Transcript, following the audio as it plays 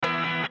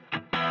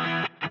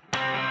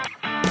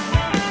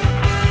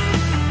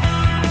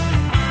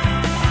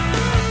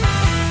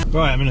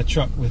Right, I'm in a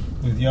truck with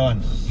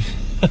Ioan.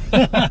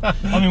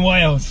 I'm in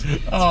Wales.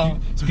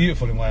 It's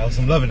beautiful in Wales.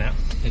 I'm loving it.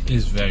 It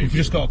is very. We've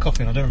just got a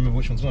coffee, and I don't remember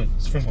which one's mine.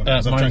 It's the front one.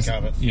 Because I've drank out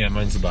of it. Yeah,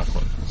 mine's the back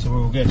one. So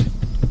we're all good.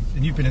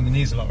 And you've been in the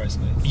news a lot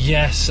recently.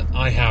 Yes,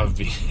 I have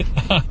been.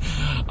 Because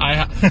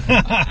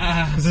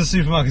the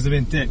supermarkets are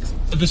being dicks.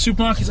 The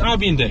supermarkets are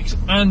being dicks,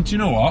 and do you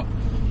know what?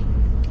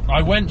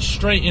 I went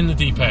straight in the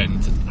deep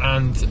end,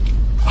 and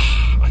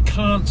I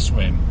can't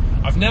swim.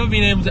 I've never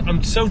been able to.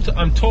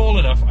 I'm tall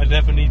enough. I've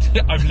never needed to be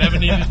able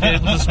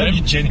to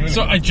swim.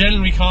 So I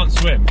genuinely can't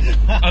swim.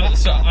 And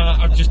so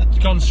I've just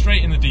gone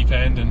straight in the deep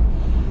end, and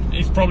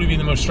it's probably been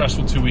the most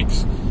stressful 2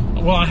 weeks.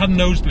 Well, I had a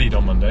nosebleed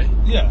on Monday.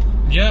 Yeah.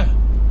 Yeah.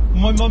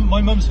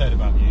 My mum's heard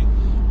about you,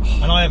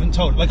 and I haven't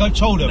told her. Like, I've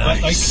told her,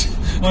 nice.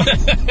 but like,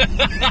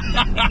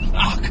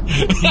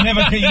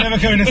 you're never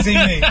going to see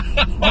me.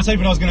 I was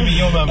hoping I was going to meet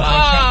your mum,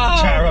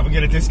 chat her up and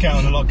get a discount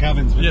on a lot of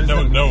cabins. Yeah,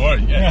 no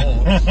worry.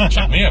 Yeah.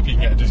 Chat me up, you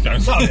can get a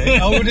discount.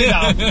 I will do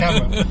that off the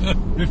camera.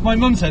 But if my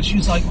mum said, she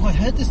was like, I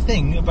heard this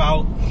thing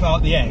about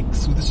the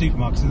eggs with the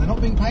supermarkets, and they're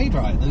not being paid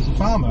right. There's a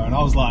farmer, and I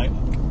was like,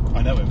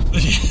 I know him.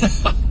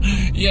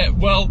 Yeah,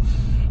 well,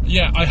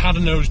 yeah, I had a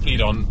nosebleed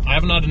on. I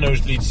haven't had a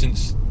nosebleed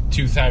since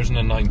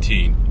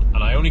 2019,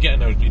 and I only get a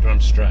nosebleed when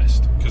I'm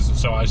stressed.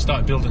 So I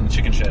started building the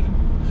chicken shed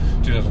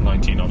in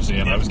 2019, obviously,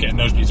 and I was getting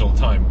nosebleeds all the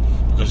time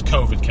because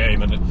COVID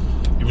came, and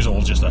it was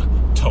all just a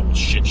total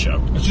shit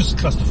show. It was just a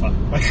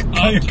clusterfuck. Like,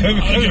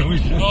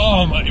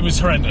 COVID. It was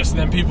horrendous. And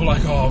then people were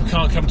like, we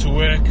can't come to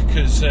work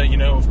because of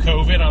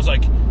COVID. I was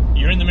like,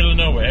 you're in the middle of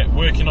nowhere,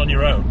 working on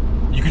your own.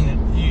 You can,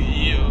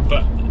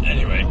 but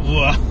anyway.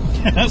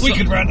 We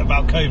could rant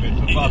about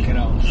COVID for fucking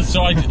hell.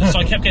 So I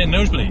kept getting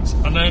nosebleeds,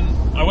 and then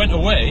I went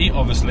away,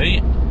 obviously,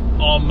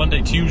 on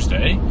Monday,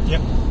 Tuesday.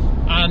 Yep.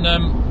 And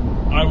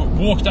I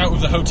walked out of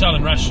the hotel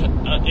in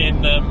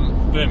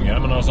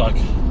Birmingham, and I was like,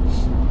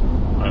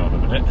 hang on a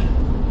minute.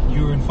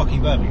 You were in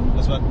fucking Birmingham.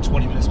 That's about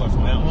 20 minutes away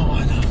from my house. Oh,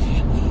 I know.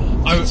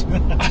 I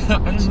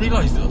didn't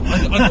realise that.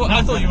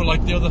 I thought you were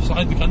like the other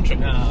side of the country.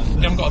 No.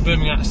 You haven't got a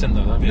Birmingham accent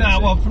though, have you? No,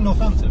 well, I'm from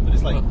Northampton, but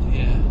it's like... Well,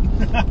 yeah.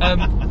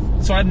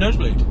 So I had a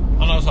nosebleed,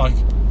 and I was like,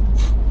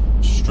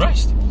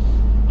 stressed.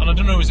 And I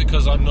don't know, is it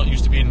because I'm not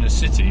used to being in a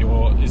city,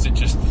 or is it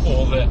just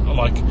all the,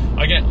 like,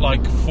 I get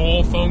like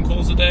 4 phone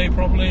calls a day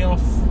probably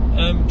off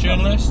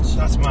journalists.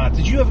 That's mad.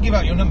 Did you ever give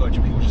out your number, or do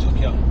people just hook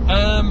you up?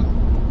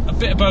 A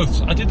bit of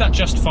both. I did that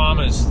Just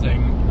Farmers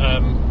thing,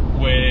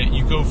 where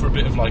you go for a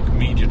bit of like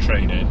media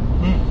training,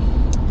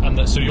 and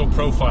so your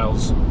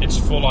profiles, it's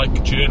for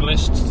like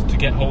journalists to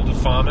get hold of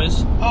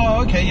farmers.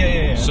 Oh, okay,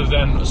 yeah. So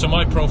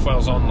my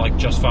profile's on like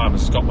Just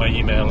Farmers. It's got my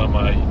email and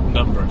my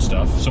number and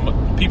stuff. So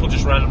people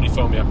just randomly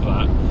phone me up for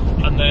that,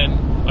 and then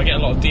I get a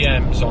lot of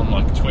DMs on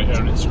like Twitter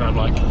and Instagram,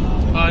 like,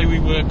 "Hi, we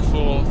work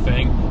for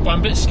thing." But I'm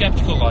a bit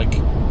skeptical. Like,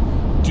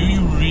 do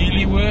you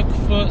really work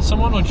for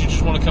someone, or do you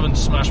just want to come and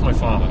smash my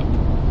farm up?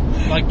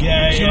 Like, do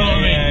you know what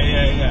I mean?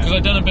 Yeah. Because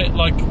I've done a bit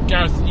like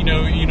Gareth, you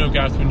know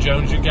Gareth Wyn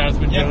Jones. Gareth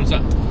Wyn Jones,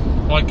 that,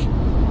 like,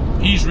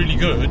 he's really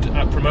good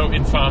at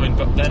promoting farming,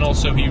 but then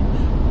also he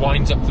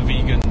winds up the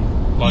vegan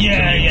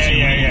community.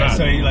 Really,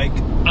 so you like,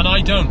 and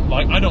I don't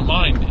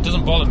mind. It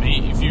doesn't bother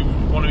me if you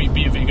want to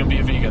be a vegan, be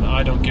a vegan.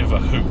 I don't give a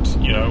hoot.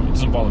 It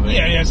doesn't bother me.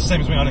 Yeah, it's the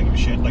same as me. I don't give a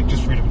shit. Like,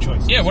 just freedom of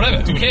choice. Yeah,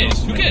 whatever. Who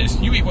cares?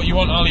 You eat what you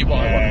want. I'll eat what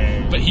I want.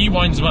 Yeah. But he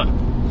winds them up.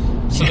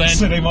 So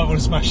they might want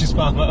to smash his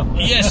farm up.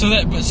 Yeah,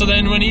 so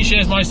then when he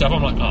shares my stuff,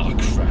 I'm like, oh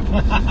crap, you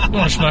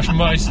want to smash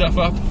my stuff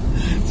up?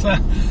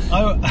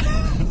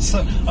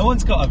 So I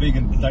once got a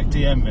vegan like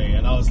DM me,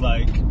 and I was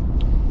like,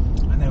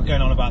 and they were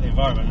going on about the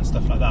environment and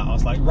stuff like that. I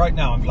was like, right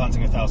now I'm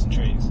planting 1,000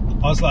 trees.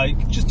 I was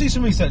like, just do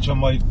some research on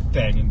my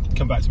thing and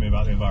come back to me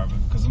about the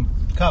environment, because I'm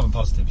carbon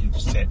positive. You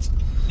just tit.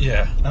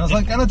 Yeah. And I was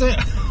like, and I don't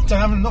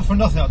have, not for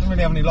nothing, I don't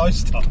really have any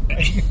livestock.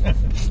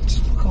 Just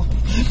fuck off.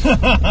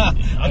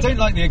 I don't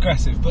like the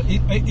aggressive, but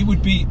it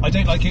would be, I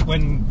don't like it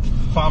when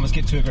farmers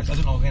get too aggressive. I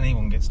don't know if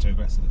anyone gets too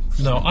aggressive.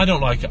 No, I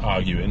don't like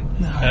arguing.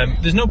 No.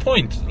 There's no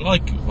point.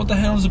 Like, what the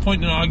hell is the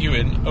point in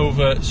arguing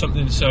over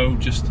something so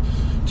just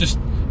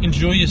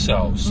enjoy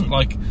yourselves.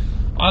 Like,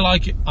 I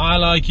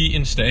like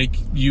eating steak,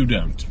 you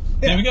don't.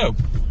 Yeah. There we go.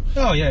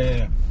 Oh,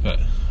 yeah.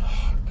 But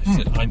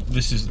I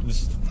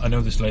know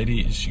this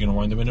lady. Is she going to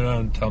wind the window around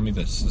and tell me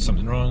there's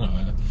something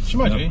wrong? She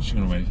might do. She's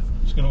going to wave.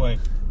 She's going to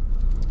wave.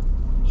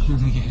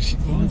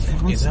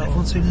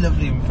 Everyone's so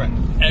lovely and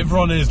friendly.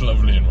 Everyone is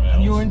lovely in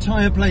Wales. Your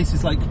entire place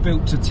is like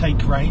built to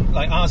take rain.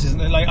 Like ours isn't.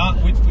 Like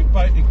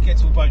it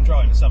gets all bone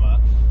dry in the summer,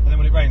 and then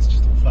when it rains, it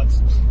just all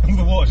floods.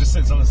 The water just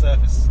sits on the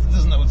surface. It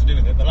doesn't know what to do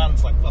with it. The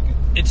land's like fucking.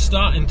 It's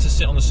starting to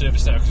sit on the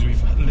surface now because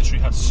we've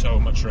literally had so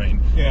much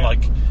rain. Yeah.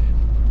 Like,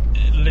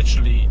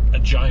 literally, a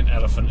giant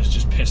elephant has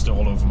just pissed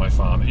all over my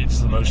farm. It's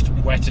the most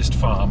wettest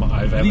farm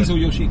I've ever. These are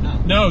your sheep now?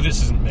 No,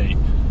 this isn't me.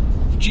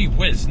 Gee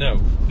whiz, no,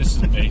 this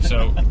isn't me.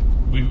 So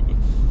we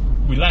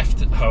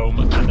left home,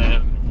 and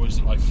then was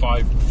like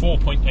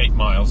 4.8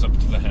 miles up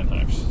to the hen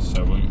house.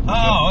 So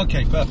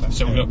okay, perfect.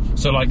 So we go.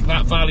 So like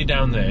that valley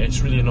down there,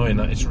 it's really annoying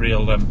that it's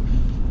real.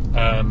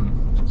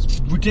 It's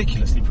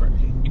ridiculously pretty.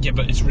 Yeah,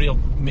 but it's real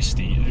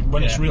misty.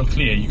 When it's real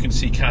clear, you can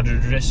see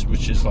Cadwrdrys,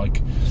 which is like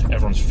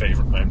everyone's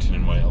favourite mountain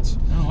in Wales.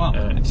 Oh wow!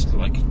 It's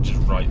like just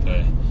right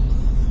there.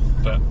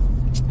 But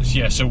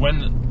yeah, so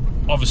when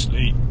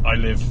obviously I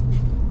live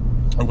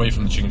away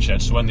from the chicken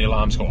shed, so when the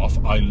alarms go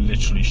off, I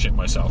literally shit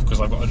myself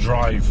because I've got to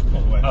drive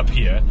up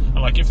here,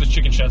 and like if the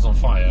chicken shed's on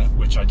fire,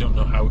 which I don't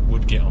know how it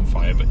would get on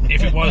fire, but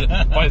if it was,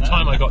 by the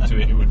time I got to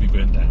it, it would be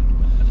burnt down.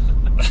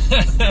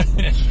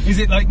 Is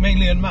it like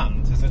mainly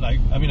unmanned? Is it like,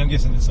 I mean, I'm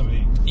guessing there's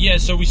somebody... Yeah,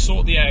 so we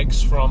sort the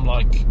eggs from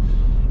like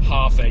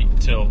 8:30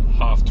 till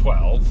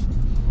 12:30,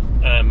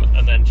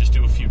 and then just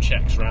do a few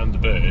checks around the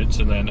birds,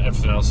 and then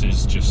everything else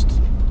is just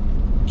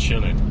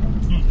chilling.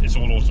 It's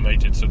all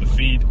automated, so they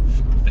feed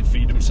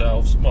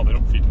themselves. Well, they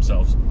don't feed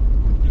themselves.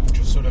 It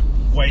just sort of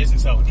weighs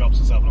itself and drops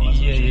itself and all that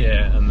sort of shit.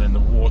 Yeah, and then the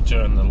water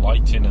and the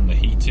lighting and the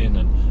heating,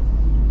 and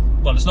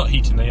well, it's not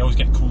heating, they always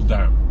get cooled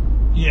down.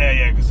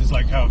 Yeah, because there's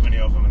like however many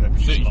of them and they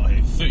produce a lot of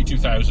heat.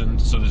 32,000,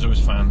 so there's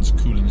always fans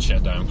cooling the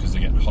shed down because they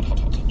get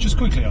hot. Just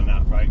quickly on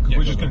that, right? Because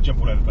we're just going to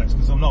jump all over the place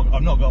because I've not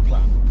got a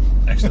plan.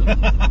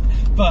 Excellent.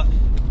 But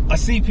I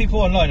see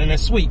people online and they're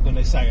sweet when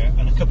they say it,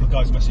 and a couple of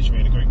guys messaged me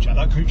in a group chat.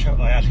 That group chat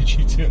I added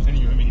you to, and then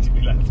you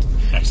immediately left.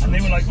 Excellent. And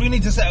they were like, we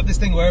need to set up this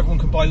thing where everyone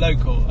can buy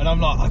local. And I'm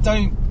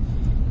like,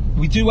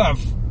 we do have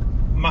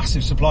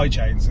massive supply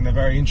chains and they're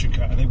very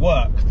intricate and they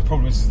work. The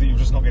problem is that you're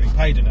just not getting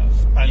paid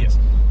enough. And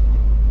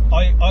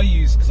I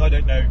use, because I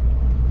don't know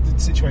the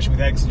situation with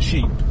eggs and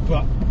sheep,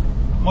 but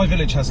my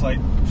village has like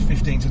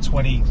 15 to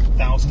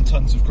 20,000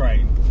 tons of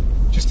grain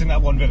just in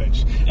that one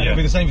village, and it'll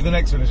be the same for the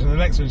next village and the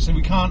next village. So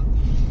we can't.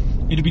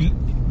 It'd be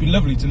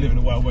lovely to live in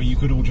a world where you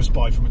could all just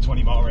buy from a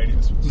 20-mile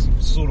radius. It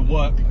doesn't sort of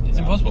work. Like It's that.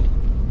 impossible.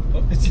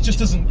 It just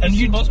doesn't. And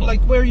It's impossible.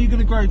 Like, where are you going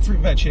to grow fruit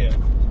and veg here?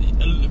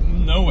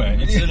 Nowhere.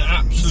 It's an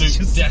absolute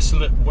just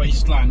desolate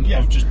wasteland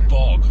of just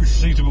bog.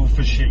 Suitable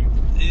for sheep.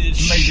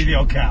 Maybe the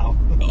odd cow.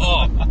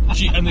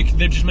 And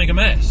they just make a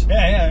mess.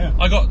 Yeah.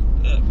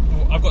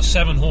 I've got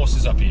 7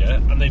 horses up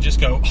here, and they just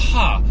go,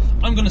 I'm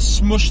going to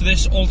smush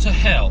this all to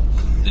hell.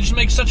 They just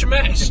make such a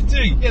mess. They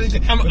do. Yeah, they do.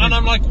 And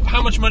I'm like,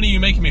 how much money are you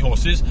making me,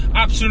 horses?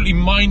 Absolutely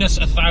minus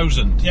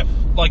 1,000. Yep.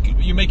 Like,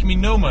 you're making me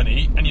no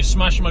money, and you're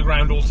smashing my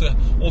ground all to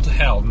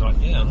hell. And I'm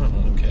like, yeah, I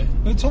don't care.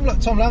 Well, Tom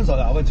Lamb's like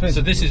that. I went to his.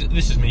 So this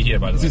is me here,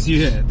 by the way. Is this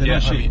you here? Yeah,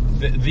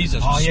 these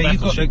are speckle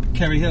you've got sheep. the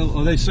Kerry Hill.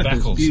 Oh, those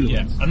Speckles,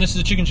 yeah. And this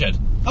is a chicken shed.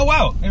 Oh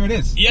wow, here it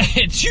is. Yeah,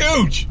 it's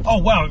huge. Oh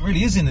wow, it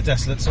really is in the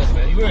desolate sort of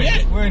bit.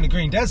 We're in the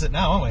green desert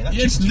now, aren't we? That's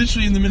It's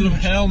literally in the middle of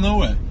hell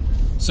nowhere.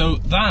 So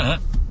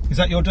that is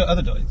that your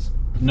other dogs?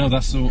 No,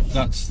 that's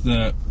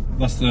the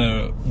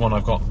one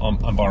I've got.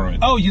 I'm borrowing.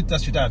 Oh,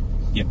 that's your dad.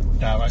 Yep.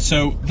 Yeah, right.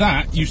 So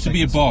that used to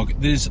be a bog.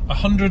 There's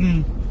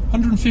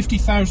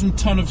 150,000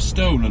 ton of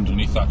stone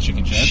underneath that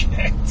chicken shed.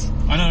 Shit.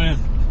 I know. Yeah.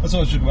 That's what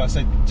I was talking about.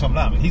 Say Tom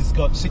Lamb. He's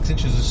got 6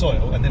 inches of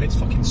soil, and then it's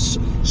fucking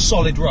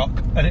solid rock,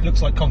 and it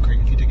looks like concrete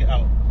if you dig it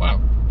out.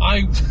 Wow.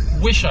 I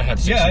wish I had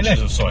 6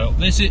 inches of soil.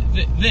 This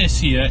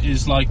here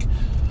is like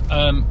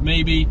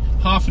maybe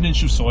half an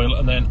inch of soil,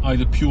 and then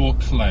either pure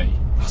clay.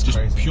 That's just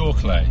crazy. Pure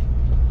clay.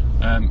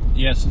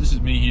 So this is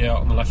me here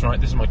on the left and right.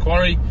 This is my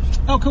quarry.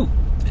 Oh, cool.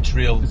 It's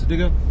real. It's a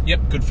digger.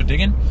 Yep, good for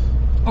digging.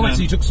 Oh, wait,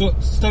 so you took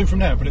stone from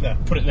there and put it there?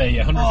 Put it there,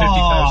 yeah.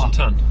 150,000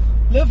 ton.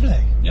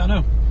 Lovely. Yeah, I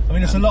know. I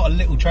mean, it's a lot of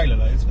little trailer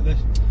loads, but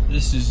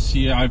this is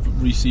here. I've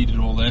reseeded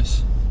all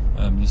this.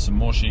 There's some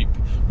more sheep.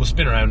 We'll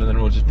spin around and then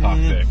we'll just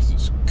park there because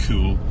it's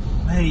cool.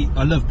 Mate,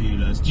 I love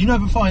Beulahs. Do you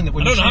ever find that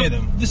when you shear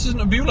them, this isn't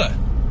a Beulah.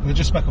 they're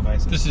just speckle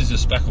faces? This is a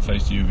speckle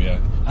faced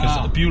uvea.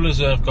 Because Beulahs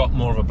have got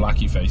more of a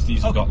blacky face.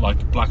 These have got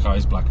like black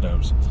eyes, black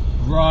nose.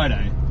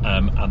 Righto.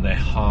 And they're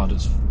hard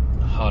as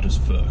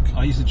fuck.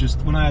 I used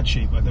to when I had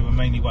sheep, they were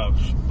mainly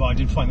Welsh, but I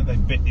did find that they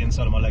bit the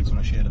inside of my legs when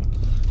I sheared them.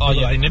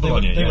 They nibble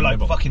on you. They were like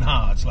fucking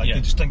hard.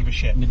 They just don't give a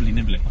shit.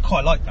 Nibbly. I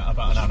quite like that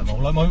about an animal.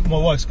 Like my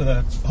wife's got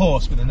a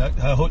horse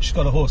she's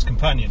got a horse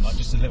companion, like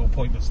just a little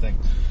pointless thing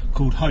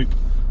called Hope,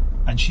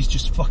 and she's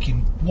just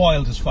fucking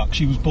wild as fuck.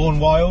 She was born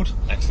wild.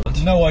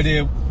 Excellent. No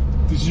idea.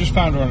 She just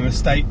found her on an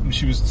estate, and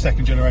she was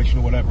second generation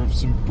or whatever of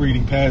some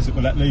breeding pairs that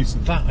were let loose.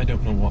 That I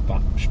don't know what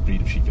that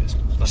breed of sheep is.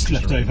 That's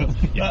left over.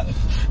 Yeah.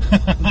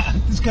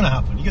 It's going to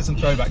happen. You get some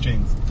throwback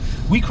genes.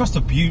 We crossed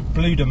a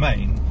blue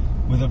domain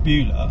with a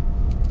Beulah,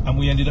 and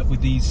we ended up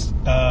with these.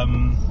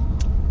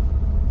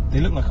 They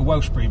look like a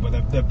Welsh breed,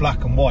 but they're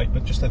black and white,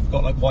 but just they've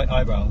got like white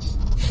eyebrows.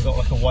 They've got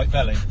like a white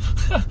belly.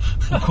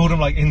 We called them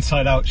like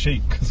inside out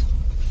sheep. Cause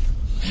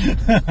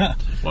what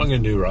I'm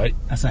going to do, right?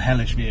 That's a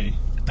hellish view.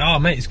 Oh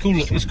mate, it's cool.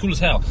 It's cool as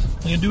hell.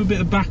 I'm going to do a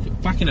bit of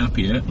backing up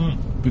here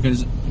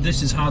because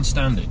this is hard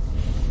standing.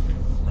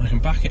 I can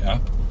back it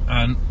up,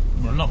 and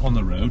we're not on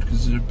the road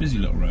because it's a busy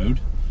little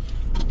road.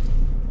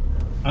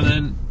 And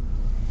then,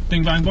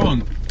 bing bang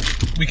bong,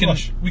 we can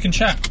chat. We can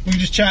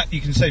just chat.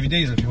 You can save your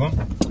diesel if you want.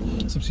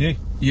 It's up to you.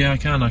 Yeah, I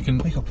can. Oh,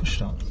 you got push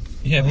start.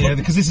 Yeah,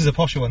 because this is a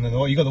posher one.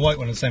 You got the white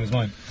one, the same as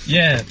mine.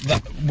 Yeah,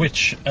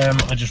 which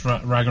I just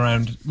rag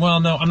around.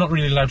 Well, no, I'm not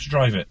really allowed to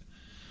drive it.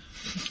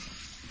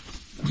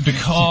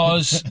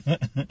 Because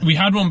we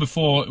had one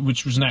before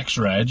which was an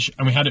extra edge,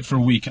 and we had it for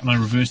a week, and I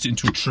reversed it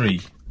into a tree,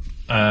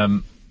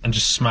 and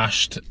just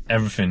smashed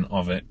everything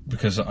of it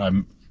because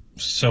I'm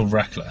so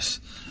reckless.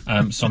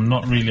 So I'm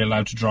not really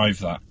allowed to drive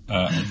that,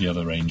 the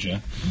other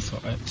Ranger. That's all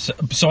right.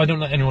 So I don't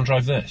let anyone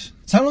drive this.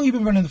 So how long have you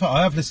been running the farm?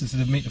 I have listened to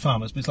the Meet the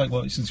Farmers, but it's like,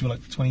 what, since you were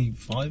like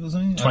 25 or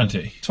something?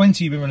 20.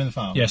 20 you've been running the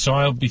farm? Yeah, so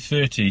I'll be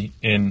 30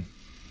 in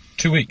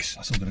 2 weeks.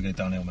 That's all going to go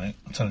downhill, mate.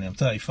 I'm telling you, I'm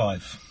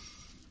 35.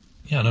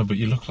 Yeah, no, but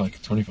you look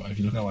like 25.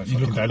 You look, No, I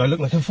fucking don't. I look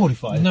like I'm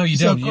 45. No, you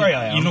See how don't. great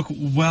I am. You look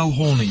well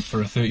horny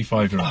for a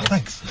 35-year-old. Oh,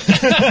 thanks.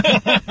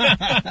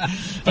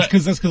 That's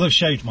because I've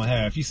shaved my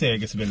hair. If you see it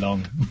gets a bit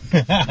long,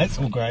 it's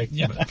all grey.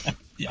 Yeah, but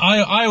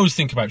I always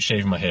think about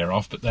shaving my hair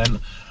off, but then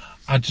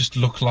I just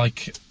look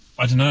like,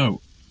 I don't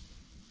know,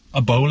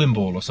 a bowling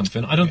ball or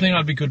something. I don't think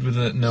I'd be good with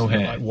no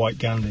hair. Like white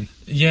Gandhi.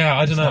 Yeah,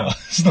 I don't know.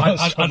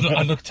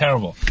 I look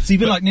terrible. So you've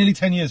been like nearly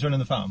 10 years running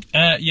the farm?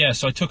 Yeah,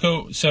 so I took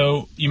over.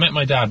 So you met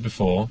my dad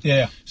before.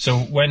 Yeah. So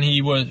when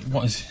he was,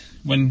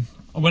 when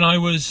I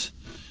was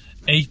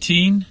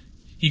 18,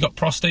 he got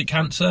prostate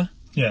cancer.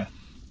 Yeah.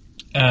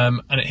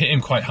 And it hit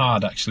him quite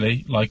hard,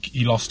 actually. Like,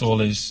 he lost all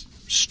his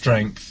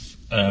strength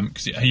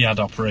because he had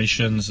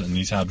operations and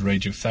he's had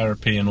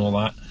radiotherapy and all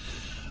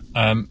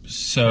that.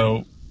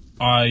 So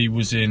I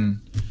was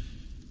in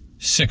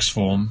sixth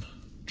form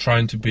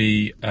trying to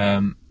be... I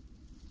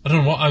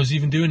don't know what I was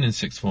even doing in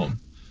sixth form.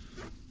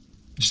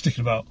 Just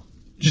thinking about...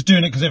 Just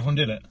doing it because everyone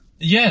did it?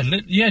 Yeah,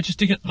 just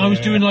thinking... I was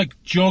doing,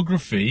 like,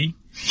 geography,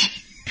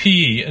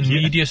 PE and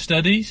media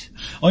studies.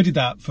 I did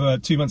that for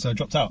 2 months and I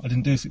dropped out. I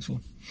didn't do sixth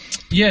form.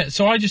 Yeah,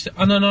 so I just...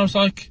 And then I was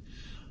like...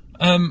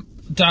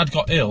 Dad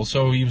got ill,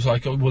 so he was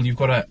like, oh, well, you've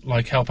got to,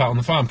 like, help out on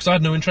the farm. Because I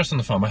had no interest on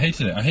the farm. I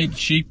hated it. I hated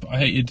sheep. I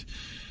hated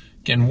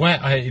getting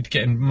wet. I hated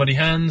getting muddy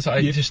hands.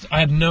 I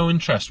had no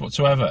interest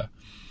whatsoever.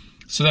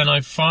 So then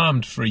I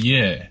farmed for a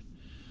year.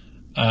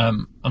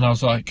 And I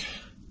was like,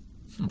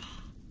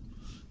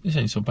 this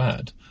ain't so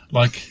bad.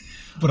 Like...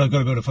 But I've got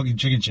to build a fucking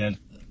chicken shed.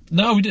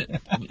 No, we did.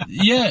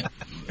 Yeah.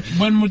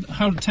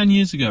 10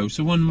 years ago?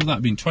 So when would that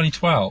have been?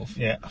 2012?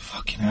 Yeah.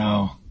 Fucking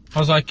hell. I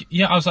was like,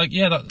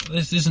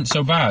 this isn't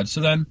so bad.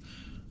 So then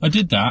I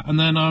did that, and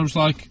then I was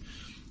like,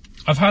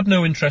 I've had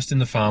no interest in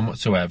the farm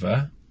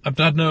whatsoever. I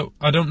don't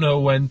know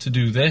when to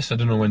do this. I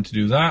don't know when to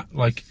do that.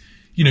 Like,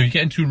 you know, you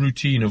get into a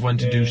routine of when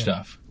to do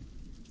stuff.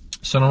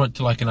 So then I went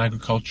to like an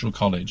agricultural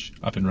college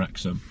up in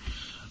Wrexham,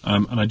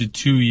 and I did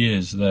 2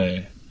 years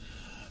there.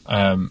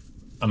 And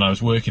I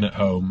was working at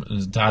home,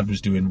 and Dad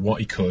was doing what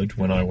he could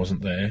when I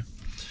wasn't there.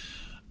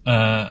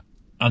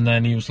 And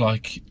then he was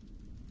like,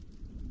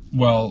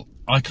 well,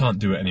 I can't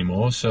do it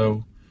anymore,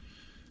 so,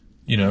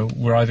 you know,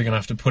 we're either going to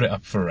have to put it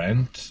up for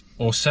rent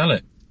or sell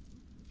it.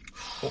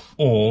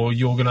 Or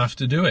you're going to have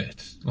to do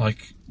it.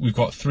 Like, we've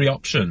got 3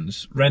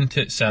 options. Rent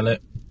it, sell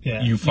it, you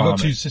farm it. You've got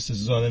 2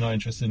 sisters as well, they're not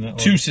interested in it?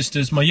 2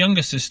 sisters. My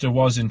younger sister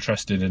was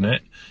interested in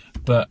it,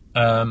 but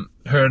her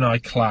and I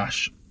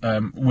clash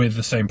with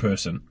the same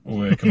person.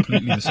 We're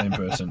completely the same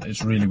person.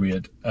 It's really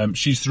weird.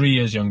 She's 3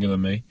 years younger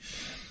than me,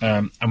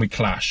 and we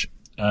clash.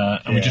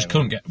 And we just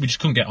couldn't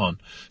get on.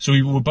 So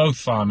we were both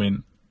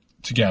farming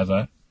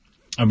together,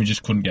 and we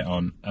just couldn't get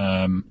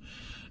on.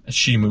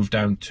 She moved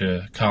down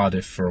to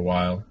Cardiff for a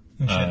while.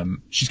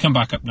 She's come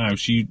back up now.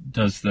 She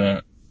does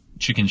the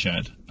chicken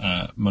shed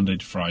Monday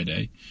to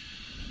Friday.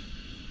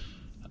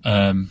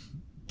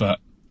 But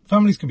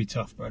families can be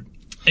tough, Brad.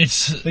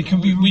 They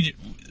can be,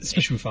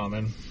 especially with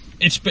farming.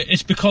 It's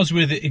because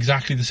we're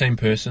exactly the same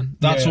person.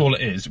 That's all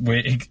it is.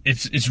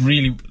 It's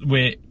really,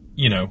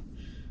 you know.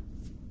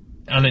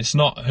 And it's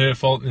not her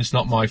fault, and it's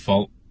not my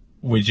fault.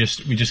 We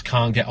just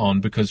can't get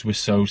on because we're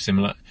so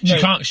similar.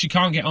 No. She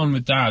can't get on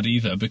with Dad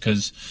either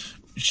because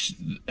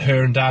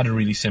her and Dad are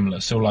really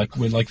similar. So like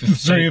we're like the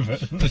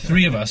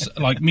three of us.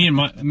 Like me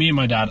and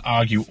my dad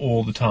argue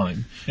all the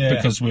time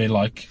because we're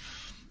like,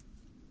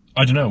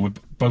 I don't know, we're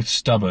both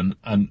stubborn,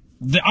 and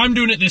I'm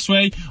doing it this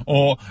way,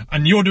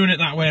 and you're doing it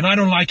that way, and I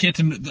don't like it,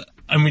 and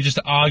we just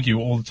argue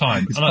all the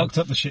time. It's fucked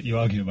up the shit you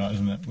argue about,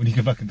 isn't it? When you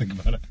go back and think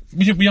about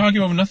it, we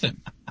argue over nothing.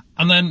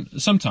 And then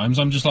sometimes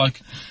I'm just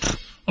like, I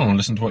don't want to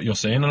listen to what you're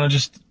saying, and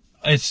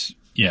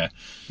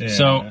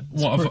So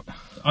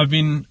I've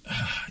been,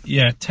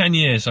 10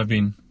 years I've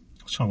been.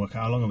 I was trying to work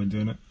out how long I've been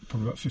doing it.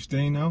 Probably about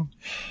 15 now.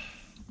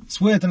 It's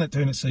weird, isn't it,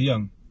 doing it so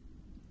young?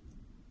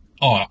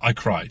 Oh, I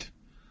cried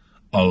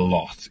a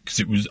lot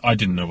because I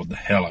didn't know what the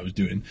hell I was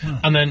doing.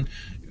 And then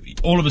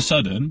all of a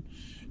sudden,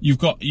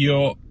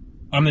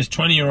 I'm this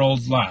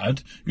 20-year-old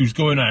lad who's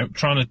going out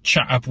trying to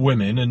chat up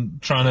women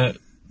and trying to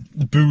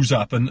booze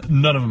up, and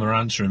none of them are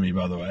answering me,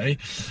 by the way.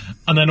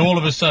 And then all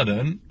of a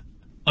sudden,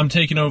 I'm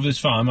taking over this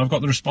farm. I've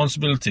got the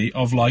responsibility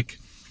of like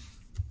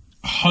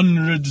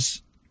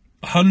hundreds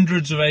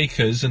of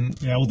acres and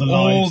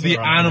all the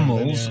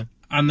animals,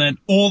 and then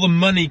all the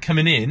money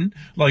coming in.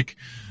 Like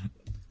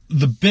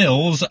the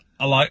bills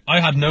are like,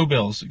 I had no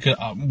bills. You're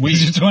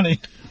 20.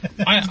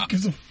 I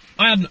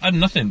had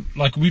nothing.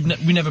 Like we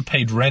never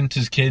paid rent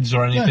as kids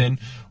or anything.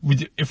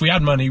 Yeah. If we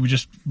had money, we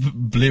just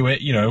blew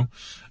it, you know.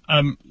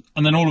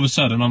 And then all of a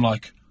sudden, I'm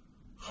like,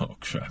 oh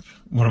crap,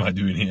 what am I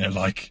doing here?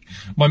 Like,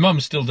 my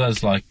mum still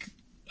does like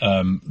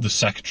the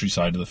secretary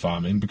side of the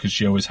farming because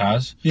she always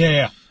has.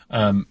 Yeah.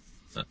 I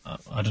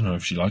don't know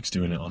if she likes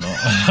doing it or not.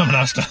 I haven't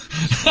asked her.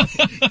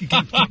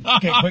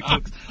 Get quick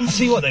looks. I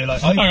see what they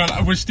like. Hang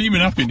on, we're steaming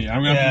up in here.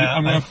 I'm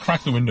going to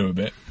crack the window a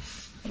bit.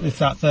 It's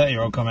that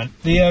 30-year-old comment.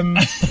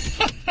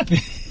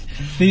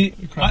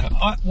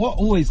 What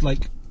always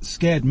like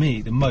scared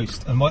me the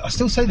most, and I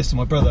still say this to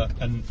my brother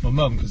and my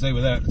mum because they were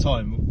there at the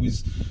time,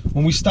 was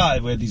when we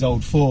started. We had these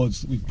old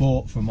Fords that we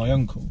bought from my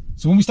uncle.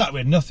 So when we started,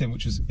 we had nothing,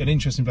 which was an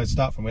interesting place to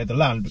start from. We had the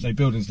land, but no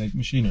buildings, no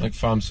machinery. Like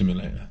Farm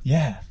Simulator.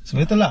 Yeah. So we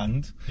had the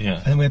land,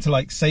 and then we had to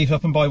like save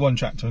up and buy one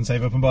tractor and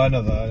save up and buy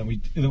another, and we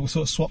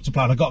sort of swapped a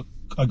plan. I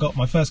got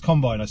my first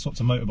combine. I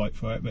swapped a motorbike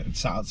for it, but it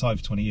sat outside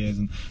for 20 years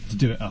and to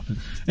do it up.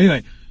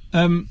 Anyway,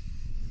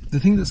 the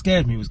thing that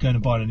scared me was going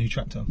and buying a new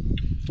tractor,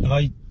 and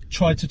I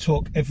tried to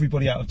talk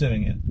everybody out of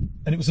doing it,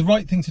 and it was the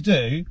right thing to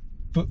do,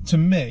 but to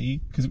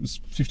me, because it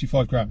was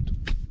 55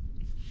 grand,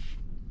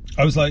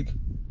 I was like,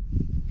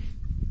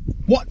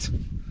 what?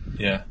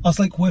 Yeah. I was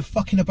like, we're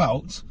fucking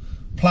about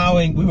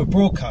ploughing. We were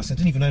broadcast. I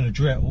didn't even own a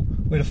drill.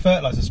 We had a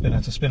fertiliser spinner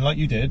to spin like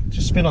you did,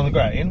 just spin on the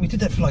grain. We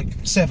did that for like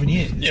 7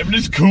 years. Yeah, but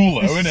it's cool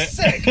though, isn't it?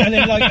 Sick. And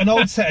then like an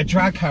old set of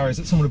drag harrows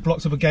that someone had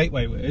blocked up a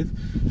gateway with,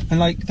 and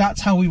like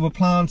that's how we were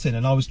planting.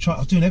 And I was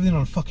doing everything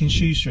on a fucking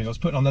shoestring. I was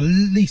putting on the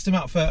least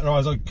amount of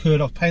fertiliser I could.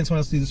 I was paying someone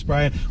else to do the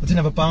spraying. I didn't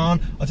have a barn.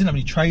 I didn't have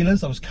any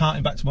trailers. I was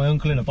carting back to my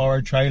uncle in a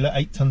borrowed trailer,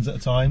 8 tons at a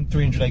time,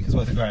 300 acres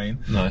worth of grain.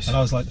 Nice. And I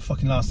was like, the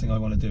fucking last thing I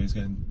want to do is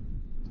go.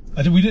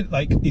 We didn't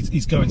like.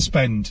 It's go and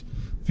spend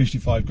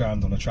 55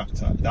 grand on a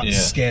tractor. That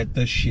scared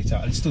the shit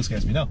out. It still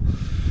scares me now.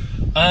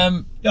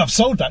 I've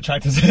sold that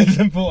tractor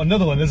and bought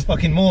another one. There's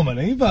fucking more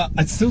money, but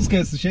it still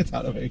scares the shit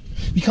out of me.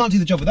 You can't do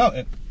the job without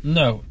it.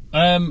 No.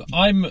 As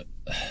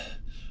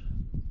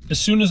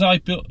soon as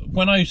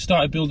when I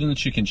started building the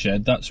chicken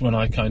shed, that's when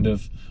I kind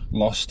of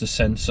lost a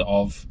sense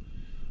of,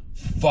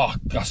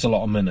 fuck, that's a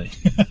lot of money.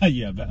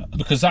 Yeah, I bet.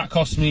 Because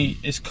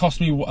it's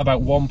cost me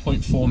about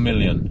 1.4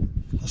 million.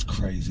 That's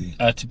crazy.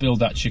 To build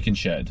that chicken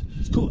shed.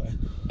 It's cool though.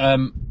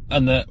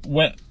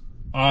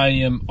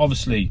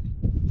 Obviously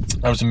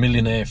I was a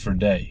millionaire for a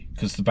day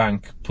because the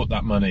bank put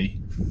that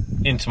money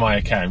into my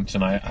account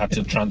and I had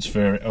to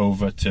transfer it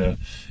over to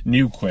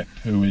Newquip,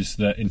 who is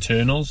the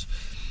internals.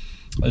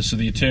 So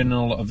the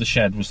internal of the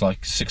shed was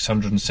like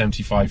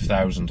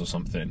 675,000 or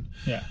something.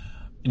 Yeah.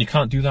 And you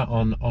can't do that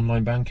on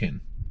online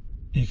banking.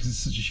 Yeah, because it's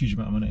such a huge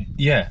amount of money.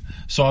 Yeah,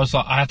 so I was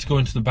like, I had to go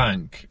into the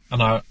bank,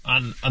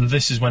 and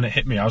this is when it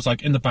hit me. I was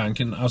like in the bank,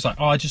 and I was like,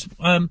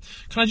 can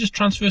I just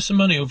transfer some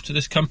money over to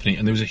this company?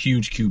 And there was a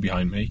huge queue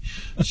behind me,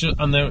 and she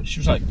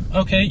was like,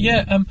 okay,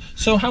 yeah.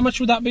 So how much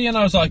would that be? And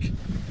I was like,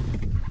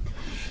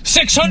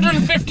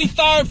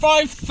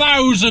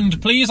 655,000,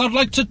 please. I'd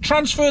like to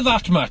transfer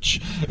that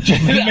much.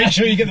 Make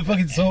sure you get the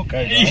fucking sort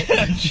code. Right?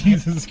 Yeah.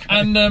 Jesus Christ.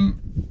 And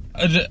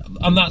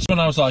that's when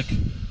I was like,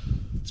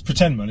 it's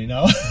pretend money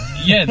now.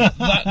 Yeah,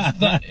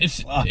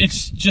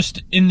 it's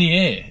just in the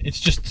air. It's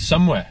just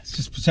somewhere. It's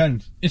just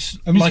pretend. It's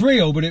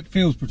real, but it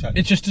feels pretend.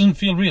 It just doesn't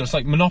feel real. It's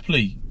like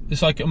Monopoly.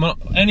 It's like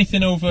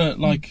anything over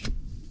like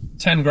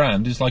 10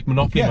 grand is like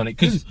Monopoly money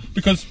because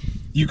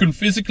you can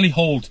physically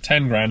hold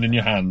 10 grand in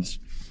your hands.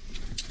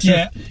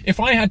 So if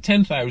I had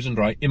 10,000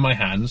 right in my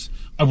hands,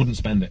 I wouldn't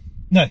spend it.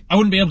 No, I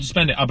wouldn't be able to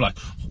spend it. I'd be like,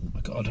 oh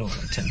my god,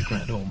 10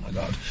 grand, oh my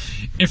god.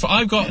 If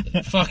I've got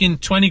fucking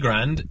 20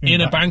 grand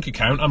in a bank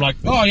account, I'm like,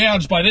 oh yeah, I'll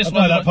just buy this. I'll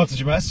buy that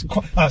pottage mess.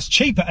 That's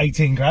cheap at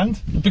 18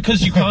 grand.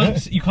 Because you can't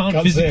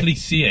physically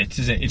see it,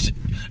 is it?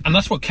 And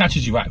that's what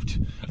catches you out.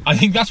 I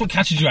think that's what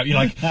catches you out. You're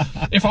like,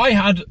 if I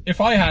had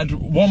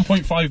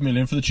 1.5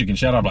 million for the chicken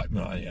shed, I'd be like,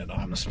 no, yeah, no,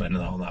 I'm not spending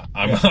that on that.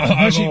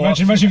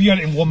 Imagine if you had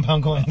it in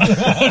 £1 coins.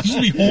 I'd just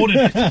be hoarding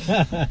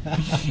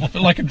it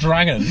like a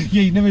dragon.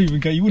 Yeah,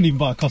 you wouldn't even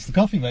buy a Costa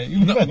coffee, mate.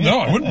 No,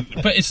 I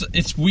wouldn't. But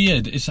it's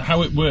weird. It's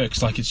how it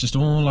works. Like it's just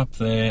all up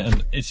there,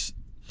 and it's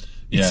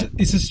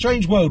a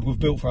strange world we've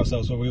built for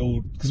ourselves where we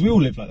all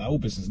live like that. All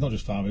businesses, not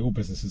just farming, all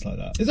businesses like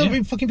that. There's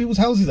not fucking people's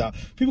houses out.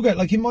 People go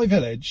like in my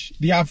village,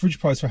 the average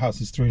price for a house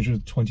is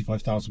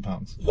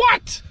 £325,000.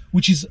 What?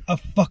 Which is a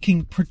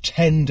fucking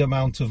pretend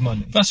amount of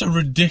money. That's a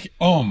ridiculous.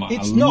 Oh my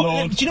it's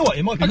Lord. Not. Do you know what?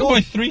 It might be. I could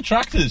buy 3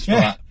 tractors for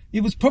that.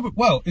 It was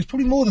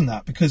probably more than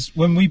that because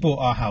when we bought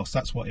our house,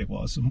 that's what it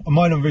was.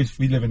 Mine and Ruth,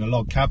 we live in a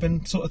log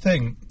cabin sort of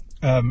thing.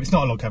 It's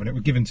not a log cabin. It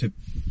was given to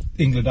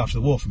England after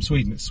the war from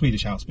Sweden. It's a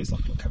Swedish house, but it's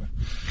like a log cabin.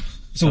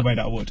 It's all made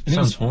out of wood.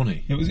 Sounds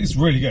horny. It's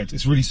really good.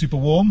 It's really super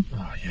warm.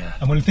 Oh yeah.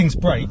 And when things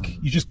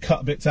break, you just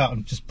cut bits out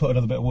and just put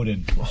another bit of wood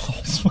in.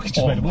 It's fucking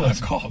just made of wood. Oh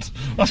my god,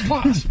 that's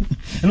class.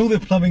 And all the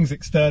plumbing's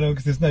external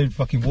because there's no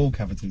fucking wall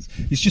cavities.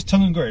 It's just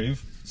tongue and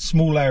groove,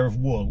 small layer of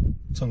wool,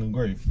 tongue and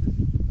groove.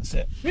 That's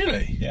it.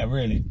 Really? Yeah,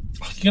 really.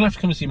 Oh, you're gonna have to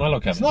come and see my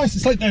log cabin. It's nice.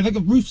 It's like a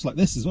roof's like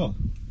this as well.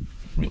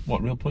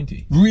 Real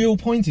pointy? Real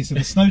pointy, so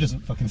the snow doesn't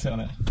fucking sit on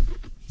it.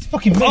 It's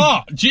fucking mint.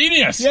 Oh,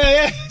 genius!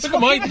 Yeah. Look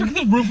at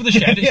the roof of the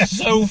shed. It's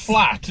so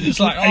flat. It's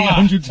like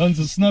 800 tons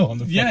of snow on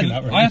the fucking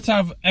that roof. I had to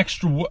have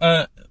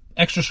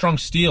extra strong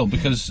steel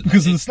because of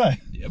the snow.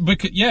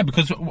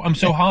 Because I'm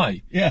so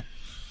high. Yeah.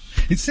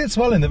 It sits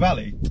well in the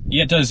valley.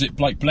 Yeah, it does. It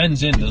like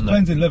blends in, doesn't it?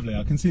 Blends in lovely.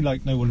 I can see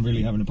like no one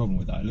really having a problem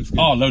with that. It looks good.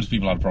 Oh, loads of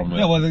people had a problem with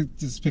Yeah, it. well,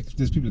 there's people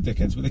are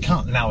dickheads, but they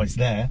can't now. It's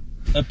there.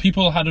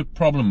 People had a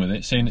problem with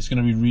it, saying it's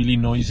going to be really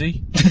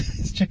noisy.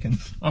 It's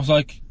chickens. I was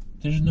like,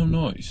 there's no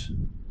noise.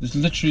 There's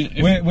literally...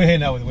 We're here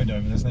now with the window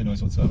open. There's no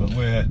noise whatsoever.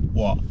 We're,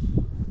 what,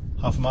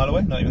 half a mile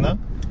away? Not even that?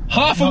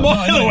 Half a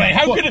mile away?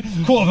 How could it...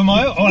 Quarter of a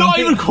mile? Oh, Not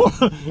even a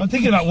quarter. I'm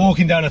thinking about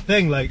walking down a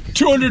thing like...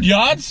 200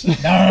 yards?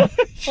 No.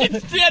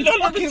 Yeah, no,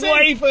 Fucking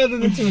way further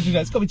than 200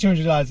 yards. It's got to be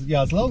 200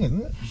 yards long,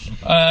 isn't it?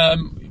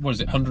 What is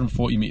it,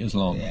 140 metres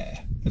long? Yeah.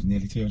 That's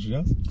nearly 200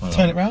 yards.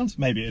 Turn it round?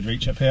 Maybe it'd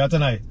reach up here. I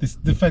don't know.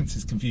 The fence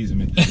is confusing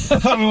me. I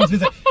can't remember what to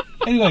say.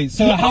 Anyway,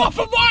 so... Half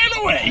a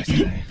mile away!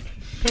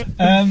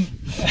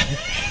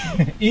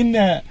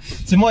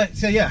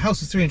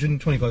 House is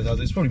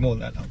 325,000. It's probably more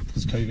than that now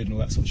because of COVID and all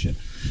that sort of shit.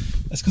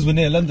 That's because we're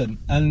near London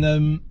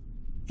and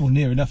or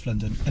near enough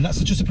London, and that's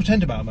just a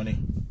pretend amount of money.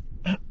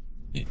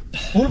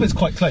 All of it's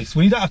quite close.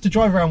 When you don't have to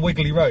drive around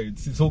wiggly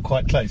roads, it's all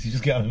quite close. You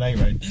just get on an A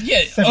road.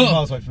 Yeah, 7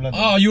 miles away from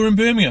London. Oh, you're in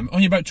Birmingham. Oh,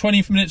 you're about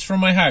 20 minutes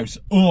from my house.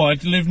 Oh, I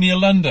live near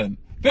London.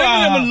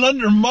 Birmingham and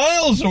London are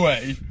miles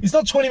away. It's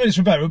not 20 minutes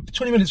from Birmingham.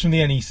 20 minutes from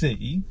the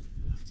NEC.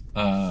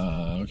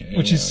 Okay.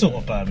 Which is sort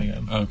of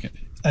Birmingham. Okay.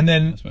 And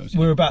then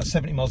we're about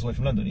 70 miles away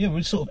from London. Yeah,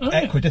 we're sort of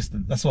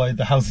equidistant. That's why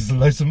the houses are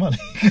loads of money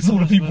because all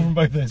the people from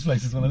both those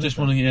places want to live. Just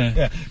want to, yeah.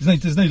 Yeah,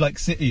 there's no like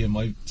city in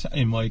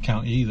my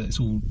county either. It's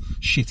all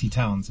shitty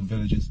towns and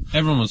villages.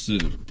 Everyone wants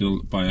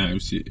to buy a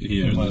house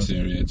here in this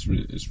area.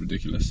 It's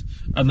ridiculous.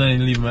 And then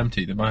they leave them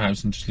empty. They buy a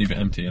house and just leave it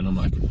empty. And I'm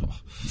like, oh.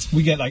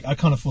 We get like I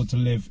can't afford to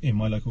live in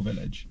my local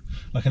village.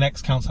 Like an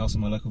ex-council house in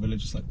my local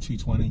village is like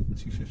 220,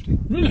 250.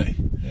 Really?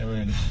 Yeah,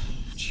 really.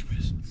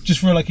 Jeepers.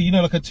 Just for like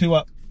like a 2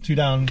 up, 2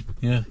 down.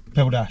 Yeah.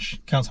 Pebble Dash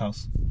council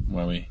house.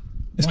 Wowie.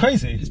 It's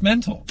crazy. It's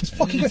mental. It's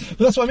fucking good. But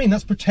that's what I mean.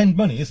 That's pretend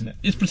money, isn't it?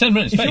 It's pretend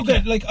money. It's fake.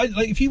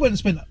 If you went and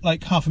spent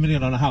like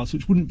 $500,000 on a house,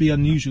 which wouldn't be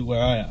unusual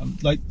where I am,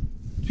 like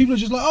people are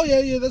just like, oh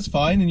yeah, that's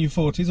fine in your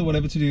 40s or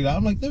whatever to do that.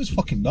 I'm like, no, it's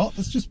fucking not.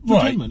 That's just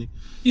pretend money.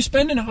 You're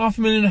spending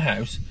 $500,000 on a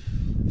house.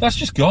 That's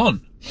just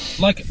gone.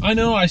 Like I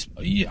know I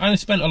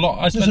spent a lot.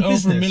 I spent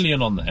over $1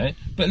 million on there,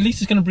 but at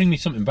least it's going to bring me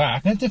something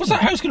back. Yeah, what's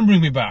that house going to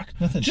bring me back?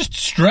 Nothing. Just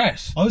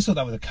stress. I always thought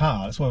that with a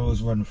car. That's why I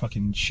always run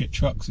fucking shit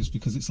trucks. Is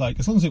because it's like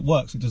as long as it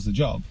works, it does the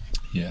job.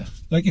 Yeah.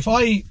 Like if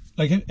I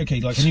like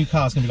a new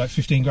car's going to be like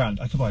 15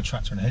 grand. I could buy a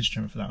tractor and a hedge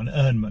trimmer for that and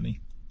earn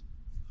money.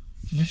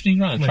 15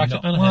 grand, tractor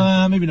and a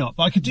well, maybe not,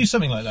 but I could do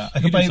something like that. I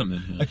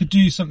could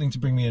do something to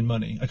bring me in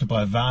money. I could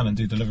buy a van and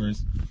do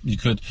deliveries. You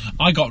could.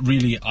 I got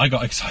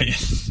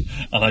excited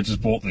and I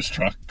just bought this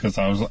truck because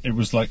it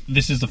was like,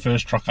 this is the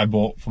first truck I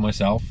bought for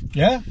myself.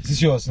 Yeah? This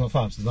is yours, it's not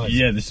farms, it's nice.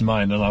 Yeah, this is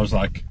mine, and I was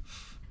like,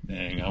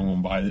 dang, I'm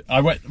gonna buy it.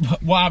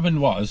 What happened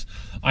was,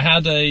 I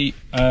had a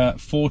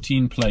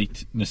 14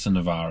 plate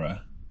Nissan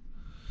Navara,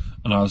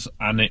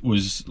 and it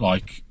was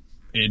like,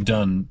 it had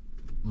done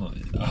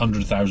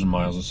 100,000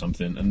 miles or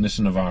something, and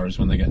Nissan Navaras,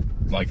 when they get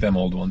like them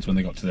older ones, when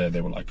they got to there,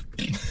 they were like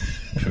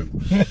poo.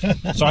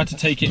 So I had to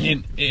take it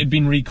in. It had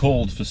been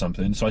recalled for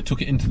something, so I took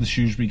it into the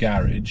Shrewsbury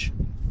garage,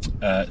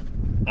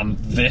 and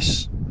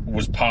this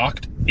was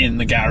parked in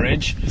the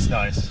garage. It's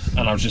nice,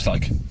 and I was just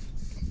like,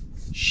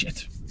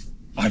 shit,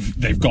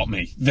 they've got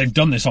me. They've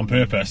done this on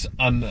purpose.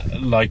 And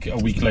like a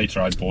week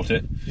later, I'd bought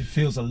it. It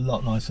feels a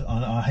lot nicer.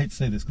 I hate to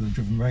say this because I've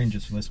driven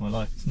Rangers for most of my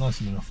life. It's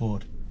nicer than a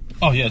Ford.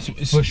 Oh yeah,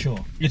 it's for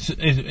sure.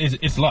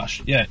 It's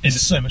lush. Yeah, it's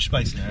so much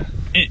space in there.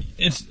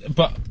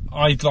 But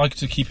I'd like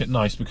to keep it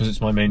nice because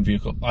it's my main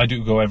vehicle. I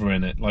do go everywhere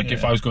in it. Like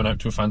if I was going out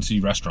to a fancy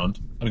restaurant,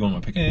 I'd go in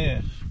my pickup.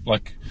 Yeah.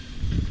 Like,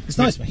 it's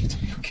nice when you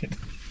tell your kid.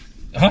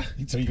 Huh?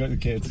 Until you got the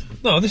kids.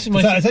 No, this is my.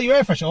 Is that your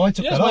air freshener? Oh, I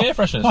took that off. Yeah, it's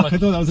my air freshener. I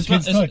thought that was a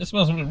kid's toy. It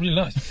smells really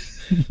nice.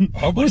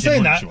 I was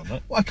saying that.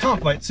 Well, I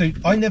can't wait. So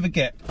I never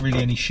get really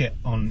any shit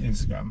on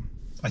Instagram.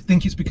 I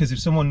think it's because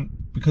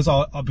because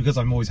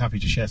I'm always happy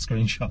to share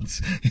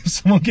screenshots. If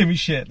someone give me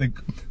shit,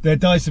 they're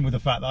dicing with the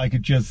fact that I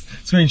could just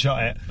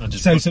screenshot it,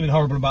 say something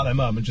horrible about their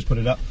mum, and just put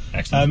it up.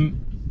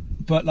 Excellent.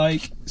 But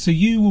like, so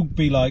you will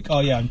be like, oh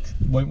yeah,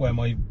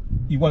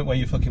 you won't wear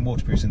your fucking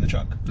waterproofs in the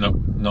truck. No,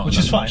 not which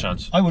is fine.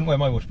 Chance. I wouldn't wear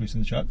my waterproofs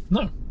in the truck.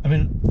 No, I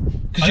mean,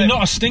 because you're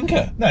not a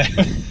stinker. No,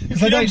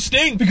 because I don't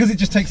stink. Because it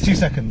just takes 2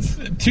 seconds.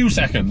 2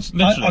 seconds,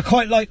 literally. I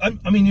quite like. I'm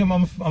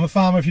a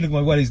farmer. If you look at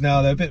my wellies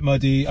now, they're a bit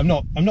muddy. I'm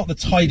not the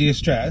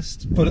tidiest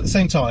dressed, but at the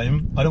same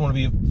time, I don't want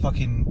to be a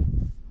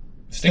fucking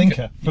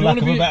stinker for lack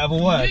of a better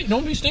word. Yeah, you don't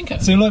want to be a stinker.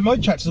 So like, my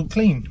tractor's all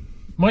clean.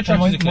 My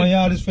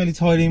yard is fairly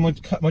tidy. My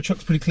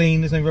truck's pretty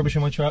clean. There's no rubbish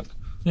in my truck.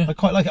 Yeah. I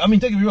quite like it. I mean,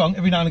 don't get me wrong.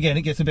 Every now and again,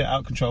 it gets a bit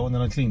out of control, and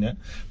then I clean it.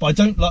 But I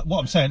don't like what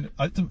I'm saying.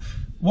 Look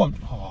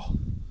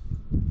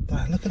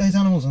at those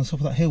animals on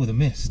top of that hill with the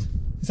mist.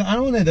 Is that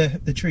animal near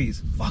the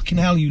trees? Fucking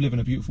hell, you live in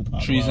a beautiful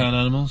part. Trees and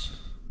animals.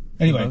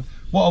 Anyway,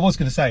 what I was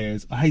going to say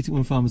is, I hate it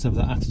when farmers have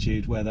that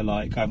attitude where they're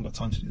like, I haven't got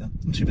time to do that.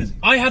 I'm too busy.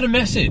 I had a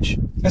message.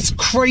 That's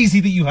crazy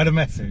that you had a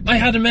message. I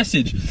had a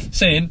message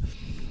saying,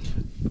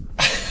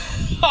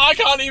 I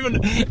can't even.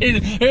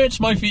 It hurts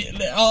my feet.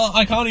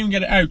 I can't even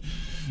get it out.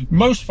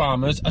 Most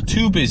farmers are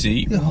too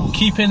busy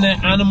keeping their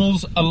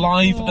animals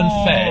alive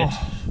and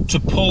fed to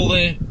pull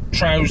their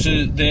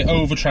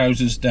over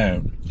trousers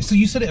down. So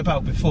you said it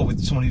about before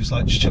with someone who was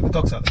like, just chuck the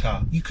dogs out of the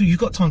car. You've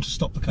got time to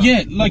stop the car.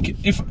 Yeah, like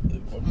if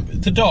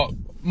the dog,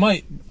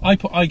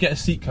 I get a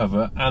seat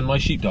cover and my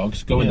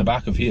sheepdogs go in the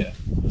back of here.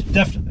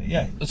 Definitely,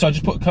 yeah. So I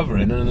just put a cover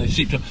in and the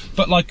sheepdog.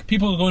 But like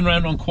people are going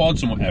around on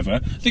quads and whatever,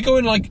 they go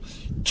in like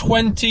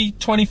 20,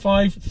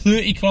 25,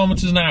 30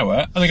 kilometers an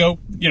hour and they go,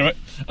 you know,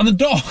 and the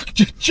dog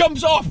just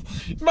jumps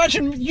off.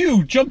 Imagine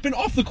you jumping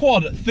off the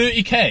quad at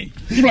 30k.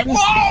 You're like,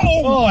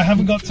 whoa! Oh, I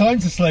haven't got time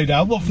to slow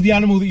down. What, for the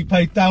animal that you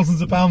paid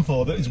thousands of pounds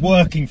for that is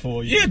working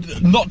for you? Yeah,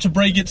 not to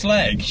break its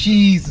leg.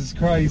 Jesus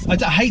Christ. I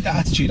hate that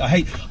attitude. I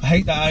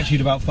hate that attitude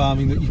about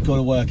farming, that you've got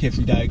to work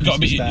every day.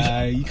 Christmas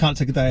Day, you can't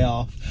take a day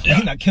off. I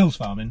think that kills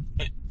farming.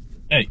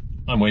 Hey,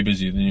 I'm way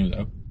busier than you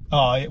though.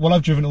 Oh, well,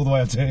 I've driven all the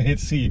way up to here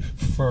to see you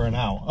for an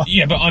hour.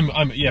 Yeah, but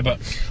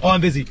I'm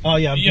busy. Oh,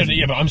 yeah, I'm busy.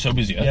 Yeah, but I'm so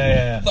busy.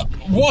 Yeah.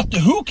 What?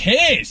 Who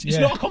cares? It's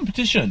not a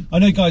competition. I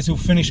know guys who'll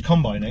finish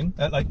combining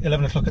at like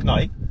 11 o'clock at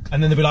night,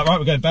 and then they'll be like, right,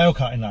 we're going bale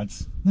cutting,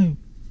 lads. No,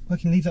 I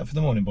can leave that for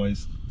the morning,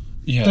 boys.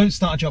 Yeah. Don't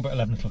start a job at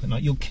 11 o'clock at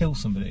night. You'll kill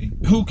somebody.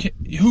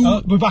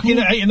 We're back in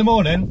at 8 in the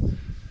morning.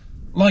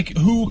 Like,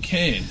 who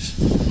cares?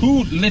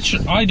 Who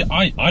literally? I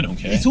don't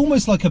care. It's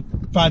almost like a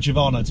badge of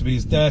honour to be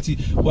as dirty.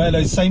 Wear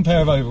those same pair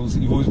of overalls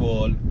that you've always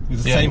worn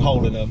with the same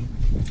hole in them.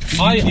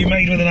 You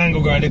made with an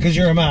angle grinder because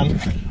you're a man.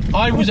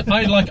 I go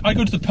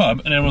to the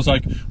pub and everyone's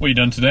like, "What have you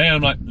done today?" And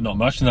I'm like, "Not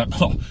much." And they're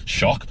like, "Oh,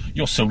 shock!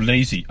 You're so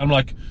lazy." I'm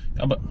like,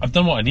 "I've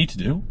done what I need to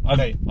do.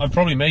 I've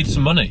probably made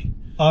some money."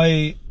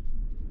 I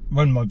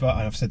run my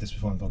I've said this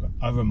before on the podcast.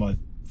 I run my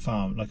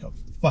farm like a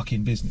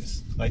fucking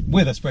business, like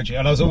with a spreadsheet,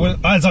 and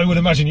as I would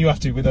imagine you have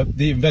to with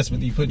the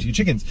investment that you put into your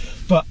chickens.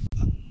 But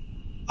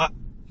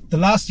the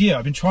last year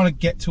I've been trying to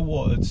get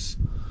towards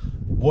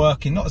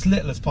working not as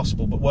little as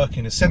possible, but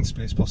working as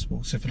sensibly as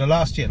possible. So for the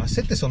last year, and I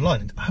said this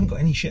online and I haven't got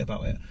any shit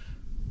about it,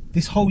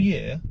 this whole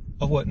year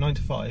I've worked 9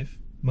 to 5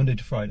 Monday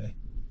to Friday.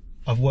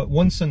 I've worked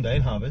one Saturday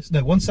in harvest,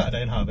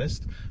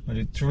 I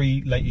did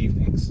 3 late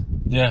evenings.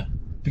 Yeah,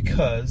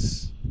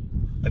 because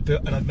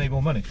I've made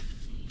more money.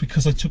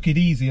 Because I took it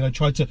easy and I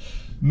tried to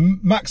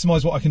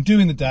maximise what I can do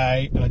in the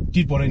day, and I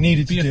did what I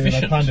needed to do, and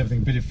I planned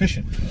everything a bit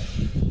efficient.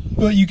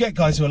 But you get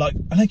guys who are like,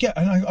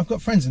 I've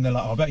got friends and they're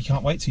like, oh, I bet you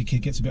can't wait till your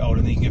kid gets a bit older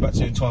and then you can go back to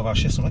doing 12-hour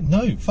shifts. I'm like,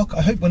 no, fuck,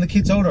 I hope when the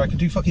kid's older I can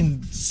do fucking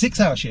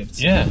 6-hour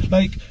shifts. Yeah.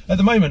 Like, at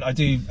the moment I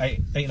do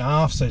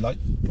 8.5, so like,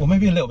 or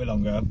maybe a little bit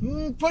longer,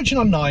 approaching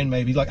on 9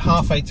 maybe, like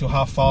 8:30 till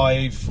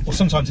 5:30, or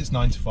sometimes it's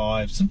 9 to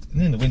 5.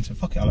 And in the winter,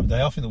 fuck it, I'll have a day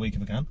off in the week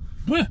if I can.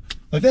 Where?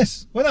 Like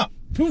this, why not?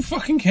 Who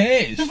fucking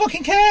cares? Who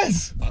fucking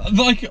cares?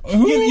 Like,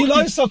 who? Your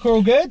livestock are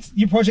all good,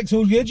 your project's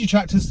all good, your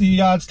tractors, the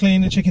yard's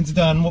clean, the chickens are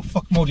done, what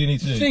fuck more do you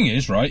need to do? The thing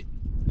is, right,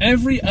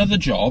 every other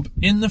job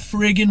in the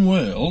friggin'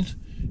 world,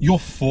 you're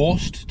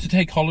forced to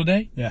take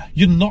holiday. Yeah.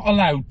 You're not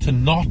allowed to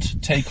not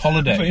take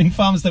holiday. But in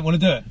farmers don't want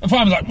to do it. And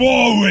farmers like,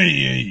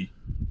 whoa,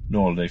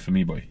 no holiday for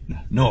me, boy.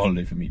 No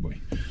holiday for me,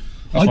 boy.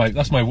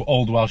 That's my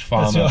old Welsh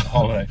farmer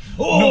holiday.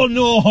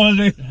 No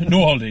holiday.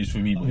 No holidays for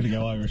me, boy. I'm gonna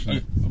go Irish.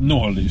 No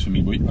holidays for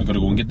me, boy. I gotta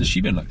go and get the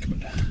sheep in. Like,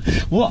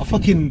 what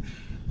fucking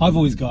I've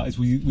always got is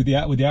with the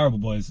Arable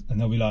boys, and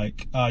they'll be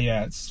like, oh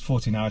yeah, it's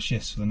 14-hour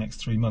shifts for the next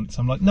 3 months.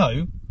 I'm like,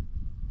 no,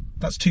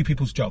 that's 2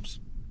 people's jobs.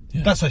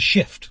 Yeah. That's a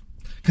shift,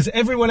 because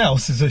everyone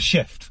else is a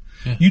shift.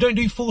 Yeah. You don't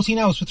do 14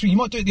 hours for 3. You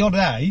might do it the odd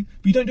day,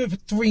 but you don't do it for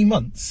 3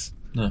 months.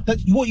 No.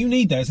 What you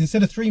need there is,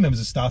 instead of 3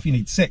 members of staff, you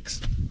need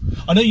 6.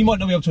 I know you might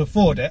not be able to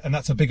afford it, and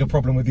that's a bigger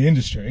problem with the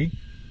industry,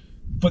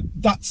 but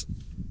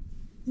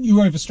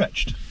you're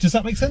overstretched. Does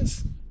that make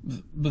sense?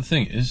 The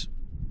thing is,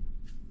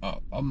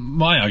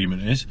 my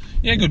argument is,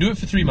 yeah, go do it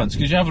for 3 months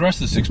because you have the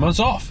rest of the 6 months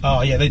off.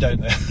 Oh yeah, they don't.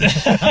 They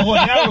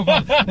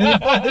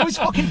always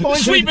fucking find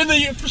sweeping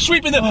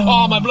the.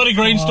 Oh, my bloody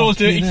grain store's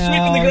doing it.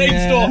 Sweeping the grain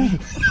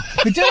store.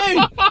 They do.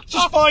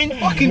 Just find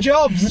fucking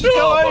jobs. Just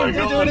go home.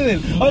 Don't do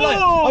anything.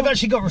 I've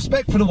actually got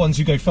respect for the ones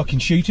who go fucking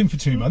shooting for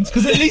 2 months,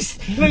 because at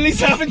least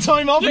having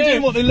time off and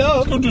doing what they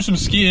love. Go do some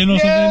skiing or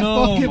something.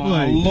 Oh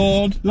my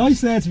lord.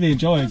 Life's there to be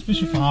enjoyed.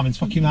 Especially farming's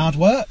fucking hard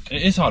work.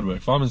 It is hard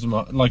work. Farming's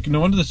like,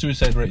 no wonder the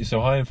suicide rate is so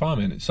high in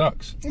farming. It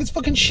sucks. It's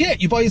fucking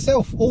shit. You're by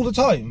yourself all the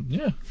time.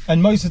 Yeah.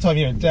 And most of the time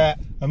you're in debt,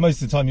 and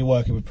most of the time you're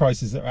working with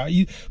prices that are out.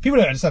 People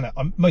don't understand that.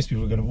 Most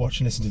people are going to watch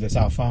and listen to this,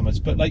 our farmers,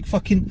 but like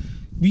fucking,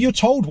 you're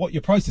told what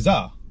your prices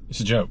are. It's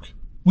a joke.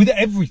 With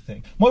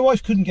everything. My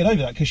wife couldn't get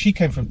over that because she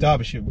came from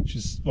Derbyshire, which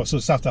is, well,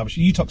 sort of South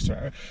Derbyshire, Uttoxeter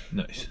area.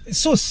 Nice. It's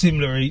sort of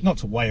similar, not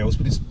to Wales,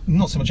 but it's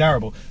not so much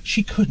arable.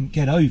 She couldn't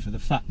get over the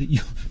fact that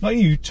not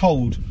only you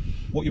told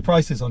what your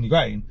price is on your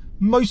grain,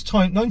 9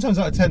 times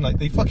out of 10, like,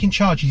 they fucking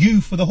charge you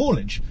for the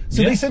haulage.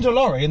 So they send a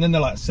lorry and then they're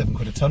like,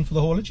 £7 a tonne for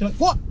the haulage. You're like,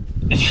 what?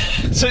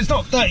 So it's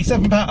not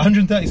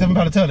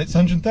 £137 a tonne, it's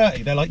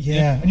 130. They're like,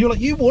 yeah. And you're like,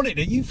 you wanted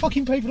it, you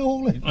fucking pay for the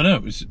haulage. I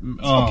know, it's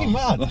fucking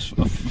mad.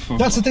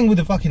 That's the thing with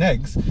the fucking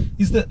eggs,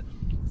 is that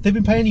they've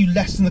been paying you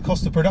less than the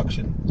cost of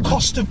production.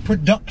 Cost of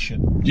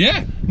production.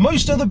 Yeah.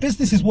 Most other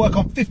businesses work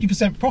on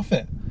 50%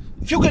 profit.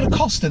 If you're going to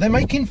Costa, they're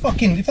making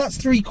fucking, if that's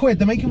 £3,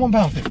 they're making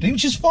 £1.50,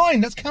 which is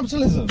fine. That's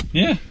capitalism.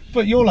 Yeah.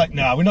 But you're like,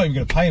 nah, we're not even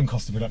going to pay them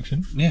cost of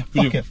production. Yeah,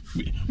 Fuck it.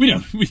 we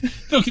don't.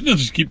 They'll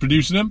just keep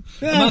producing them,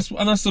 Yeah.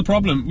 and that's the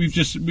problem.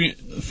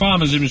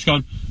 Farmers have just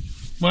gone.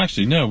 Well,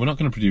 actually, no, we're not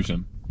going to produce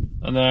them,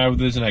 and now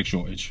there's an egg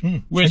shortage,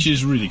 which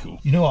is really cool.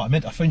 You know what?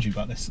 I phoned you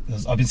about this.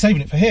 I've been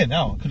saving it for here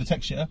now. I could have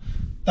texted you.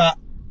 That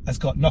has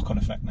got knock-on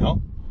effect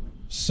now.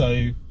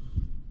 So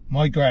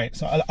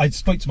I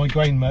spoke to my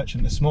grain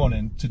merchant this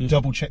morning to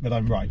double check that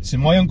I'm right. So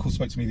my uncle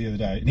spoke to me the other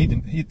day, and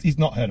he's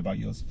not heard about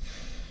yours,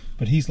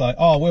 but he's like,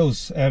 oh,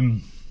 Will's,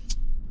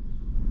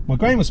 my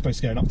grain was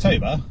supposed to go in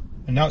October,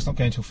 and now it's not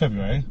going until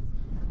February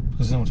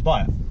because there's no one to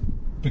buy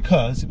it,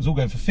 because it was all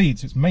going for feed,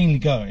 so it's mainly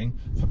going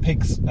for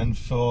pigs and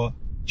for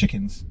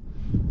chickens.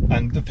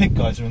 And the pig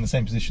guys are in the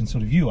same position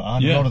sort of you are,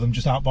 and a lot of them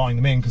just out buying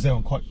them in because they're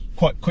on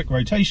quite quick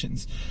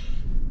rotations.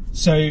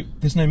 So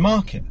there's no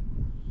market.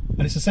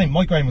 And it's the same,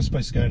 my grain was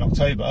supposed to go in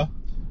October,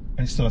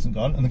 and it still hasn't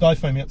gone. And the guy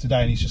phoned me up today,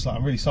 and he's just like,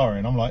 I'm really sorry.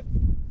 And I'm like,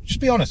 just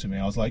be honest with me.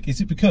 I was like,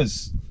 is it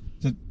because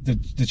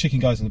the chicken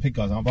guys and the pig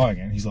guys aren't buying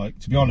it? And he's like,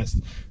 to be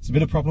honest, it's a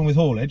bit of a problem with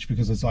haulage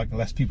because there's like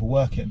less people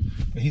working.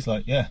 But he's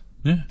like, yeah.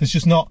 There's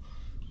just not...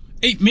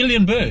 8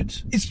 million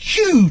birds. It's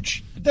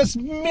huge. There's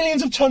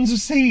millions of tons of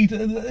seed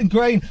and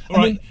grain.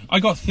 Right, I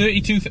got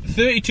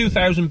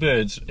 32,000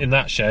 birds in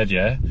that shed,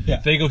 yeah?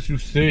 They go through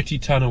 30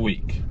 tonne a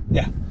week.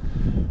 Yeah.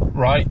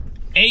 Right?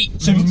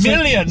 8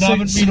 million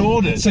haven't been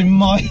ordered. So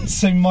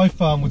my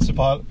farm would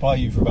supply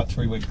you for about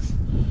 3 weeks.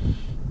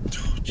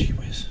 Oh, gee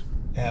whiz.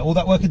 Yeah, all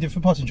that work I did for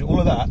Pottinger, all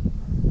of that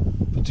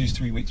produce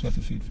 3 weeks worth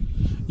of food for you.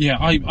 Yeah,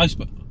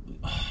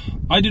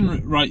 I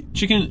didn't. Right,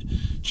 chickens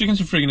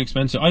are friggin'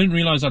 expensive. I didn't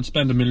realise I'd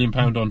spend £1 million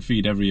on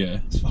feed every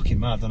year. It's fucking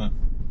mad, isn't it?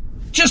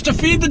 Just to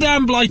feed the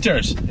damn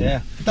blighters.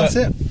 Yeah, that's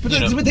it. But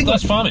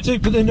that's farming.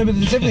 But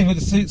there's everything with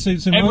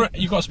the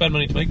you've got to spend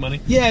money to make money.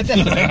 Yeah,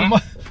 definitely.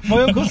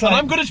 my uncle's like, and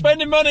I'm good at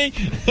spending money.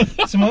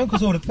 So my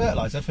uncle's ordered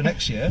fertiliser for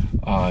next year.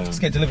 It's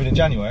get delivered in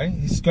January.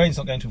 His grain's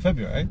not going until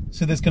February,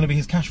 so there's going to be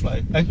his cash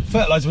flow. And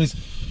fertiliser is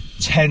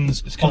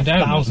tens of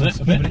thousands.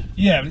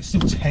 Yeah, but it's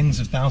still tens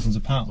of thousands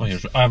of pounds. Oh, yeah,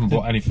 I haven't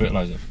bought any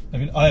fertiliser. I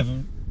mean, I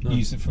haven't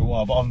used it for a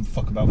while, but I'm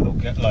fucking about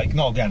with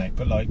not organic,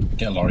 but like...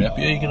 Get a lorry up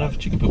here, you can have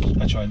chicken poop.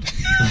 I tried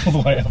all the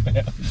way up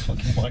here. It's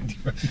fucking windy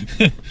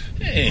road.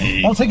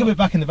 Hey. I'll take a bit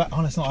back in the back.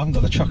 Oh, it's not, I haven't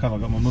got the truck, have I?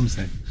 Got my mum's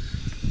thing.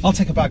 I'll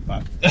take a bag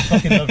back. I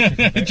fucking love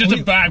chicken. Just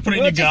a bag, put it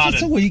in your garden.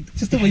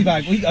 Just a wee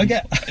bag. I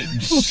get...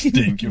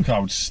 Stink, your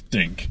car would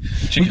stink.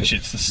 Chicken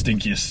shit's the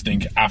stinkiest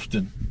stink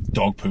after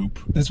dog poop.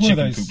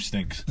 Chicken poop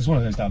stinks. There's one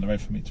of those down the road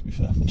for me, to be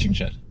fair. Chicken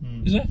shed.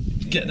 Is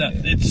it? Get that.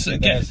 It's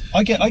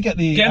I get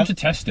the... Get them to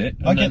test it.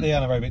 I get the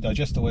anaerobic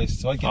digester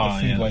waste, so I get the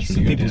food waste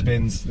in people's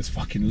bins. It's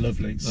fucking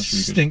lovely. It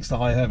stinks to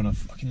high heaven. I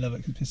fucking love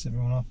it. It pisses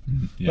everyone off.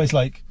 But it's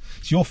like,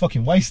 it's your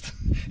fucking waste.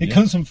 It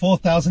comes from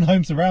 4,000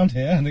 homes around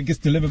here, and it gets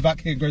delivered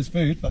back here and grows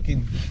food.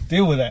 Fucking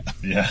deal with it.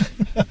 Yeah.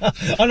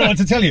 I don't know what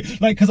to tell you.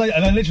 Like, because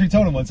I literally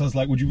told him once, I was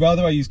like, would you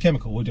rather I use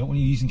chemical, or don't want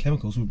you using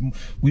chemicals?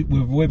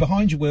 We're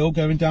behind you, Will,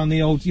 going down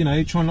the old,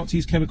 trying not to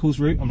use chemicals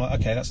route. I'm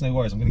like, okay, that's no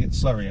worries. I'm going to get the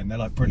slurry in. They're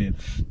like, brilliant.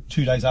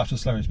 2 days after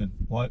the slurry's been,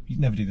 why, you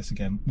never do this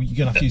again.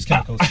 You're going to have to use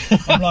chemicals.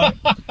 I'm like,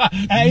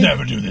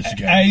 never do this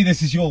again. A,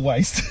 this is your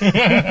waste.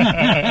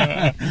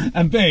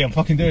 And B, I'm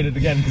fucking doing it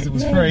again because it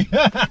was free.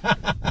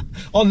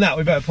 On that,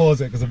 we better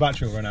pause it because the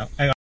battery will run out.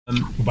 Hang on.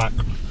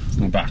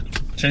 We're back.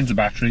 Change the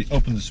battery,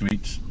 open the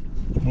sweets.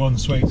 We're on the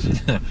sweets.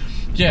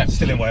 Yeah.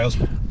 Still in Wales.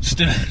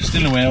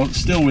 Still in Wales,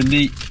 still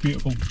windy.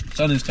 Beautiful.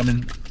 Sun is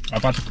coming.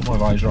 I've had to put my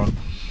visor on.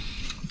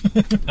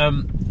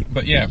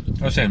 But yeah,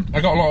 I was saying,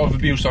 I got a lot of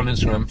abuse on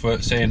Instagram for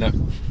saying that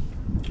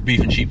beef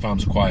and sheep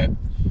farms are quiet.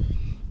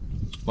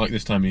 Like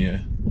this time of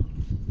year.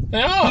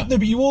 They are! No,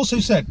 but you also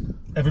said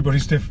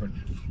everybody's different.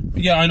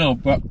 Yeah, I know,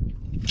 but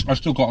I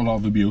still got a lot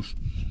of abuse.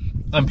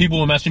 And people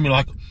were messaging me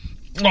like,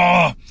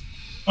 oh,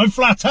 I'm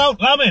flat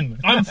out, lambing.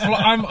 I'm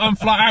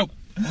flat out.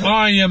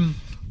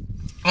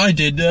 I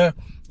did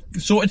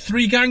sorted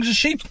 3 gangs of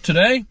sheep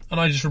today, and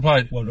I just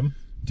replied, well done.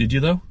 Did you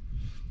though?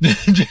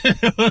 Did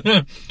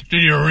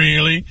you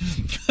really?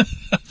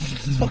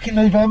 It's fucking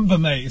November,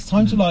 mate. It's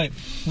time to like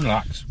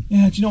relax.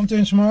 Yeah, do you know what I'm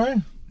doing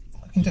tomorrow?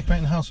 I can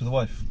decorate the house with the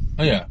wife.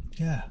 Oh yeah?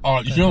 Yeah.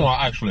 Alright, you know what,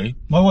 actually?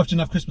 My wife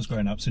didn't have Christmas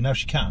growing up, so now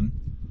she can.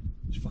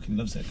 She fucking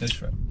loves it, goes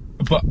for it.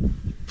 But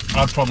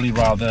I'd probably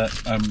rather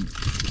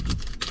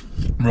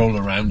roll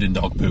around in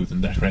dog poo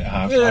than decorate a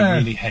house. Yeah. I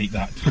really hate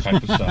that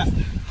type of stuff.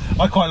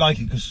 I quite like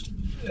it because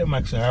it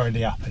makes her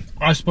really happy.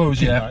 I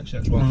suppose, yeah. Actually,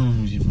 as well.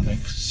 You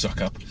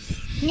suck up.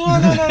 No.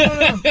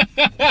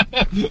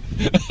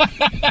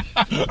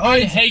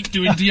 I hate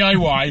doing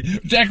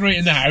DIY,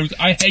 decorating the house.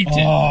 I hate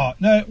it.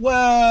 No,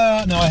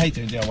 I hate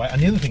doing DIY.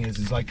 And the other thing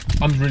is like...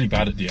 I'm really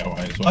bad at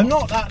DIY as well. I'm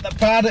not that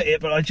bad at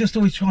it, but I just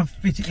always try and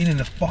fit it in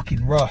a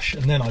fucking rush,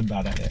 and then I'm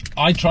bad at it.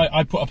 I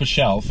put up a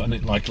shelf, and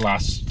it like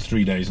lasts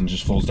 3 days and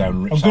just falls down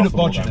and rips off. I'm good at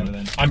bodging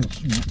everything.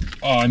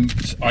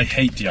 I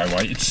hate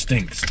DIY. It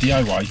stinks.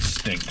 DIY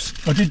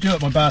stinks. I did do it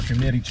in my bathroom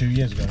nearly 2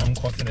 years ago. I haven't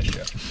quite finished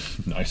yet.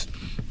 Nice.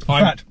 In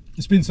fact,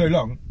 it's been so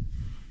long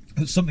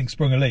that something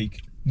sprung a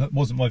leak That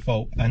wasn't my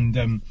fault. And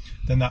then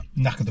that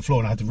knackered the floor,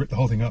 and I had to rip the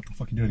whole thing up and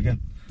fucking do it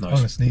again. Nice. I'm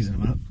gonna sneeze in a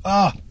minute.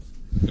 Ah,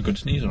 A good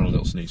sneeze or a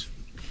little sneeze?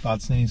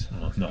 bad sneeze.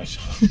 Oh, nice.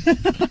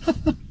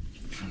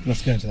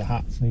 Let's go into the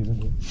hat. Sneeze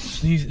into it.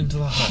 Sneeze into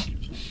the hat.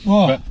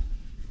 Whoa. But,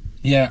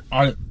 yeah,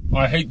 I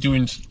hate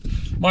doing...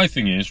 My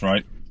thing is,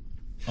 right,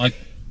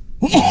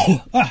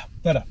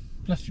 Better.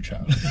 Bless you,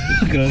 child.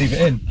 I'm gonna leave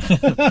it in.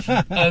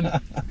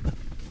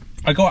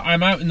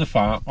 I'm out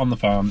on the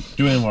farm,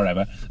 doing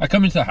whatever. I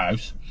come into the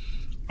house.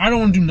 I don't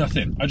want to do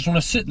nothing. I just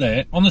want to sit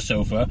there on the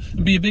sofa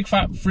and be a big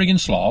fat friggin'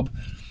 slob,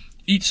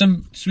 eat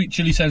some sweet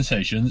chili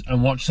sensations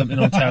and watch something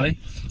on telly.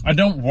 I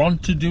don't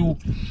want to do...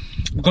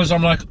 Because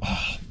I'm like...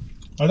 Oh,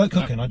 I like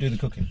cooking. I do the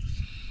cooking.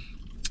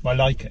 I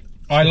like it.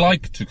 I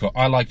like to cook,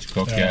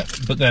 yeah.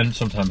 But then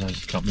sometimes I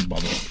just can't be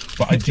bothered.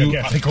 But I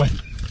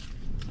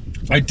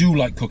do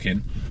like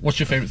cooking. What's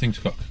your favourite thing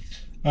to cook?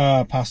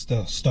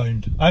 Pasta,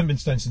 stoned. I haven't been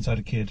stoned since I had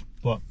a kid,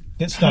 but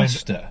get stoned.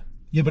 Pasta?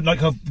 Yeah, but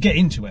like I'll get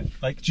into it.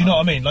 Like, do you know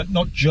what I mean? Like,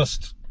 not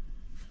just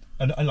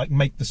and like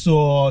make the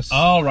sauce.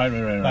 Oh, right.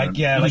 Like,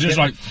 yeah, It was like just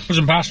like put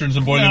some pasta in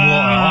some boiling water.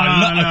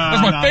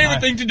 That's my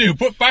favourite thing to do.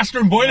 Put pasta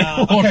in boiling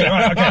water. Okay,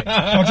 right, okay.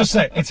 I'll just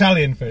say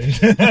Italian food.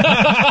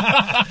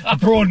 I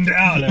broadened it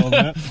out a little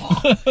bit.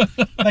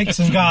 Make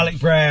some garlic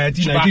bread.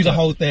 You know, do the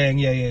whole thing.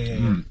 Yeah.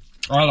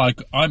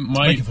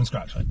 Make it from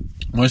scratch. Right?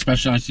 My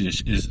speciality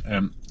dish is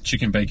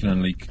chicken, bacon,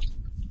 and leek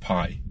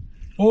pie.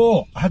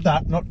 Oh, I had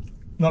that not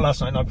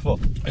last night before.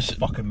 It's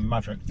fucking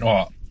magic.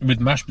 Oh,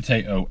 with mashed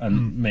potato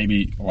and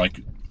maybe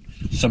like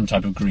some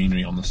type of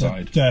greenery on the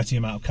side. Dirty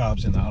amount of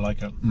carbs in that. I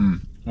like it.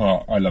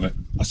 Oh, I love it.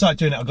 I started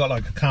doing it. I got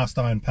like a cast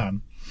iron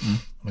pan. And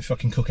I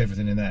fucking cook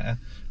everything in there.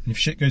 And if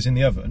shit goes in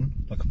the oven,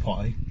 like a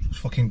pie, I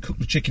fucking cook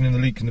the chicken and the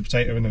leek and the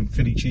potato and then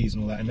Philly cheese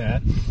and all that in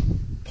there.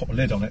 Pop a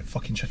lid on it,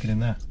 fucking chuck it in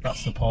there.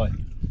 That's the pie.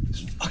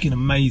 It's fucking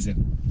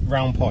amazing.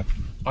 Round pie.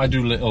 I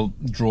do little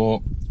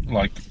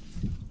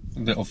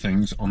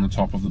things on the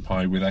top of the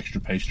pie with extra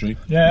pastry.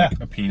 Yeah.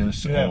 Like a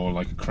penis or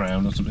like a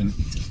crown or something.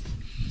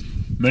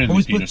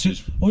 Always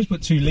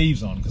put 2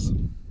 leaves on because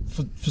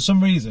for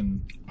some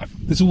reason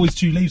there's always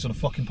 2 leaves on a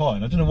fucking pie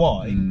and I don't know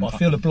why, but I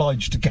feel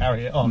obliged to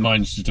carry it on.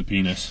 Mine's just a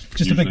penis.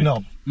 Just usually. A big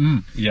knob.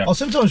 Yeah. I'll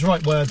sometimes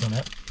write words on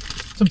it.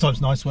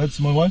 Sometimes nice words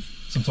to my wife.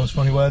 Sometimes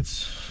funny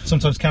words.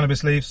 Sometimes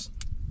cannabis leaves.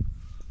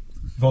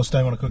 If I was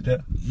staying when I cooked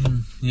it.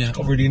 Yeah. It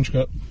got really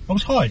intricate. I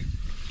was high.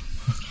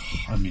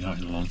 I haven't been out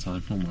in a long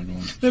time. Oh my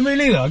god. No, me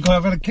neither.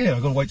 I've had a kid.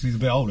 I've got to wait till he's a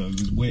bit older. It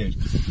was weird.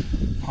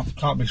 I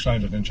can't be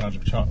stranded in charge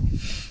of a child.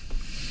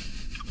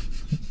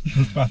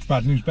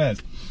 Bad news bears.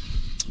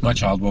 My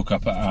child woke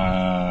up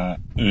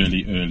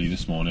early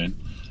this morning,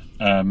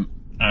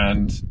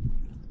 and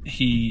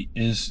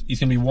he's going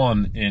to be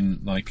 1 in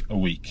like a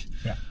week.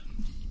 Yeah.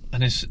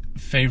 And his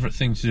favourite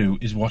thing to do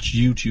is watch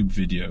YouTube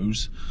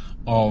videos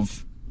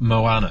of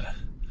Moana.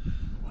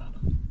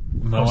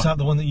 Was that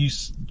the one that you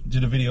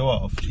did a video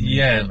of?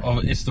 Yeah,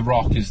 it's The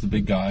Rock is the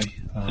big guy,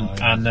 yeah.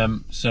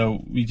 and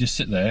so we just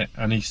sit there,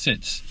 and he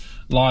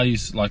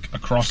lies like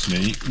across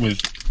me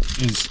with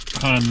his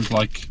hand,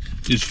 like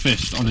his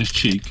fist on his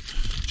cheek,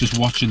 just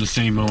watching the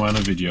same Moana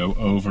video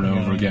over and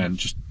over again,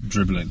 just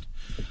dribbling,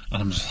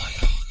 and I'm just like,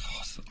 oh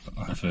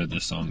god, I've heard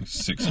this song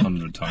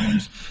 600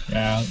 times.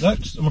 Yeah,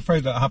 I'm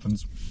afraid that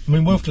happens. I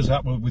mean, Wolf does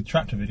that with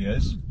tractor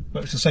videos,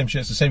 but it's the same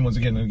shit. It's the same ones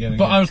again and again.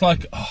 But I was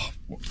like,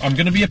 I'm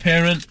going to be a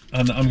parent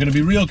and I'm going to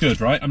be real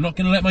good, right? I'm not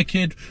going to let my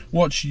kid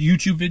watch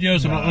YouTube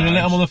videos. I'm not going to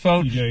let him on the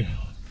phone. You do.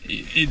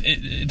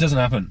 It doesn't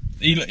happen.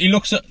 He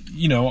looks at,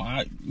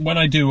 when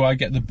I do, I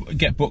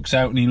get books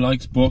out and he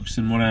likes books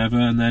and whatever,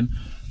 and then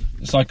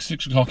it's like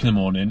 6 o'clock in the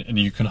morning and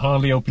you can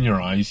hardly open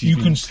your eyes. You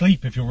can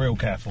sleep if you're real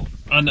careful.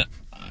 And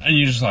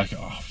you're just like,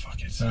 oh,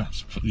 fuck it. Yeah.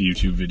 Just put the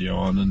YouTube video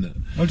on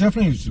and... Oh,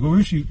 definitely.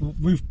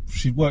 Well,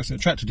 she works at a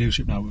tractor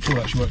dealership now, but before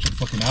that she works at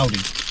fucking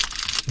Aldi.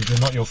 They're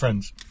not your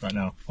friends right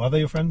now. Are they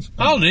your friends?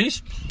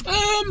 Aldi's?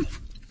 I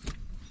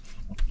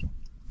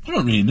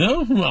don't really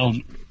know.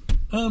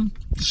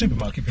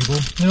 Supermarket people.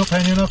 They're not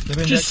paying you enough.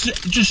 Just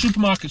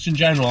supermarkets in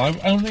general. I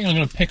don't think I'm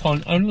going to pick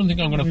on. I don't think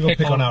I'm going to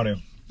pick on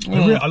Aldi.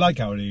 I like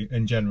Aldi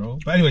in general.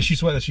 But anyway, she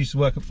used to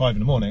work at 5 in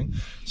the morning,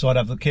 so I'd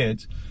have the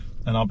kids,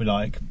 and I'll be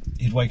like,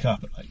 he'd wake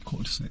up at like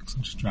 5:45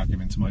 and just drag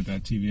him into my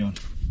bed, TV on.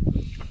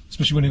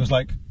 Especially when he was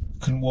like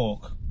couldn't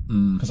walk.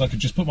 Because I could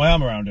just put my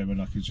arm around him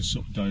and I could just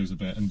sort of doze a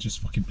bit and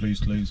just fucking Blue's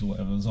Clues or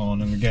whatever was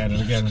on and again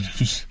and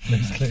just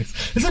Blue's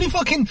Clues. There's only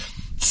fucking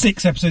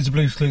 6 episodes of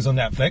Blue's Clues on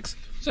Netflix.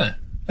 Is there?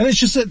 And it's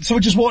just so I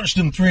just watched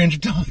them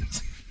 300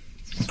 times.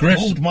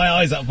 Pulled my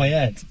eyes out of my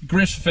head.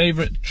 Griff's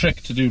favourite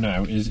trick to do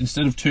now is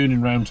instead of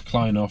turning round to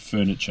climb off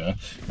furniture,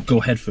 go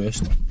head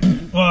first.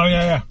 Oh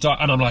yeah.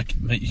 And I'm like,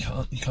 mate,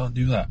 you can't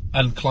do that.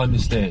 And climb the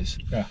stairs.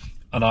 Yeah.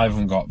 And I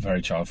haven't got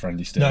very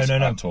child-friendly stairs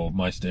at all.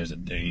 My stairs are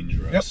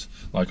dangerous.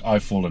 Yep. Like,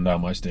 I've fallen down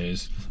my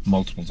stairs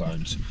multiple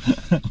times.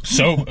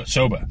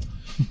 sober.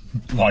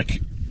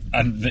 Like,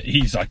 and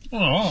he's like, oh,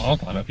 I'll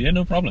climb up here,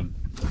 no problem.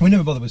 We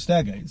never bother with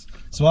stairgates.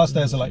 So our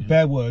stairs are like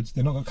bare woods.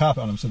 They've not got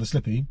carpet on them, so they're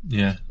slippy.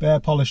 Yeah. Bare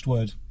polished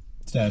wood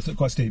stairs. Look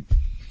quite steep.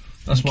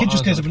 That's the kid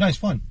just goes up and down, it's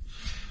fine.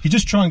 He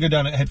just try and go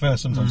down it head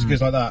first sometimes. He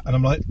goes like that, and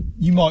I'm like,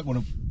 you might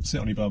want to sit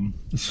on your bum.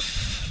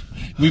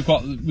 We've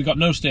got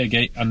no stair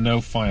gate and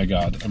no fire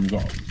guard, and we've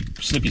got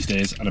slippy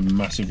stairs and a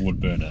massive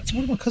wood burner.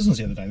 One of my cousins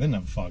the other day, they didn't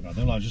have a fire guard.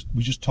 They were like,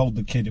 we just told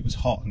the kid it was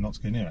hot and not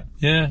to go near it.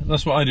 Yeah,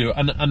 that's what I do.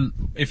 And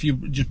if you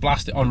just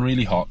blast it on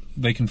really hot,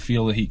 they can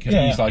feel the heat.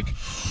 Yeah. He's like,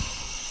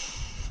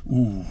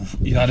 ooh,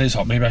 that is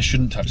hot. Maybe I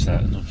shouldn't touch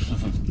that.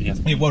 Yeah,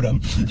 well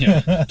done. Yeah,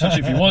 touch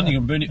it if you want. You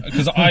can burn it.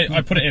 Because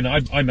I put it in.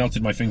 I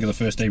melted my finger the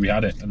first day we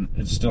had it, and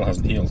it still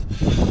hasn't healed.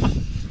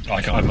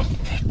 Like I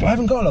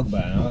haven't got a log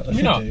burner. I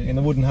should not? do. In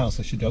the wooden house,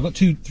 I should do. I've got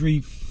 2, 3,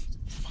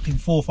 fucking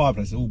 4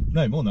 fireplaces. More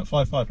than that.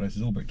 5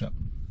 fireplaces all bricked up.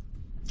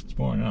 It's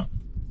boring out.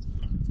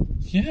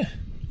 Yeah,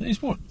 it's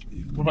boring.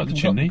 What about the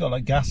chimney? Got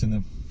like gas in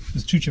them.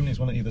 There's 2 chimneys,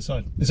 one at either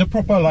side. It's a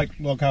proper like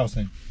log house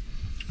thing.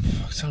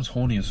 Fuck, it sounds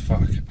horny as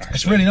fuck. Actually.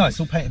 It's really nice.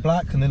 It's all painted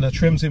black, and then the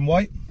trim's in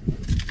white.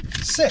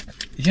 Sick.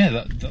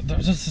 Yeah,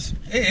 that's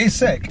It is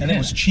sick, and it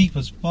was cheap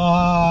as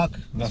fuck.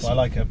 That's why I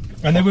like it.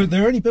 And they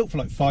were only built for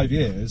like 5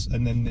 years,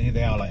 and then here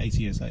they are like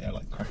 80 years later,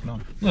 like cracking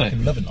on. No.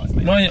 Fucking loving life,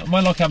 mate. My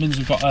log cabins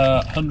have got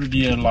a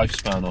 100-year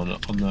lifespan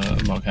on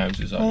the log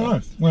houses.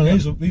 Nice. Well,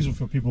 these are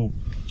for people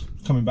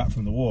coming back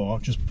from the war.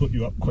 Just put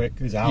you up quick.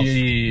 There's a house.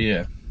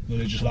 Yeah. Well,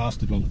 they just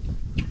lasted long.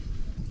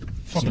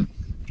 Fucking,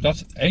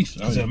 that's ace.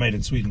 Because they're made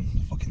in Sweden.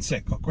 Fucking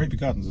sick. Got great big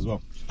gardens as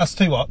well. That's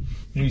tell you what.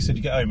 You said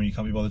you get home and you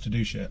can't be bothered to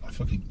do shit. I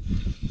fucking.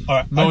 All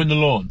right. Mowing the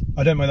lawn.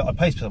 I don't mow that. I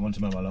pay someone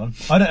to mow my lawn.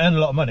 I don't earn a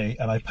lot of money,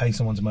 and I pay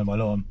someone to mow my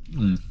lawn.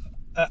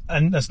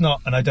 And that's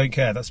not. And I don't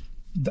care.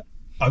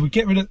 I would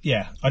get rid of.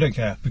 Yeah, I don't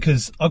care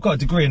because I've got a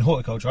degree in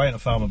horticulture. I ain't a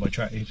farmer by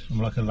trade. I'm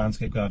like a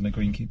landscape gardener,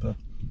 greenkeeper,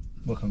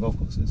 work on golf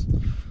courses.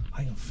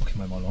 I ain't gonna fucking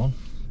mow my lawn.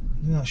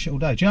 I do that shit all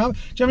day. Do you have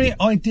any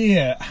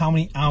idea how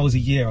many hours a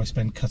year I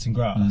spend cutting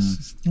grass?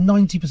 It's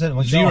 90% of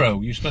my job.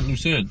 Zero. You spent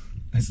Lucerne.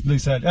 It's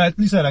Lucerne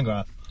and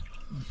grass.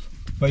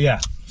 But yeah,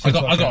 I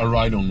got a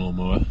ride-on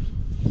lawnmower.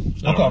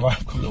 I've got a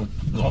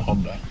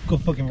Honda. I've got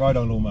a fucking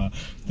ride-on lawnmower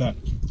that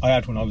I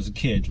had when I was a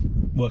kid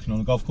working on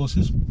the golf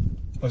courses.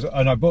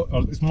 And I bought.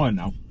 It's mine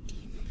now.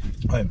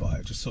 I didn't buy it.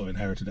 I just sort of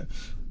inherited it.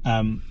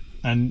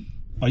 And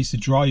I used to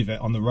drive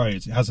it on the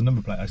roads. It has a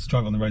number plate. I used to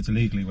drive it on the roads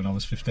illegally when I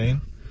was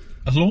 15.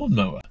 A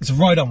lawnmower? It's a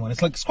ride-on one.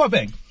 It's quite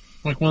big.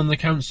 Like one the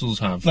councils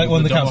have. Like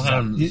one the councils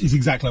hands. have. It's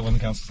exactly like one the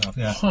councils have,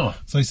 yeah. Huh.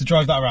 So I used to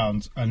drive that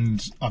around,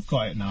 and I've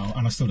got it now,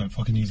 and I still don't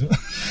fucking use it.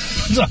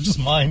 It's just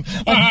mine.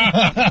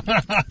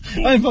 I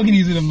don't fucking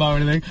use it in mower or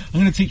anything. I'm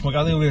going to teach my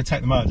guy. I think I'm going to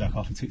take the mower jack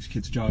off and teach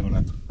kids to drive on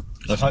it.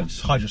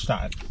 It's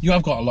hydrostatic. You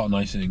have got a lot of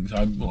nice things.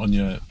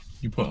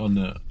 You put on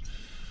your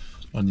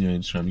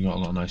Instagram. You got a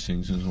lot of nice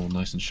things, and it's all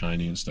nice and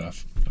shiny and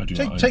stuff. I do.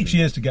 Takes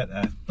years to get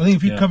there. I think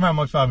if you'd come around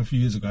my farm a few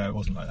years ago, it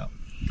wasn't like that.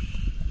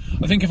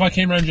 I think if I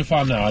came around your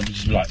farm now, I'd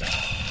just be like,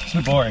 it's a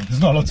bit boring.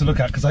 There's not a lot to look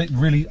at because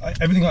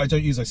everything that I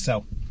don't use, I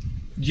sell.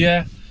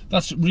 Yeah,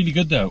 that's really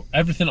good though.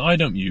 Everything I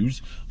don't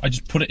use, I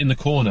just put it in the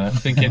corner,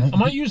 thinking I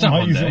might use that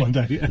one day. It one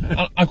day.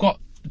 Yeah. I've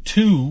got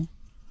 2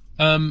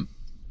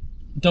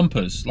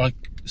 dumpers, like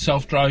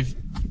self-drive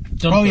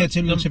dumpers. Oh yeah,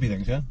 2 little chippy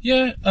things, yeah.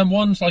 Yeah, and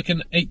one's like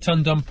an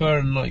 8-ton dumper,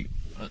 and like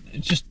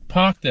it's just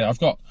parked there. I've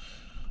got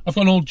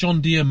an old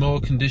John Deere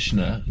mower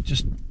conditioner.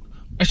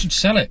 I should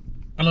sell it.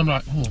 And I'm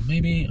like, oh,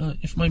 maybe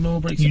if my mower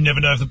breaks down. You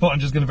never know if the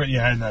Pottinger's going to break your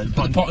hand, though.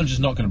 The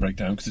Pottinger's not going to break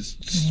down because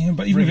it's. Yeah,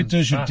 but even if it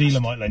does, fast. your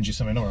dealer might lend you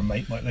something, or a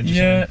mate might lend you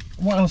something.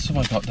 something. What else have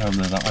I got down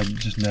there that I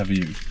just never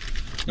use?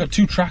 I've got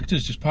 2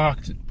 tractors just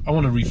parked. I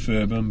want to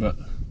refurb them, but.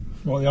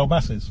 What, the old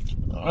masses?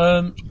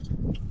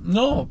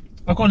 No.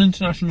 I've got an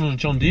international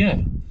John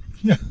Deere.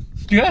 Yeah.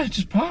 Yeah,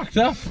 just parked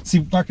up. See,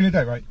 back in the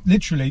day, right?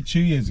 Literally 2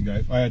 years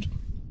ago,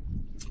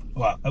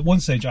 at one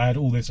stage I had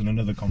all this on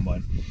another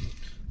combine.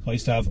 I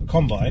used to have a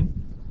combine,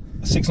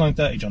 a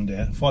 6930 John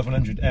Deere,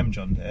 500M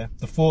John Deere,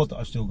 the Ford that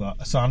I've still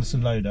got, a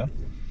Sanderson loader,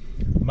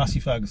 a Massey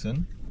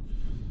Ferguson,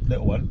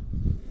 little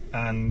one,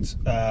 and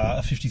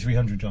a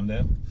 5300 John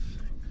Deere.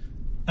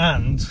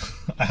 And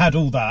I had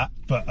all that,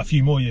 but a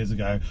few more years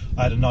ago,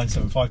 I had a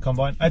 975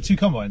 combine. I had 2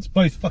 combines,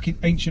 both fucking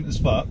ancient as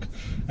fuck,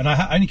 and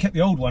I only kept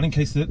the old one in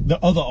case the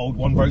other old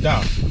one broke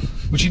down,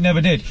 which it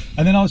never did.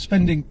 And then I was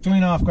spending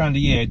 $3,500 a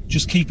year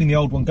just keeping the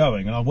old one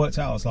going, and I worked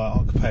out, I was like,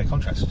 I could pay a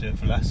contractor to do it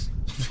for less.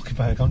 Fucking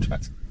pay a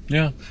contract.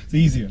 Yeah, it's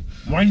easier.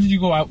 Why did you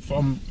go out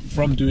from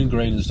doing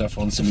grain and stuff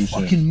on It's a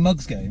fucking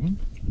mugs game.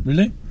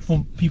 Really?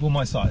 For people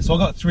my size. So I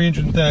got a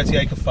 330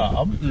 acre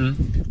farm,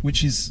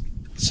 which is.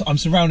 So I'm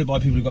surrounded by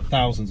people who've got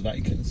thousands of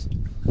acres.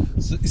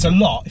 So it's a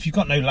lot. If you've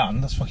got no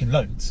land, that's fucking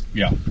loads.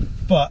 Yeah.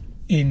 But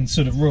in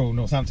sort of rural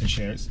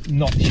Northamptonshire, it's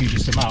not the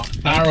hugest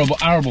amount.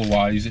 Arable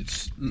wise,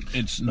 it's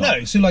not.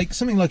 No. So like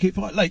something like if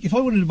I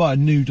wanted to buy a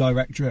new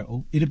direct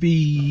drill, it'd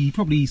be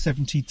probably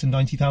 £70,000 to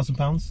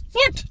 £90,000.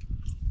 What?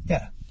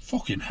 Yeah.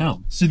 Fucking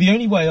hell. So the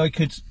only way I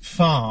could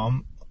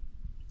farm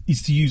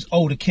is to use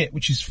older kit,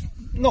 which is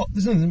not.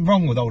 There's nothing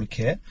wrong with older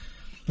kit,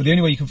 but the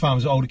only way you can farm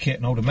is older kit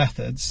and older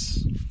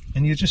methods.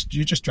 And you're just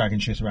dragging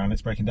shit around.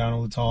 It's breaking down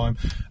all the time.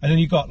 And then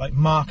you've got like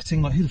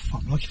marketing. Like who the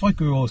fuck? Like if I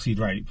grew oilseed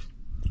rape,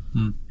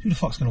 who the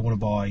fuck's going to want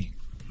to buy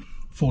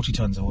 40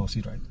 tons of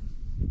oilseed rape?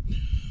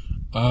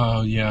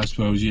 Oh yeah, I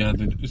suppose. Yeah,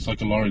 it's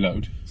like a lorry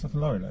load. It's like a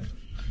lorry load.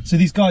 So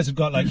these guys have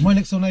got, like, my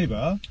next door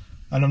neighbour,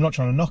 and I'm not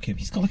trying to knock him,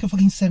 he's got like a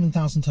fucking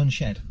 7,000 ton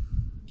shed.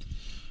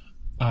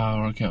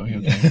 Oh, okay.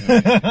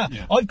 Yeah.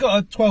 I've got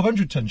a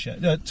 1,200 ton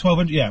shed.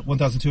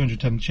 1,200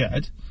 ton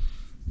shed.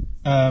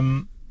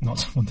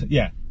 Not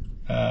yeah.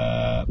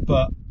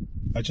 But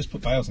I just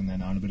put bales in there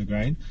now and a bit of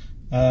grain.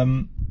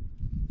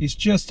 It's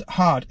just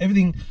hard.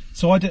 Everything.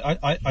 So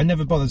I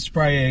never bothered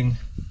spraying.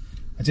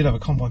 I did have a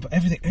combine, but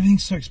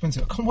everything's so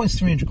expensive. A combine's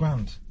 300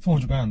 grand,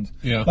 400 grand.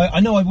 Yeah. Like,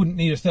 I know I wouldn't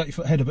need a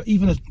 30-foot header, but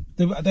even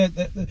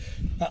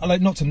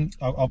like, not to.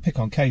 I'll pick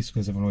on Case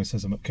because everyone always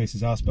says I'm up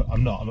Case's ass, but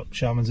I'm not. I'm up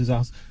Sherman's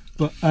ass.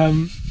 But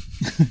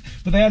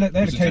but they had a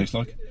What's it case. taste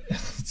like?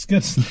 It's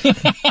good.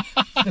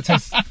 It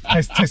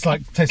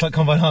tastes like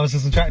combine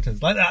harvesters and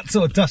tractors, like that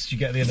sort of dust you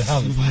get at the end of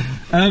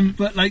harvest.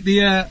 But like they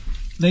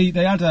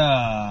had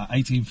a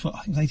 18 foot,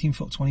 I think it was 18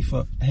 foot, 20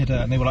 foot header,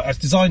 and they were like, it's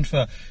designed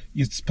for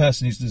this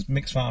person who does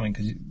mixed farming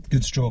because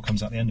good straw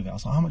comes out the end of it. I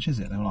was like, how much is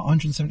it? They were like,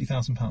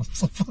 £170,000. I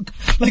was like,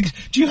 fuck. Like,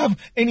 do you have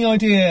any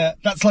idea?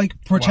 That's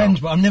like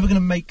pretend, but I'm never going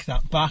to make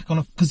that back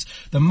on because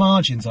the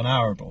margins on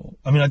arable.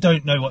 I mean, I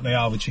don't know what they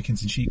are with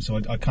chickens and sheep, so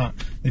I can't.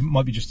 They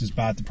might be just as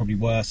bad, they're probably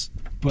worse.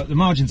 But the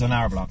margins on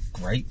arable are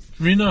great.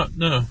 Really not?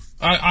 No.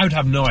 I would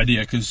have no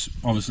idea because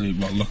obviously,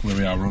 well, look where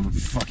we are. We're on the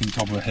fucking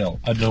top of a hill.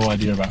 I had no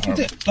idea about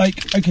arable.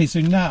 Like, okay, so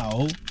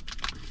now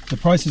the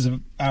prices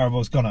of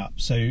arable's gone up.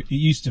 So it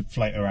used to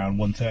float around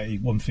 130,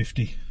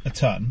 150 a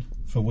ton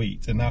for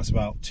wheat, and now it's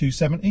about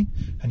 270.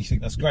 And you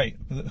think that's great,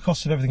 but the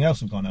cost of everything else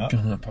have gone up.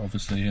 Gone up,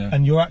 obviously, yeah.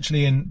 And you're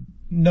actually in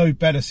no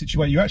better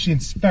situation. You're actually in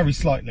very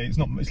slightly.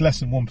 It's less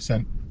than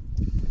 1%.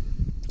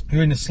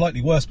 You're in a slightly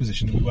worse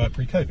position than we were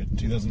pre-COVID in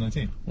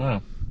 2019.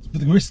 Wow.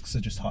 But the risks are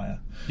just higher.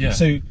 Yeah.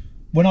 So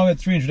when I had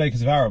 300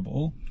 acres of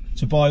arable,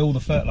 to buy all the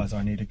fertiliser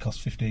I needed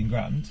cost 15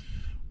 grand.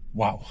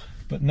 Wow.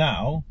 But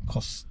now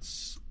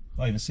costs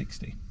over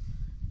 60.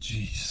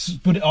 Jeez.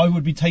 But I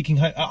would be taking,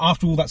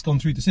 after all that's gone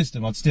through the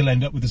system, I'd still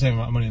end up with the same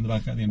amount of money in the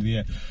bank at the end of the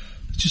year.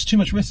 It's just too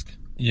much risk.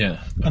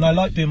 Yeah. And I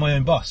like being my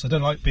own boss. I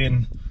don't like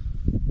being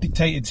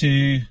dictated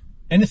to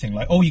anything.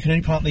 Like, oh, you can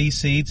only plant these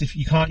seeds. If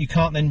you can't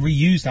then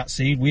reuse that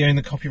seed. We own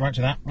the copyright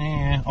to that.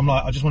 I'm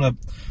like, I just want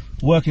to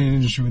work in an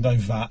industry with no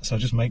VAT, so I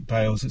just make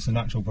bales. It's a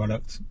natural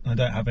product. I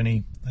don't have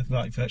any,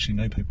 like, virtually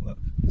no paperwork.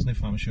 There's no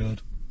farm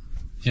assured.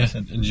 Yeah,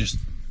 and just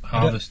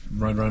harvest,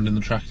 ride around in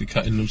the tractor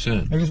cutting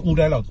Lucerne. All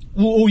day long.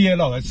 All year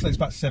long. It's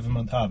about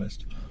 7-month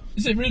harvest.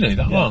 Is it really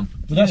that long?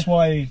 But that's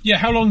why... Yeah,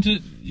 how long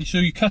so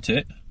you cut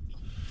it?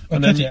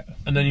 And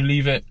then you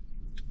leave it...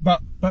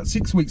 About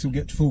 6 weeks we'll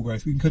get to full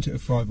growth. We can cut it at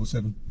 5 or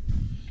 7.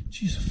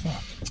 Jesus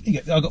fuck.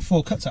 I got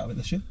 4 cuts out of it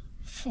this year.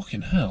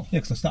 Fucking hell. Yeah,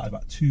 because I started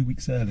about 2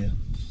 weeks earlier.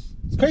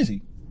 It's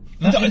crazy.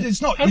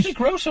 It's not. How does it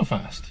grow so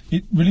fast?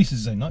 It releases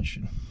its own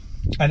nitrogen,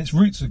 and its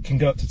roots can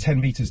go up to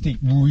 10 metres deep,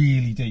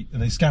 really deep,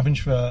 and they scavenge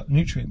for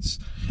nutrients.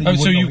 Oh,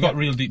 so you've got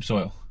real deep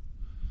soil.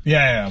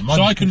 Yeah.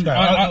 So I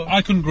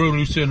couldn't grow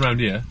lucerne around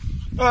here.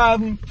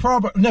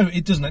 Probably no,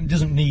 it doesn't. It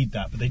doesn't need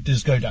that, but it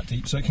does go that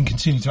deep, so it can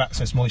continue to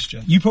access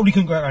moisture. You probably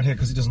couldn't grow it around here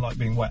because it doesn't like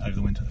being wet over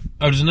the winter.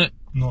 Oh, doesn't it?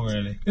 Not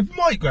really. It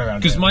might grow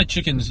around here. Because my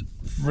chickens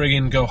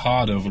friggin' go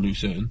hard over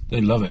lucerne.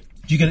 They love it.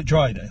 Do you get it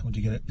dry there, or do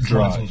you get it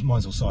dry?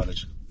 Mine's all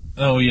silage.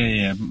 Oh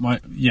yeah.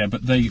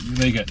 But they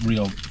get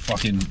real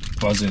fucking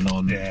buzzing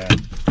on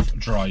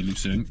dry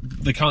lucerne.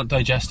 They can't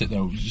digest it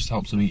though. It just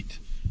helps them eat.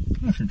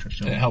 That's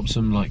interesting. It helps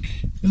them like.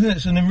 Isn't it?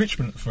 It's an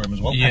enrichment for them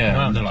as well.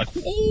 Yeah, and they're like,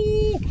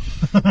 ooh.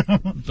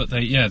 But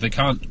they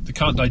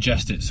can't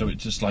digest it, so it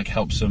just like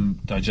helps them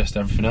digest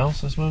everything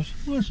else, I suppose.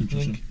 Well, that's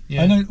interesting.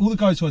 Yeah. I know all the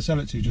guys who I sell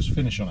it to just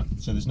finish on it,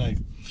 so there's no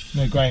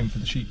grain for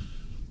the sheep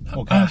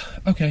or cows.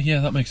 Okay, yeah,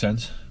 that makes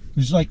sense.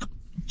 It's like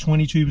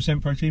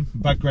 22% protein.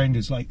 Bag grain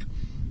is like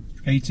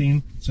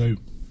 18, so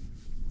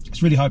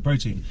it's really high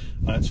protein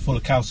and it's full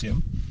of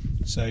calcium,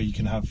 so you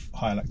can have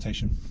higher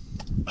lactation.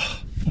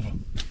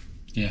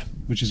 Yeah,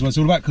 which is what it's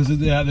all about, because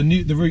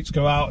the roots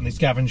go out and they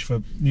scavenge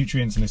for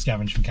nutrients and they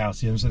scavenge for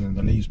calcium, so then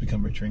the leaves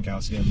become richer in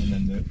calcium, and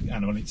then the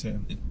animal eats it,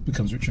 it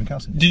becomes richer in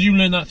calcium. Did you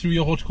learn that through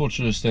your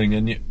horticulturist thing,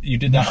 and you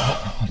did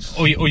that,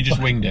 or you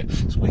just winged it?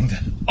 Just winged it.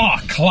 Oh,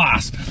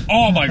 class!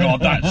 Oh my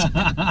god,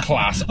 that's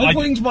class. I've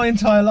winged my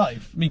entire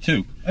life. Me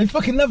too. I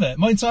fucking love it.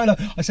 My entire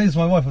life. I say this to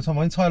my wife all the time.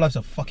 My entire life's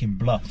a fucking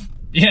bluff.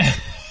 Yeah.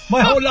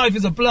 My whole life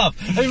is a bluff.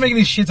 I've been making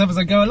this shit up as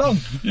I go along.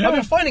 Yeah. I've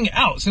been finding it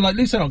out. So, like,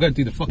 listen, I'll go and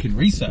do the fucking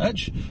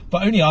research,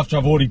 but only after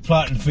I've already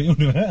planted the field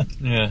with it.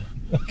 Yeah.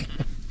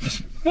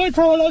 My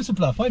entire life's a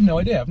bluff. I have no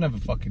idea. I've never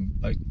fucking,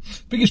 like,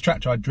 biggest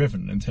tractor I'd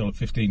driven until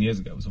 15 years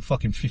ago was a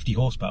fucking 50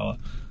 horsepower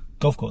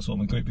golf course one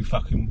with a great big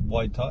fucking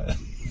wide tyre.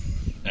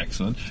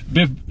 Excellent.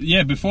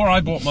 Yeah, before I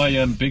bought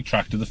my big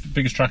tractor, the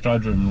biggest tractor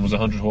I'd driven was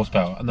 100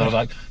 horsepower, and then I was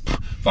like,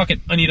 fuck it,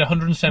 I need a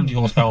 170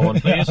 horsepower one,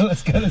 please. Yeah,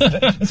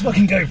 let's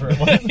fucking go for it.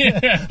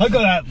 Yeah. I've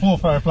got that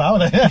 4-furrow plough.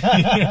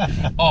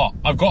 Yeah. Oh,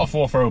 I've got a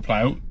 4-furrow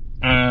plough.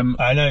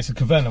 I know, it's a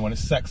Caverna one,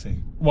 it's sexy.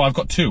 Well, I've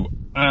got 2,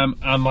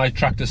 and my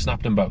tractor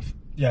snapped them both.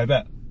 Yeah, I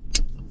bet.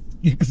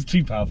 Because it's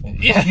too powerful.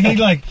 Yeah.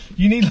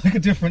 You need like a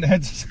different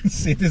head.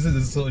 See, this is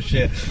the sort of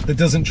shit that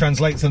doesn't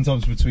translate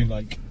sometimes between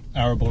like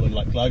arable and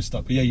like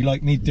livestock. But yeah, you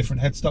like need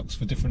different headstocks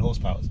for different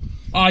horsepowers.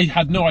 I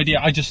had no idea.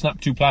 I just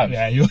snapped 2 plows.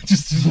 Yeah, you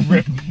just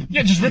ripped.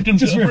 Yeah, just ripped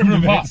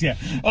them apart. Yeah.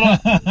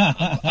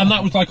 And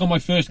that was like on my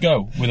first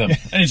go with them.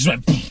 And it just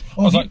went.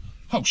 I was like,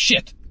 oh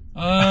shit.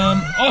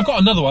 I've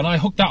got another one. I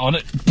hooked that on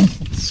it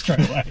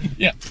straight away.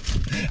 Yeah.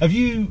 Have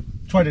you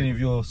tried any of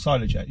your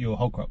silage yet? Your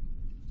whole crop?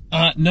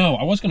 No,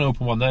 I was going to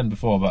open one then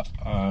before, but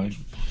I'm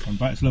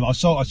back to live. I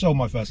sold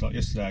my first lot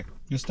yesterday.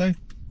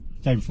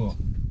 Day before.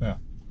 Yeah.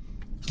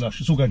 It's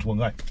lush. It's all going to one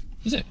guy.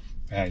 Is it?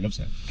 Yeah, he loves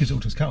it. Gives it all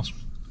to his cows.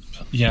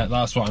 Yeah,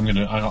 that's what I'm going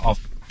to. I'll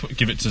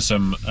give it to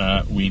some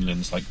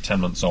weanlings, like 10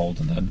 months old,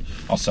 and then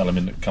I'll sell them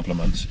in a couple of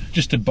months,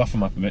 just to buff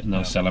them up a bit, and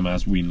I'll sell them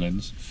as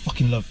weanlings.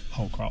 Fucking love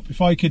whole crop.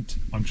 If I could,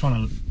 I'm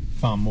trying to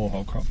farm more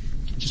whole crop.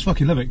 Just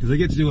fucking love it because I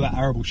get to do all that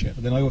arable shit,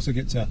 but then I also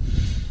get to.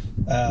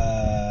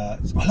 I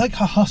like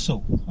her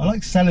hustle. I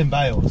like selling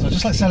bales. I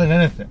just like selling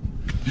anything.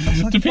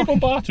 Do people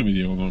barter with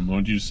you,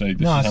 or do you just say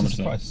this no, is how it's much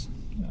the price?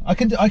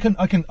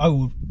 I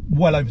will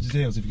well open to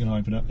deals if you can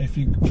open up.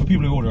 For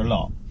people who order a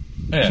lot.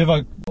 Yeah. So if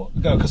I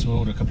go a customer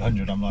order a couple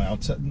hundred, I'm like, I'll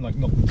like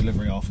knock the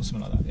delivery off or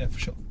something like that. Yeah, for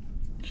sure.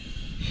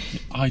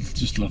 I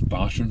just love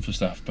bartering for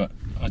stuff, but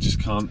I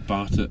just can't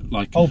barter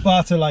like. Oh,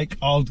 barter like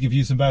I'll give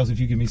you some bales if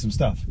you give me some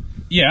stuff.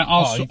 Yeah,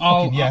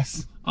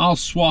 I'll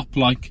swap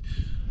like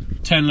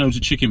 10 loads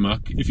of chicken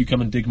muck if you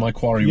come and dig my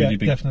quarry with your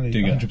big definitely,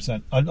 digger.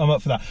 100%. I'm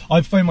up for that.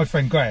 I've phoned my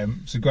friend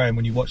Graham. So Graham,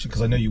 when you watch it,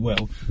 because I know you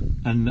will,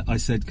 and I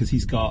said because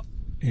he's got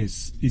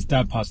his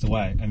dad passed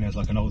away, and there's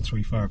like an old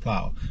 3-furrow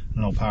plough, and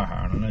an old power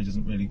harrow, and I know he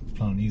doesn't really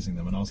plan on using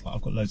them. And I was like,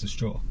 I've got loads of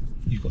straw.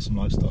 You've got some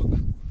livestock.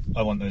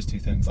 I want those 2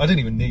 things. I didn't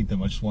even need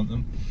them. I just want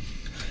them.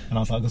 And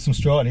I was like, I've got some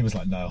straw, and he was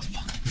like, no. I was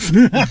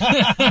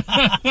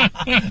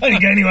I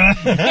didn't go anywhere.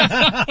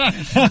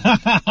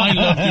 I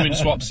love doing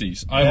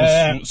swapsies. I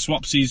will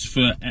swapsies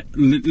for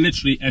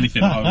literally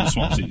anything. I will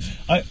swapsies.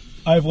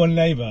 I have one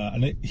neighbour,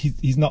 and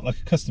he's not like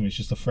a customer. He's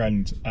just a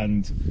friend,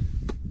 and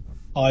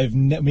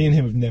me and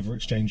him have never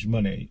exchanged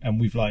money, and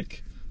we've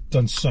like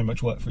done so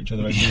much work for each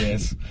other over the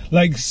years,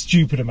 like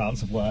stupid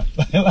amounts of work,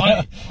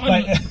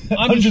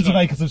 hundreds of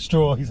acres of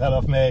straw he's had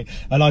off me,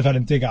 and I've had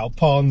him dig out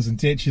ponds and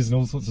ditches and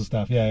all sorts of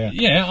stuff. Yeah,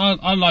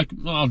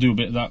 I'll do a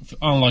bit of that.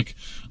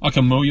 I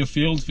can mow your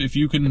field if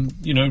you can,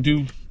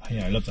 do.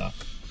 Yeah, I love that.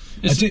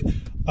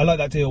 I like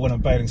that deal when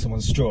I'm baling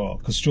someone's straw,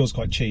 because straw's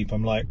quite cheap.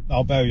 I'm like,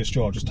 I'll bale your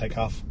straw, I'll just take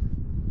half.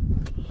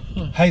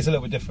 Hay's a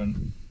little bit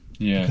different.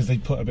 Yeah, because they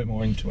put a bit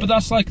more into it. But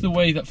that's like the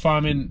way that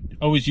farming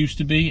always used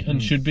to be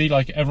and should be.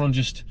 Like everyone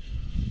just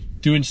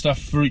doing stuff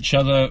for each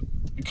other,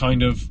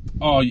 kind of.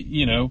 Oh,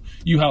 you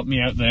help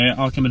me out there,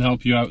 I'll come and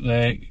help you out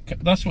there.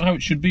 That's how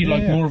it should be.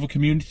 More of a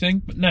community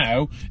thing. But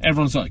now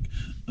everyone's like,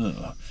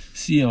 oh,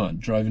 see Ioan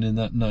driving in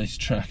that nice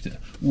tractor.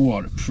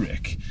 What a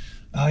prick.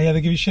 Oh yeah, they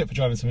give you shit for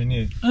driving something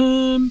new.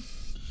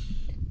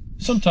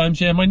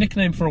 Sometimes, yeah. My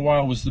nickname for a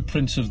while was the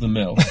Prince of the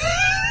Mill.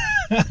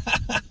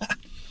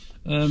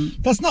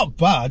 That's not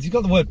bad. You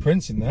got the word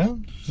Prince in there.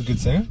 It's a good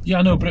singer. Yeah,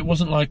 I know, but it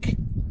wasn't like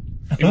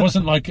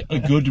a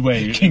good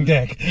way. King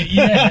Dick.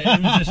 Yeah,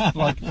 it was just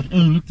like, oh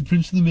look, the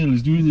Prince of the Mill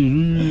is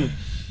doing this.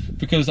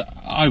 Because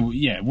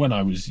when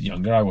I was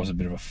younger, I was a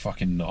bit of a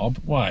fucking knob.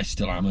 Well, I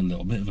still am a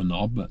little bit of a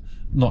knob, but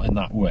not in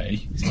that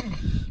way.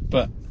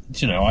 But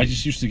I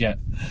used to get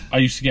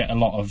a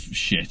lot of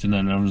shit, and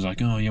then everyone was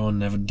like, oh, Ioan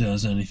never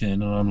does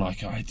anything, and I'm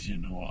like, I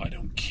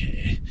don't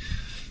care.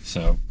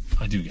 So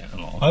I do get a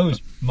lot. I always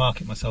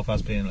market myself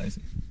as being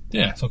lazy.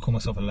 Yeah. So I call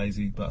myself a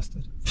lazy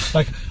bastard.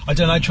 Like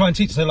I try and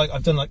teach. So like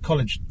I've done like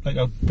college. Like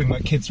I'll bring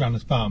like kids around the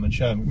farm and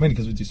show them, mainly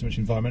because we do so much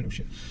environmental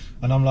shit.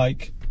 And I'm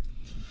like,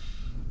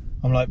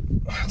 I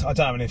don't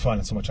have any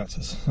finance on my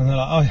tractors. And they're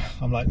like, oh,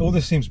 I'm like, all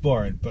this seems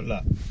boring, but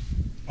look,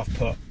 I've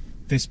put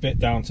this bit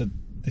down to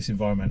this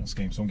environmental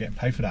scheme, so I'm getting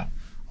paid for that.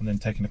 I'm then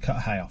taking a cut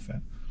of hay off it.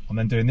 I'm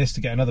then doing this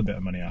to get another bit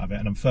of money out of it,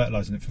 and I'm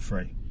fertilising it for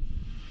free.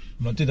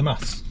 I'm like, do the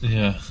maths.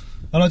 Yeah.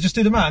 And I just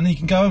do the math, and then you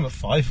can go home at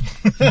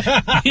 5.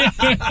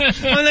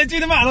 And then do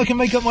the math, and I can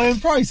make up my own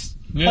price.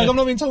 Yeah. Like I'm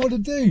not being told what to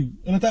do,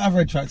 and I don't have a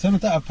red tractor, and I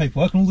don't have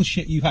paperwork, and all the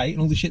shit you hate,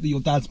 and all the shit that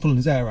your dad's pulling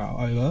his hair out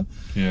over.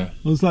 Yeah.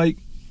 I was like,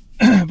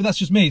 but that's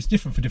just me. It's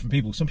different for different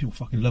people. Some people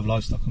fucking love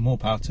livestock, and more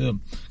power to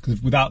them.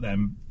 Because without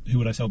them, who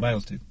would I sell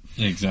bales to?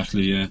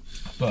 Exactly. Yeah.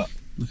 But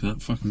look at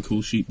that fucking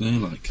cool sheep there.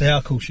 Like they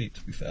are cool sheep,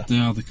 to be fair. They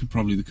are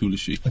probably the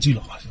coolest sheep. I do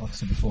love, like I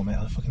said before, mate.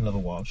 I fucking love a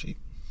wild sheep.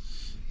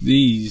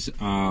 These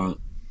are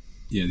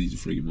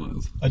friggin'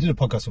 wild. I did a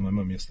podcast with my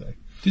mum yesterday.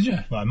 Did you?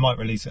 Well, I might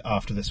release it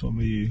after this one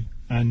with you,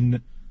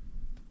 and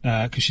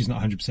because she's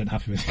not 100%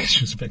 happy with it, because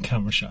she was a bit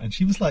camera shy, and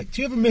she was like,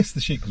 "Do you ever miss the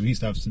sheep?" Because we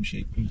used to have some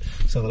sheep and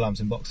sell the lambs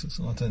in boxes,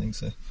 and I don't think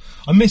so.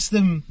 I miss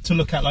them to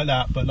look at like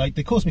that, but like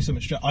they cause me so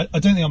much stress. I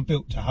don't think I'm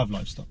built to have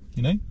livestock.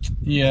 Yeah.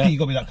 I think you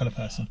got to be that kind of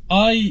person.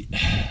 I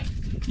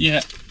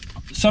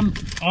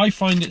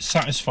find it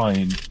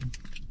satisfying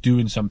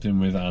doing something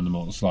with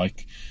animals.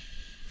 Like,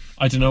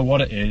 I don't know what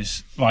it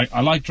is. Like,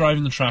 I like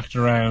driving the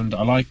tractor around.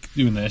 I like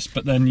doing this,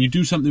 but then you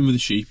do something with the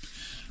sheep,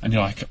 and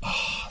you're like,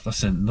 oh,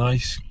 that's a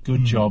nice,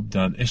 good job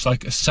done. It's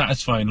like a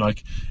satisfying,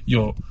 like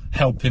you're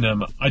helping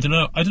them. I don't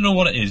know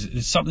what it is.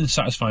 There's something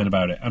satisfying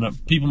about it,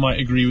 and people might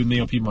agree with me,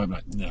 or people might be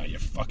like, no, you're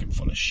fucking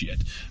full of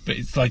shit. But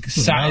it's like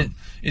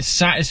it's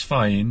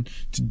satisfying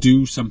to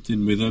do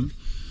something with them.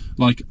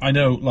 Like, I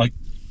know, like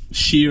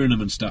shearing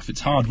them and stuff,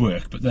 it's hard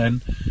work, but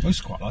then I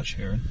used to quite like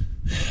shearing.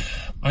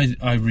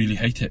 I really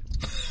hate it.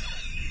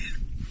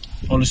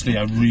 Honestly,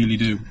 I really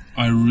do.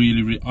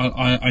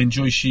 I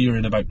enjoy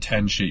shearing about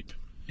 10 sheep.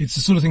 It's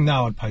the sort of thing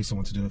now I'd pay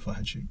someone to do if I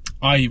had sheep.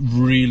 I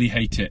really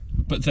hate it,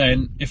 but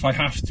then if I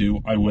have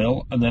to, I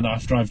will. And then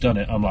after I've done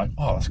it, I'm like,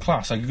 oh, that's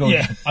class. I could go.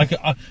 Yeah. I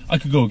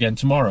could go again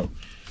tomorrow.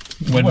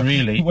 When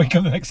really, wake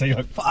up the next day, you're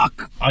like,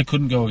 fuck. I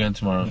couldn't go again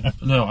tomorrow.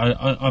 No,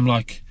 I'm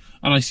like,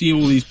 and I see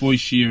all these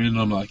boys shearing, and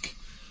I'm like,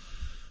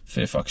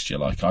 fair fucks to you,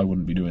 like, I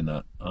wouldn't be doing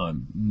that.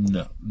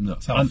 No.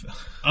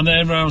 And then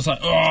everyone's like,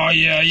 oh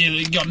yeah,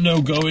 you got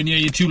no going, yeah,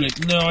 you're too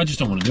late. No, I just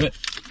don't want to do it.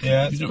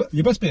 Yeah,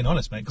 you're best being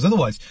honest, mate, because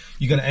otherwise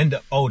you're going to end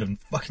up old and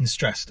fucking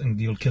stressed, and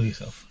you'll kill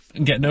yourself.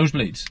 And get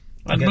nosebleeds.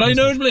 And bloody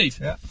nosebleeds.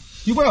 Yeah,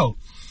 you will.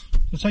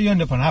 That's how you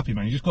end up unhappy,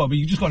 man. You just got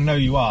to know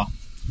who you are.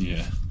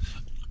 Yeah.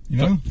 You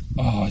know?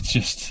 Oh, it's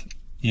just,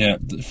 yeah.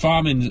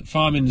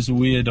 Farming is a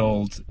weird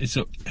old. It's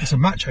a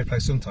macho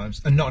place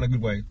sometimes, and not in a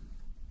good way.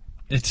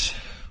 It's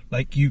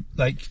like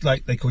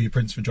they call you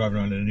Prince for driving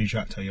around in a new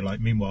tractor. You're like,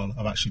 meanwhile,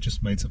 I've actually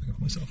just made something of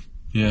myself.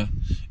 Yeah,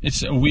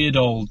 it's a weird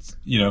old.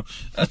 You know,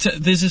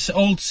 there's this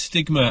old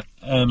stigma.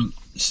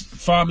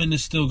 Farming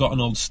has still got an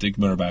old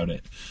stigma about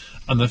it,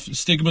 and the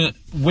stigma: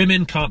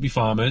 women can't be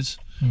farmers.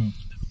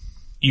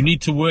 You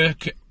need to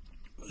work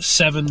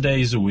 7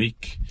 days a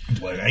week.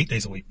 Work 8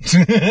 days a week.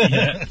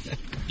 Yeah,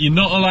 you're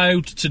not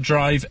allowed to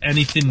drive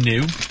anything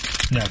new.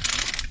 No,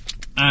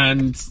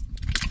 and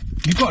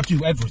you've got to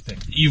do everything.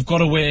 You've got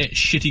to wear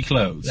shitty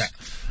clothes. Yeah,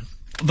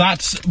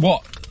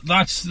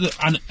 and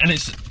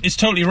it's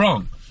totally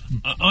wrong.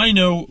 I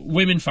know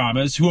women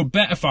farmers who are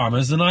better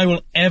farmers than I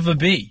will ever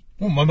be.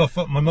 Well, my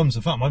mum's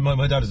a farmer.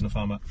 My dad isn't a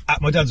farmer.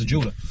 My dad's a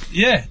jeweller.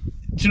 Yeah,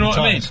 do you know what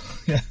I mean?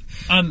 Yeah,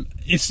 and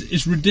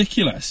it's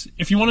ridiculous.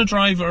 If you want to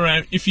drive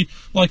around, if you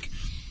like,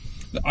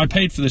 I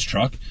paid for this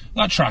truck.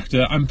 That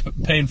tractor I'm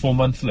paying for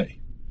monthly.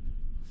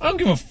 I don't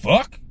give a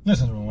fuck.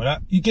 There's nothing wrong with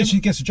that. You get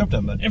the job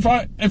done, man. If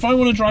I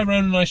want to drive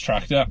around a nice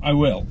tractor, I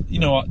will. You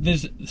know what?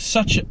 There's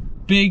such a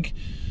big,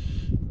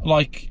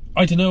 like,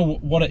 I don't know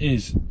what it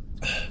is.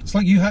 It's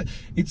like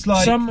it's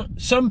like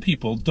some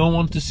people don't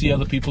want to see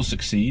other people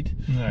succeed.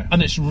 No.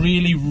 And it's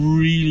really,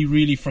 really,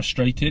 really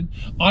frustrating.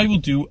 I will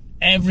do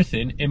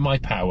everything in my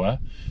power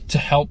to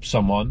help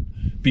someone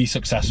be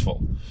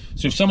successful.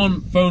 So if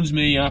someone phones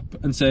me up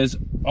and says,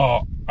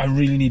 oh, I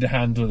really need a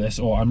hand with this,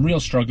 or I'm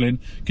real struggling,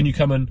 can you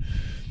come and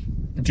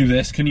do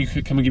this? Can you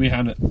come and give me a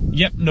hand?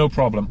 Yep, no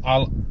problem.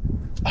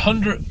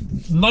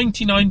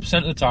 99%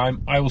 of the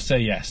time I will say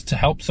yes to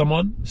help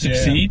someone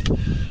succeed. Yeah.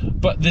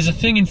 But there's a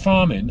thing in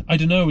farming, I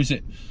don't know, is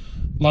it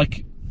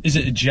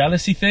a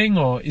jealousy thing,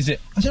 or is it?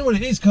 I don't know what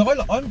it is,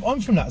 because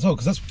I'm from that as well,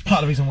 because that's part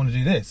of the reason I want to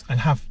do this, and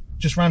have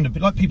just random,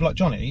 like people like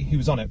Johnny, who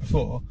was on it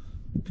before,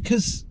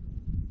 because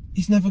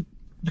it's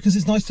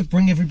nice to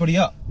bring everybody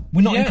up.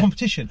 We're not in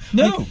competition.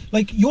 No.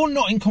 Like you're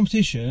not in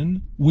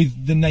competition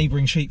with the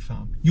neighbouring sheep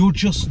farm. You're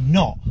just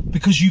not,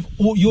 because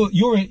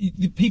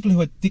the people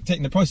who are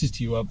dictating the prices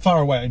to you are far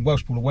away in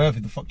Welshpool or wherever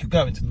the fuck you're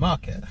going to the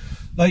market.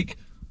 Like,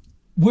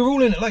 we're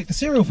all in it, like the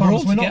cereal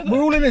farmers,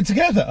 we're all in it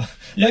together.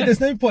 Yeah. Like, there's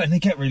no point, and they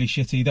get really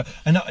shitty.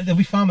 And there'll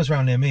be farmers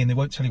around near me, and they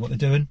won't tell you what they're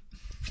doing.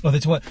 Or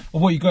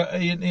what you grow,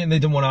 and they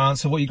don't want to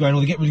answer what you're growing,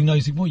 or they get really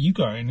nosy. What are you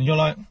growing? And you're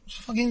like,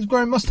 fucking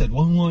growing mustard.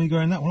 Well, why are you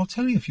growing that? Well, I'll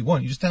tell you if you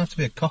want. You just don't have to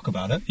be a cock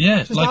about it.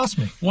 Yeah, just ask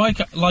me. Why?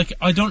 Like,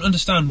 I don't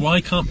understand why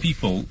can't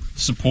people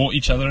support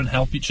each other and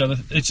help each other?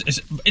 It's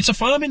a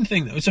farming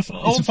thing, though. It's a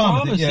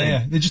farming thing.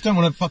 Yeah. They just don't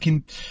want to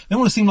they don't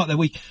want to seem like they're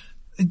weak.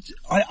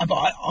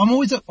 I'm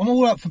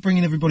all up for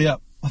bringing everybody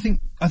up. I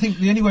think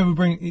the only way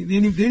the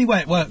only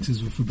way it works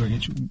is if we all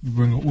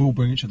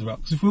bring each other up.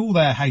 Because if we're all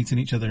there hating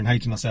each other and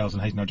hating ourselves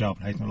and hating our job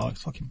and hating our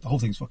lives, the whole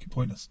thing's fucking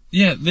pointless.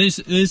 Yeah,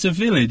 there's a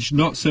village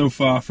not so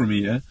far from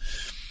here,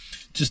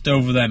 just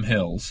over them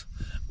hills,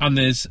 and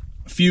there's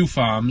a few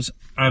farms,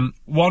 and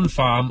one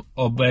farm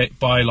will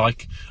buy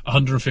like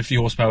 150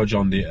 horsepower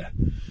John Deere.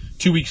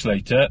 2 weeks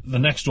later, the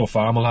next door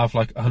farm will have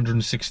like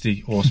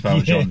 160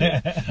 horsepower John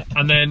Deere.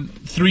 And then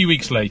 3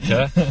 weeks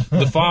later,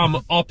 the farm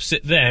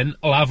opposite then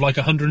will have like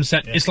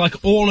 170. Yeah. It's like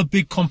all a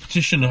big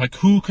competition, like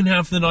who can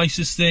have the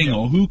nicest thing,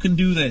 or who can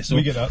do this.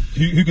 We get that.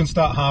 Who can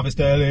start harvest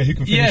earlier, who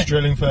can finish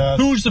drilling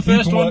first. Who's the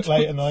first one to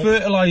put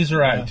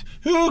fertiliser out.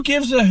 Who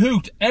gives a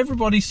hoot?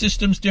 Everybody's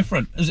system's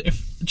different. As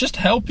if just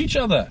help each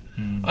other.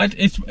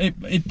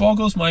 It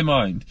boggles my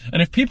mind.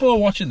 And if people are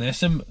watching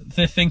this and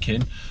they're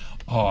thinking,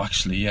 oh,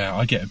 actually, yeah,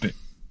 I get a bit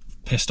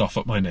pissed off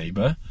at my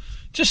neighbour.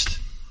 Just,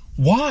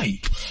 why?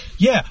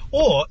 Yeah,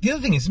 or the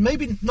other thing is,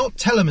 maybe not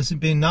tell them as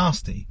being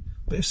nasty,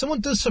 but if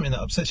someone does something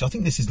that upsets you, I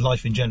think this is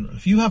life in general.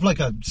 If you have like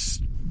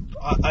this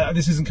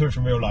isn't coming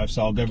from real life,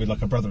 so I'll go with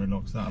like a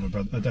brother-in-law, because I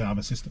don't have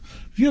a sister.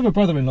 If you have a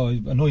brother-in-law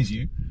who annoys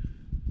you,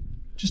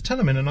 just tell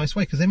them in a nice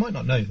way, because they might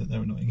not know that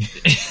they're annoying you.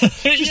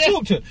 Just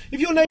talk to it. If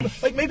your neighbour,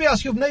 like, maybe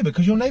ask your neighbour,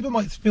 because your neighbour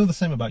might feel the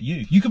same about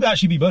you. You could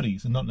actually be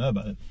buddies and not know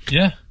about it.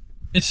 Yeah,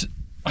 it's.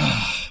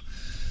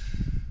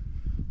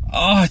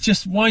 It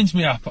just winds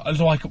me up.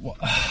 Like,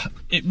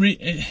 it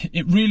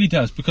really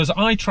does, because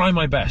I try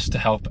my best to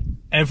help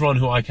everyone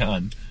who I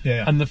can.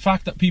 Yeah. And the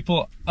fact that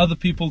other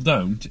people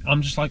don't,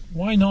 I'm just like,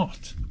 why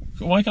not?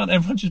 Why can't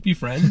everyone just be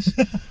friends?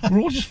 We're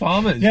all just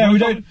farmers. Yeah,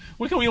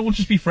 why can't we all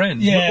just be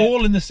friends? Yeah. We're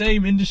all in the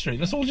same industry.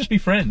 Let's all just be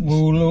friends.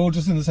 We're all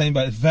just in the same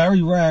boat. It's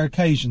very rare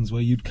occasions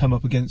where you'd come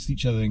up against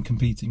each other and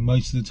competing.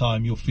 Most of the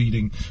time, you're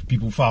feeding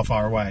people far,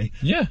 far away.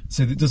 Yeah.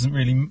 So that doesn't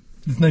really.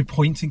 There's no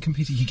point in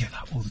competing. You get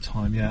that all the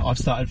time. Yeah, I've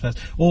started first.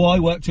 Or I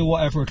worked till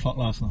whatever o'clock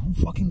last night. Oh,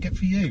 fucking good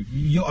for you.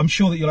 I'm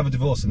sure that you'll have a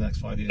divorce in the next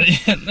 5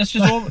 years. Yeah, let's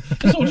all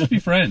just be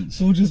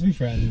friends. Let's all just be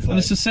friends. And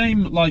it's the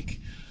same, like,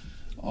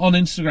 on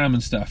Instagram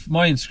and stuff.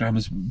 My Instagram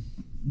has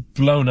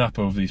blown up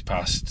over these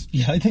past.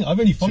 Yeah, I think I've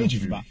only followed you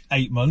for about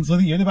 8 months. I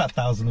think you're only about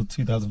 1,000 or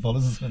 2,000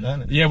 followers or something,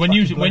 isn't it? Yeah, when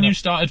you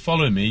started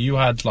following me, you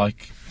had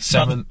like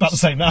about the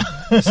same now.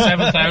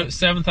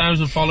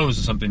 7,000 followers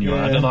or something you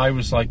had, and I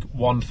was like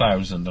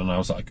 1,000, and I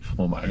was like,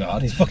 oh my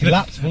god, he's fucking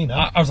lapped me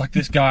now. I was like,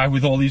 this guy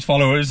with all these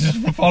followers is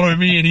following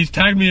me, and he's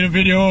tagged me in a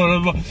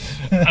video, and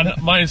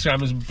my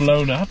Instagram has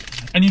blown up,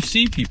 and you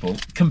see people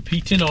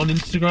competing on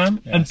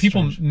Instagram, and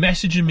people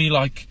messaging me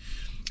like.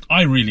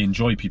 I really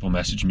enjoy people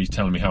messaging me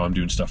telling me how I'm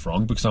doing stuff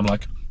wrong, because I'm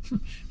like,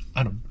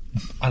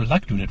 I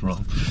like doing it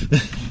wrong.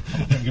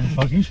 I don't give a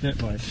fucking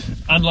shit, mate.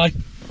 And like,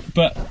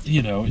 but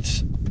you know,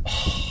 it's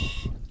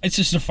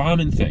just a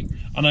farming thing,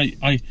 and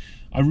I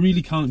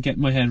really can't get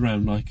my head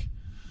around, like,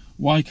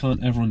 why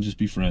can't everyone just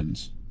be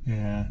friends?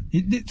 Yeah,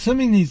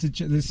 something needs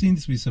to. There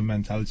seems to be some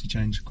mentality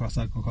change across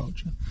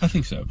agriculture. I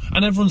think so.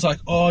 And everyone's like,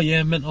 oh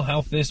yeah, mental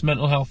health this.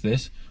 Well,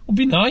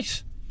 be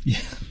nice.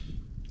 Yeah.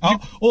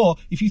 Or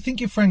if you think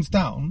your friend's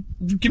down,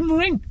 give him a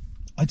ring.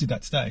 I did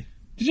that today.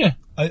 Did you?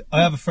 I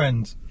have a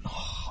friend.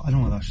 I don't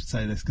know whether I should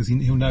say this, because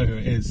he'll know who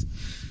it is.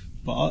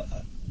 But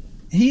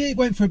he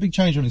went for a big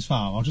change on his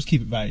farm. I'll just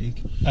keep it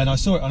vague. And I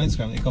saw it on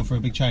Instagram that he'd gone for a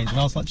big change. And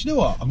I was like, do you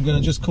know what? I'm going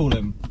to just call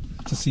him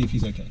to see if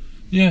he's okay.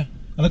 Yeah.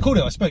 And I called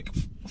him. I spoke.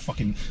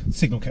 Fucking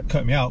signal kept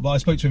cutting me out. But I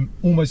spoke to him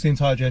almost the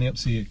entire journey up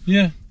to you.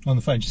 Yeah. On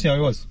the phone. Do you see how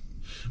he was?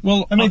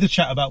 Well, I made the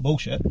chat about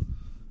bullshit.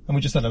 And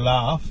we just had a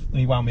laugh. And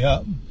he wound me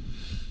up.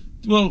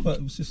 Well, but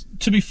it was just...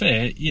 to be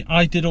fair,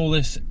 I did all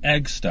this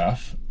egg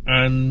stuff,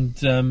 and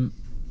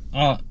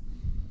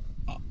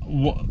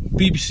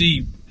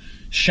BBC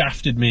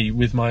shafted me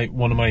with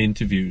one of my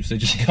interviews. They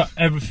just cut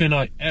everything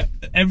I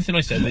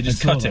said. They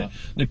just cut it.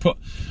 They put,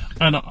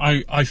 and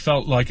I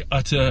felt like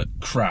utter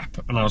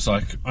crap, and I was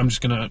like, I'm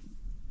just gonna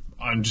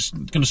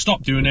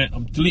stop doing it.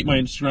 I'm delete my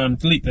Instagram,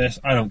 delete this.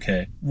 I don't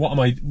care. What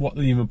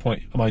even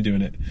point am I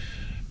doing it?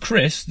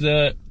 Chris,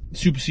 the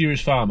super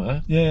serious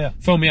farmer,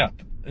 phoned me up.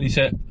 And he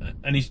said,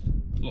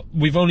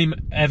 we've only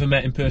ever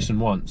met in person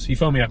once. He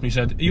phoned me up and he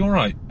said, are you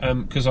alright?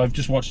 Because I've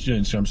just watched your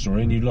Instagram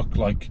story and you look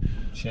like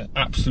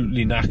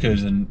absolutely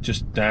knackered and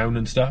just down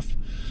and stuff.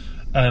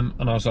 And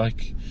I was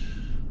like,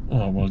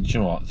 oh, well, do you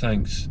know what?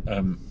 Thanks.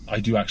 I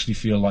do actually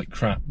feel like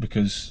crap,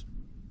 because,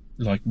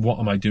 like, what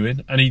am I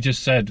doing? And he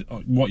just said,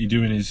 what you're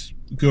doing is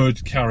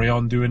good, carry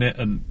on doing it,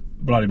 and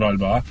blah, blah,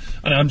 blah.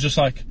 And I'm just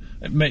like,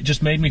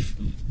 just made me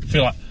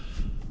feel like,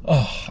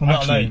 oh,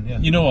 actually,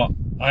 you know what?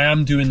 I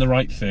am doing the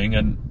right thing,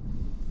 and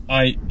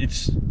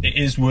it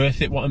is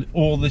worth it.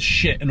 All the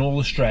shit and all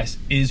the stress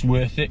is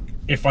worth it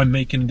if I'm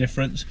making a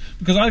difference.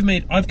 Because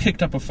I've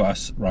kicked up a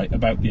fuss, right,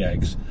 about the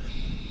eggs.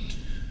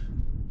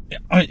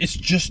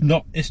 It's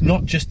not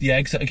just the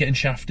eggs that are getting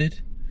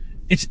shafted.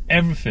 It's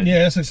everything.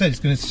 Yeah, that's what I said.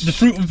 The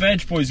fruit and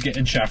veg boys are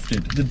getting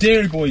shafted. The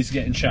dairy boys are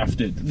getting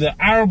shafted. The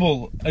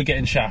arable are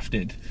getting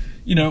shafted.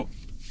 You know,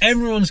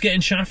 everyone's getting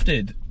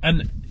shafted,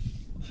 and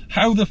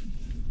how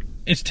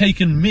it's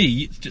taken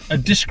me, a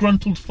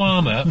disgruntled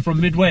farmer from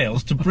mid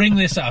Wales, to bring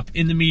this up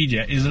in the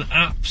media is an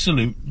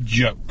absolute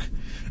joke.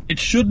 It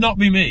should not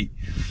be me.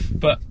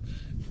 But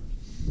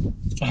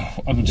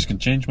I'm just going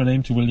to change my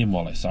name to William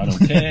Wallace. I don't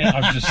care.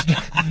 I've just...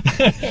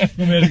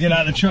 You'll be able to get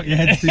out of the truck, your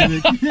head's too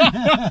big.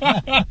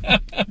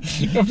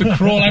 You have to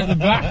crawl out the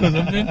back or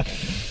something.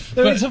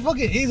 No, it's a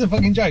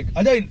fucking joke.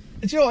 Do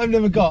you know what I've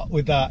never got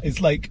with that? It's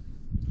like,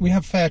 we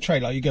have fair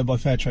trade, like you go buy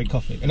fair trade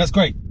coffee, and that's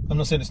great. I'm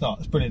not saying it's not,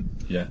 it's brilliant.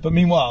 Yeah. But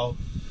meanwhile,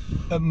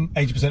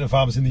 80% of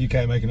farmers in the UK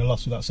are making a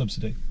loss without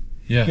subsidy.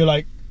 Yeah. You're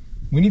like,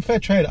 we need fair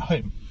trade at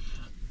home.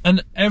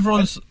 And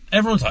everyone's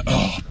like,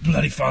 oh,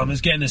 bloody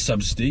farmers getting a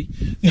subsidy.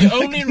 The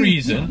only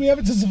reason... we have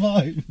it to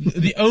survive.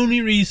 The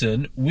only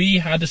reason we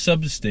had a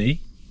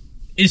subsidy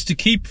is to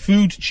keep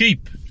food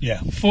cheap.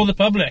 Yeah. For the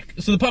public.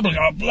 So the public,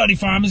 oh, bloody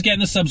farmers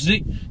getting a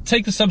subsidy.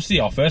 Take the subsidy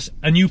off us,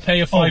 and you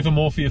pay a fiver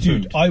more for your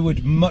food. I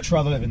would much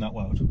rather live in that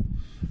world.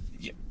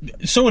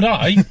 So would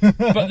I,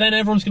 but then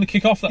everyone's going to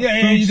kick off that food.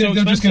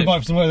 They're just going to buy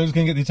from somewhere. They're just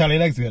going to get the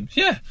Italian eggs again.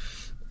 Yeah.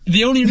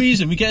 The only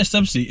reason we get a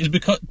subsidy is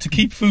because to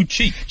keep food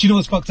cheap. Do you know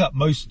what's fucked up?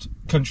 Most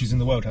countries in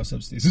the world have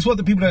subsidies. This is what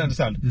the people don't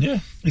understand. Yeah.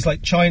 It's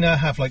like China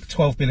have like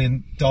 $12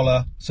 billion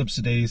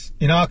subsidies.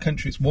 In our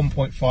country, it's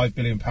 £1.5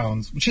 billion,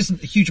 which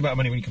isn't a huge amount of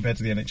money when you compare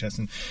to the NHS,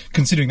 and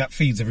considering that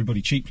feeds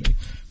everybody cheaply.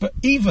 But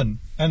even,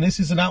 and this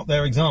is an out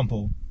there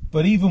example,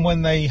 but even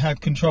when they had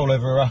control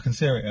over Iraq and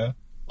Syria,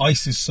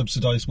 ISIS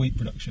subsidised wheat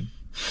production.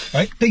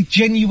 Right? They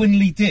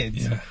genuinely did.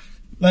 Yeah.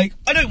 Like,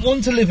 I don't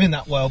want to live in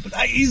that world, but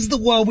that is the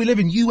world we live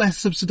in.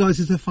 US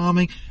subsidises their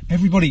farming.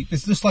 Everybody,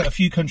 it's just like a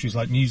few countries,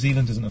 like New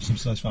Zealand doesn't have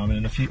subsidised farming,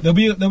 and there'll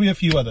be a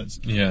few others.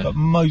 Yeah. But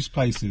most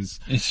places,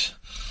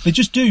 they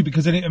just do,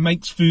 because then it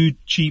makes food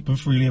cheap and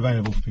freely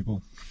available for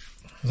people.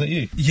 Is that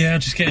you? Yeah,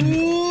 I'm just getting.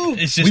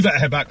 It's just. We better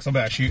head back, because I'm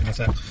better shooting a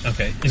sec.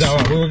 Okay. Is that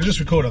alright? We'll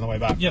just record on the way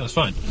back. Yeah, that's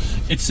fine.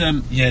 It's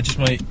just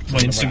my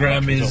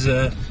Instagram is.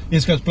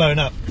 Instagram's blowing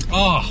up.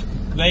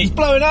 It's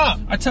blowing up.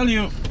 I tell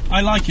you,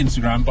 I like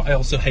Instagram, but I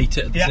also hate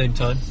it at the same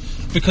time.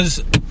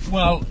 Because,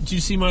 well, do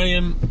you see my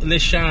Le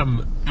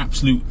Sham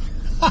absolute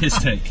piss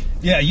take?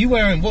 Yeah, are you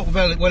wearing, what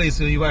wellies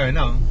are you wearing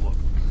now?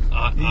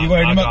 Are you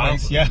wearing your muck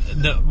boots? Yeah.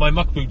 No, my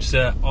muck boots,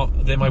 they're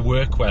my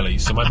work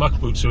wellies, so my muck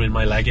boots are in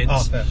my leggings.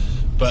 Oh, fair.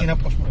 But,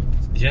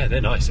 yeah,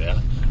 they're nice, yeah.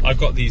 I've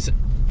got these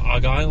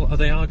Argyle, are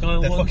they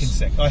Argyle They're ones? fucking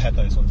sick. I had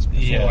those ones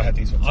before I had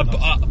these ones.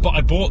 But I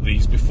bought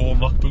these before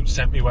muck boots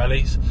sent me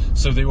wellies,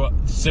 so they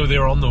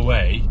were on the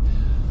way.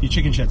 Your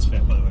chicken shed's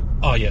fit, by the way.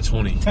 Oh yeah,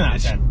 20. 10 out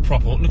of 10.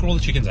 Proper. Look at all the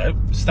chickens out.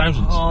 There's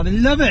thousands. Oh, they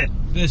love it.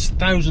 There's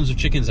thousands of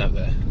chickens out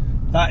there.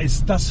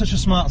 That's such a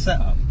smart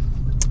setup.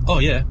 Oh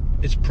yeah,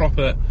 it's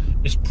proper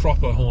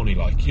horny.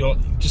 Like you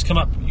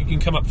can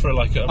come up for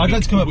like a. I'd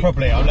like to come up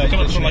properly. I'd like come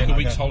up to for like a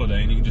week's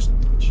holiday, and you can just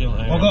chill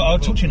out. Well, I'll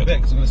talk to you in a bit,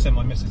 because I'm going to send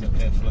my missus up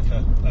here for like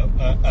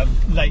a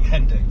late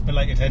hen do,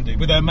 belated hen do,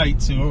 with her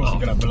mates who are also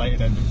going to have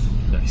belated hen do.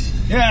 Nice.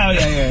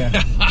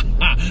 Yeah.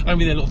 I'll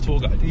be their little tour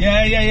guide.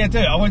 Yeah, do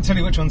it. I won't tell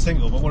you which one's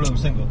single, but one of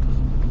them's single.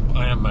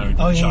 I am married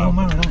with Oh a yeah, child.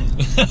 you're married, aren't you?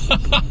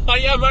 I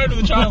am married with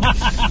a child.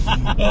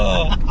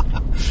 Oh.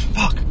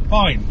 Fuck.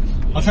 Fine.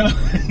 I'll tell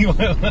her.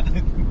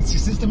 Is your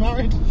sister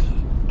married?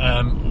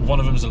 One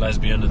of them's a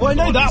lesbian. And Well, I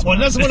know that one.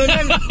 That's the one I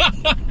meant.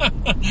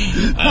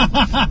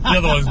 The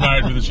other one's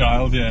married with a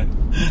child. Yeah.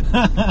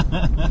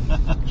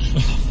 Oh,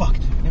 fuck.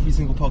 Every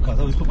single podcast, I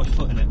always put my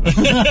foot in it.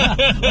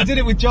 I did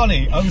it with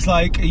Johnny. I was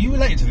like, "Are you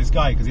related to this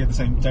guy?" Because he had the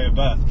same date of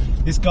birth.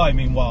 This guy,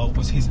 meanwhile,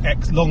 was his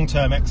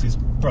long-term ex's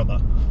brother.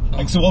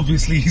 Like, so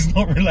obviously he's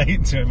not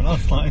related to him. And I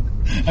was like,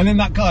 and then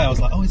that guy, I was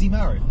like, "Oh, is he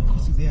married?" Of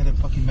course, he had a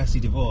fucking messy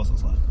divorce. I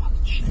was like, "Fuck,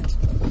 shit."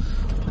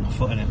 Put my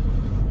foot in it.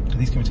 And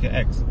he's coming to get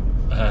eggs.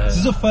 This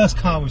is the first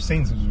car we've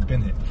seen since we've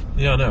been here.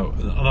 Yeah, I know.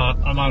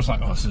 And I was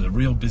like, "Oh, this is a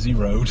real busy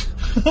road."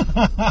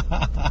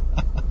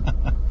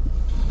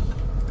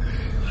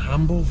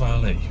 Hamble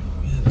Valley.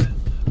 Yeah.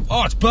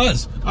 Oh, it's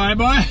Buzz. Hi,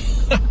 boy.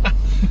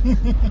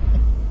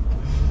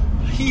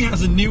 He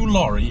has a new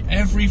lorry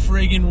every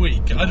friggin'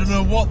 week. I don't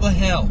know what the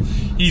hell.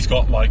 He's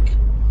got like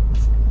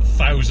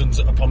thousands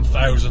upon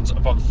thousands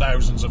upon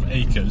thousands of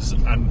acres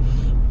and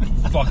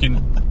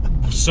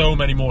fucking so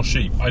many more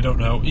sheep. I don't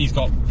know. He's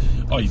got.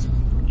 Oh, he's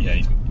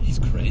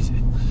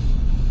crazy.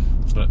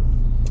 But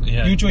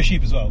yeah. You enjoy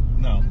sheep as well?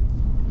 No.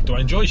 Do I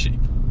enjoy sheep?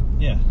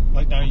 Yeah.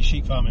 Like now you're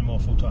sheep farming more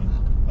full time.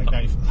 Like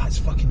now that's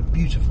fucking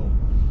beautiful.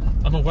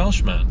 I'm a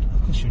Welsh man.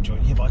 Of course you enjoy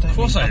it. Yeah, but I don't. Of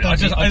course I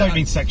don't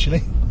mean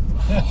sexually.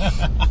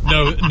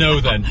 No,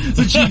 then.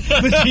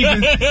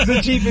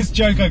 the cheapest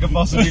joke I could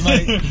possibly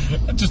make.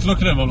 Just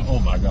look at him. Oh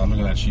my god! Look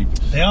at that sheep.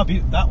 They are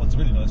beautiful. That one's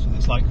really nice.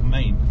 It's like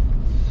mane.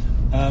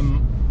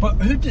 But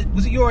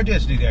was it your idea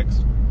to do the eggs?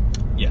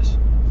 Yes.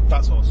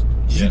 That's awesome.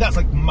 Yeah. See, that's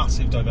like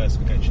massive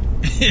diversification.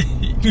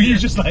 Were you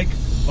just like,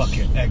 fuck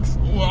it, eggs?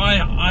 Well,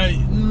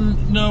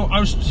 no,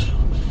 I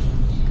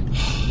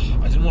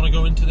didn't want to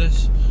go into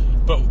this,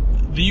 but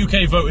the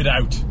UK voted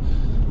out,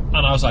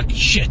 and I was like,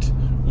 shit,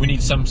 we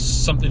need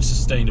something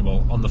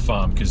sustainable on the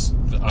farm because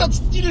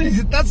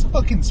that's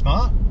fucking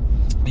smart.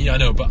 Yeah, I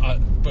know, but I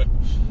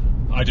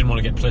didn't want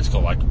to get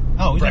political. Like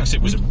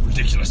Brexit was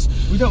ridiculous.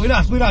 We don't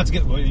have to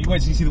get. You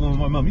wait till you see the one with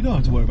my mum. You don't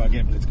have to worry about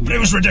getting political. But it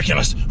was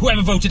ridiculous.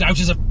 Whoever voted out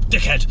is a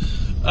dickhead.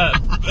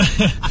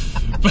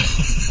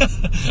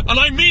 And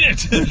I mean it.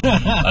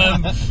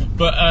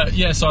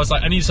 So I was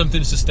like, I need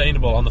something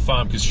sustainable on the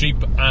farm because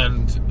sheep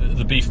and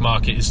the beef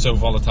market is so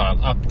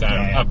volatile, up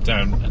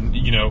down, and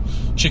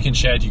chicken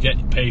shed, you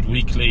get paid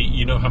weekly,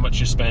 you know how much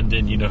you're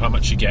spending, you know how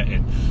much you're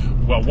getting.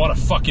 Well, what a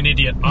fucking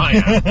idiot I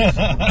am.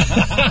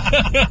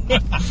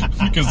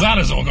 Because that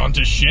has all gone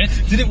to shit.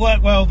 Did it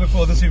work well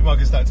before the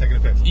supermarket started taking a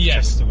piss?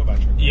 Yes.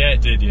 Yeah,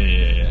 it did,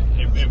 yeah.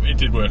 It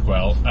did work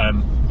well,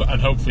 and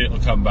hopefully it'll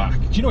come back.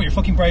 Do you know what? You're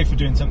fucking brave for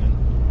doing something.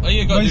 Oh,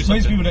 you got to do something.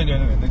 Most people don't do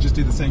anything. They just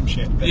do the same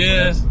shit.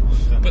 Yeah,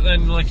 but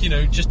then,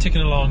 just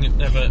ticking along, it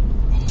never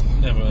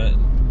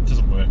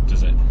doesn't work,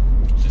 does it?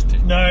 Just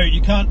ticking. No,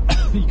 you can't.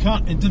 You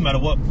can't. It doesn't matter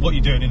what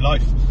you're doing in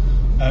life.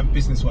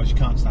 Business-wise, you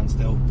can't stand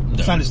still.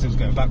 No. Standing still's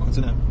going backwards,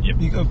 isn't it? Yep.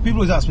 People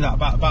always ask me that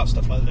about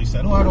stuff like that. They say,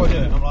 "Oh, how do I do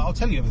it?" And I'm like, "I'll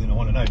tell you everything I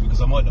want to know because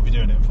I might not be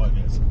doing it in 5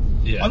 years.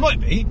 Yeah. I might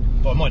be,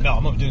 but I might not.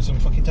 I might be doing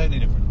something fucking totally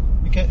different.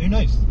 You Who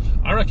knows?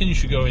 I reckon you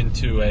should go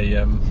into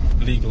a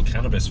legal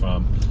cannabis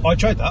farm. I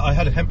tried that. I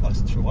had a hemp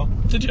license for a while.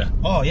 Did you?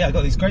 Oh yeah, I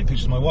got these great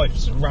pictures of my wife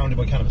surrounded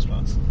by cannabis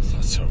plants.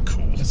 That's so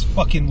cool. This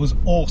fucking was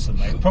awesome,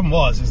 mate. The problem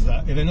is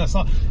that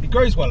it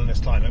grows well in this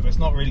climate, but it's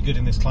not really good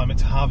in this climate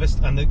to harvest.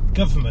 And the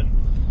government,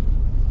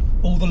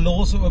 all the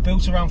laws that were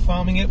built around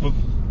farming it were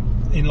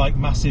in like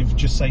massive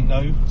just say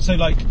no. So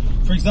like,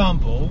 for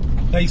example,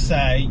 they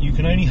say you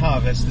can only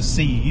harvest the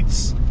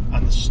seeds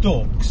and the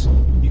stalks.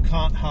 You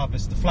can't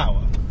harvest the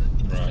flower.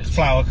 Right.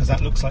 Flower, because that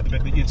looks like the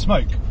bit that you'd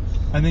smoke.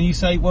 And then you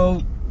say,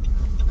 well,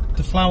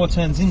 the flower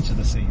turns into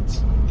the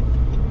seeds.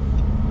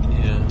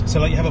 Yeah.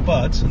 So like you have a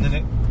bud and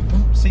then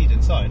seed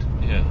inside.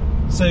 Yeah.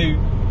 So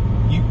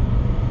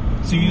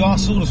you are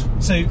sort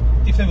of, so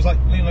if there was like,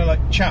 you know,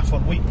 like chaff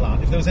on wheat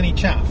plant, if there was any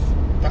chaff,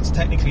 that's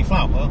technically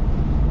flour.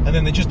 And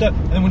then they just don't,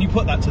 and then when you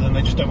put that to them,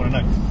 they just don't want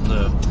to know.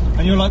 No.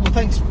 And you're like, well,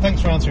 thanks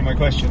for answering my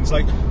questions.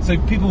 Like, so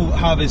people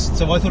harvest.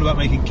 So I thought about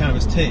making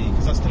cannabis tea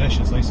because that's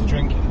delicious. I used to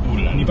drink it.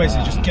 And you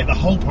basically just get the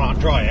whole plant,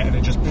 dry it, and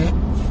then just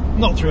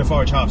not through a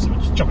forage harvester, but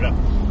just chop it up,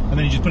 and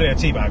then you just put it in a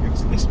tea bag.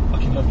 It's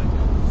fucking lovely.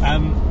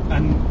 And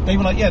they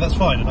were like, yeah, that's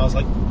fine. And I was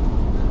like,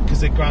 because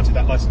they granted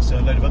that license to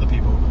a load of other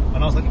people,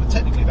 and I was like, but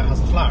technically that has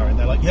a flower, and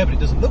they're like, yeah, but it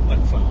doesn't look like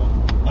a flower.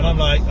 And I'm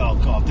like, oh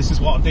god, this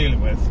is what I'm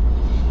dealing with.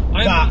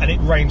 And it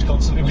rained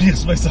constantly when you're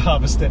supposed to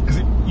harvest it,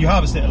 because you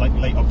harvest it at like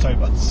late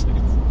October. So.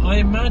 I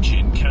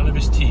imagine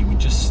cannabis tea would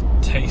just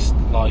taste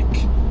like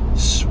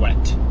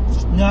sweat.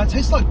 No, it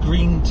tastes like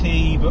green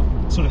tea, but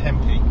sort of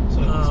hempy.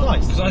 So it's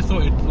nice. Because I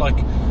thought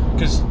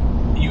because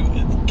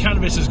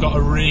cannabis has got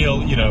a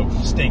real,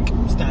 stank.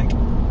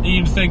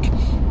 You'd think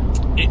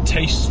it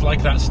tastes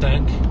like that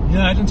stank.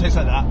 No, it doesn't taste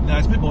like that. No,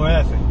 it's a bit more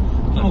earthy.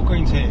 A bit more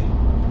green tea.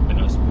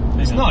 Nice.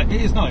 It's nice.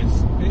 It is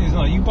nice. It is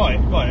nice. You buy it.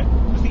 I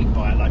think you can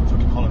buy it like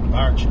fucking Holland and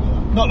Barrett shit like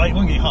that. Not like you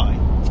won't get high.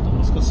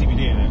 It's got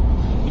CBD in it.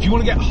 If you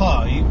want to get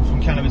high from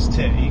cannabis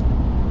tea,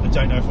 I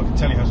don't know if I can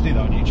tell you how to do that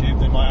on YouTube.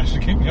 They might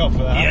actually kick me off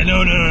for that. Yeah,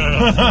 no.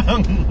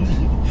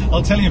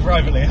 I'll tell you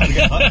privately how to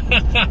get high.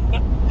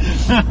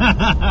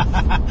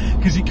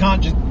 Because you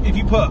can't just if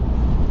you put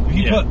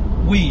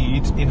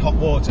weed in hot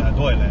water and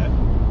boil it,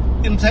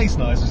 it'll taste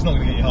nice. But it's not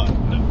going to get you high.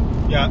 No.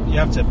 Yeah, you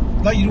have to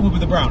like you do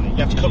with a brownie. You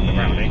have to cook the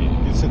brownie.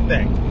 It's a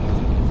thing.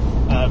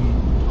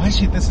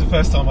 Actually, this is the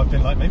first time I've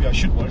been like, maybe I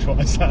should watch what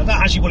I said.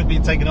 That actually would have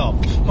been taken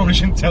off. Probably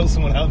shouldn't tell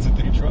someone how to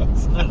do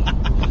drugs.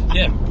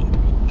 Yeah,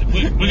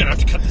 we're going to have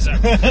to cut this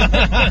out.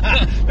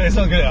 But it's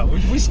not good out.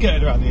 We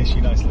skirted around the issue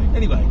nicely.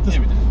 Anyway,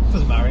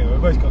 doesn't matter.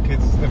 We've both got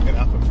kids. It's never going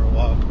to happen for a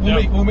while.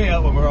 We'll meet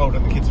up when we're older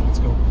and the kids are in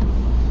school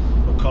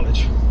or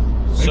college.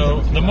 So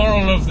the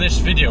moral of this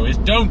video is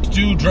don't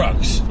do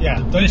drugs.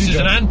 Yeah, this is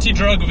an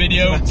anti-drug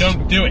video.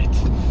 Don't do it.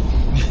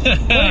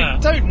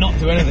 Don't not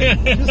do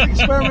anything. Just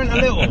experiment a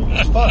little.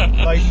 It's fun.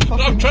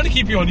 I'm trying to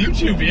keep you on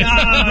YouTube here.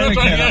 I don't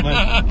care that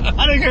much.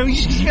 I don't care. We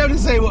should just be able to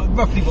say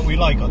roughly what we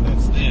like on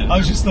this. Yeah.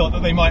 I just thought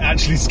that they might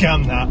actually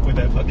scam that with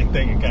their fucking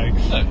thing and go,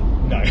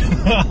 no.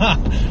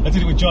 I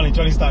did it with Johnny.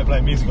 Johnny started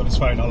playing music on his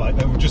phone. I like,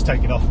 no, we'll just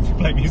take it off if you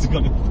play music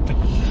on it.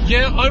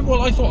 Yeah, I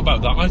thought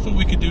about that. I thought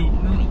we could do,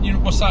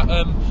 what's that?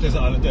 Desert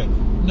Island Dick.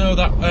 No,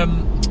 that,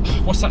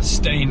 what's that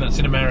stain that's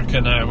in America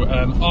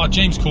now?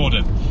 James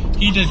Corden.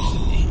 He did.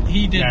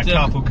 Yeah,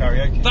 carpool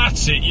karaoke.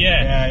 That's it,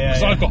 yeah.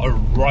 Because I've got a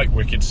right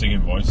wicked singing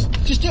voice.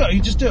 Just do it.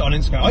 You just do it on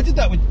Instagram. I did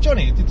that with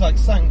Johnny. It did like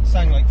sang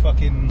like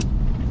fucking.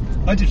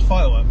 I did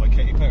Firework by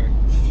Katy Perry.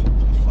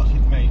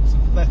 Fucking mate, it's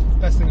the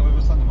best thing I've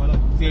ever sung in my life.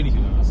 It's the only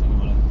thing I've ever sung in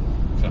my life.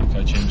 That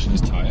guy changing his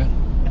tyre.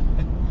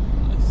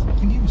 Nice. I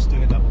think he was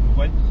doing that when we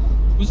went.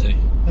 Was he?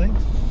 I think.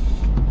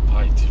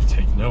 I do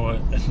take no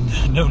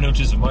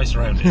notice of my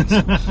surroundings.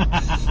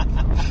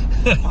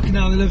 Fucking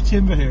hell, they love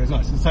timber here. It's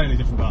nice. It's a totally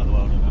different part of the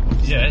world, isn't it?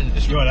 Yeah,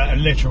 it's real. A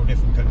literal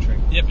different country.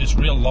 Yep, it's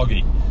real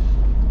loggy.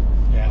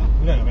 Yeah,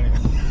 we don't have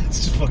anything.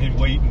 It's just fucking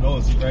wheat and all.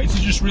 It's great. It's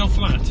just real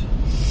flat.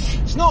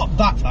 It's not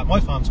that flat.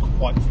 My farm's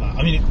quite flat.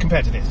 I mean,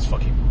 compared to this, it's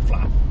fucking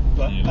flat.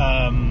 But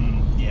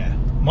yeah,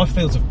 my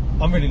fields are.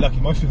 I'm really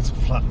lucky. My fields are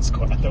flat and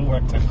square. They're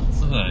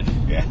rectangles. Are they?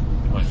 Yeah.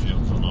 My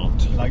fields are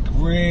not. Like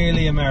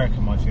really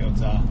American, my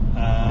fields are.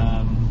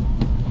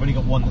 I've only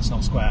got one that's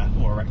not square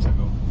or a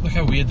rectangle. Look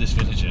how weird this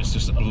village is.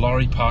 Just a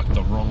lorry parked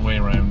the wrong way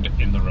around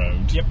in the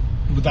road. Yep.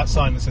 With that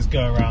sign that says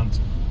 "Go around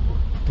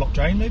block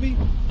drain," maybe.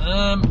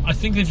 I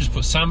think they've just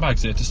put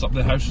sandbags there to stop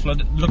the house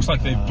flood. It looks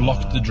like they've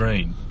blocked the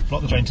drain.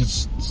 Blocked the drain to.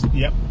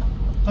 Yep.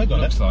 I got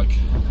it. Looks like.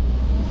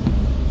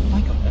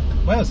 I got it.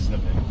 Wales is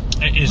lovely.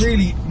 It is.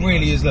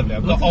 Really is lovely.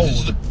 I've got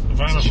old.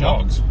 Van of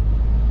logs.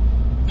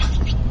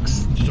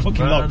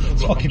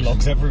 Fucking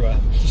logs everywhere.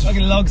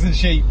 Fucking logs and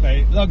sheep,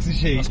 mate. Logs and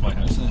sheep. That's my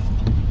house there.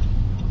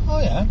 Oh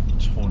yeah.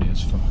 It's horny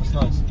as fuck. It's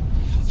nice.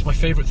 It's my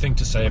favourite thing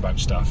to say about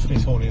stuff.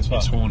 It's horny as fuck.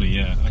 It's horny,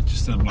 yeah. I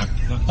just am like,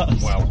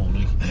 that's well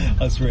horny.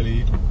 That's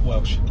really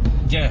Welsh.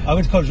 Yeah. I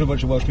went to college with a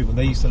bunch of Welsh people and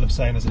they used to love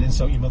saying as an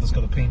insult, your mother's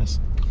got a penis.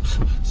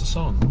 It's a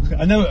song.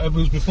 I know it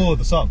was before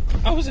the song.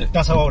 Oh, was it?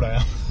 That's how old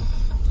I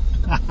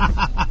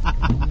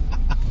am.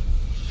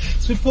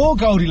 It's before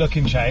Goldie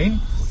Looking Chain.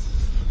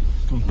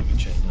 Goldie Looking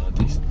Chain, no.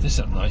 This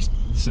is nice.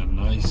 This is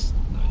nice.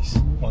 nice.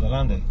 What, the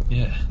Landy?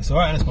 Yeah. It's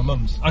alright, and it's my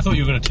mum's. I thought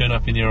you were going to turn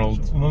up in your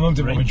old. My mum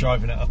didn't want me Range.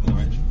 driving it up in the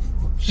range.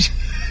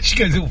 She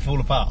goes, it will fall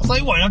apart. I was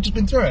like, what? I've just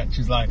been through it.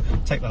 She's like,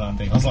 take the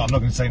Landy. I was like, I'm not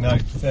going to say no.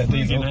 Fair Your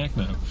diesel. neck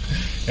now.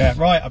 Yeah,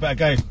 right, I better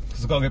go,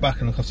 because I've got to go back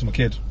and look after my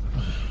kid.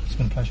 It's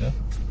been a pleasure.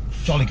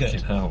 Jolly good.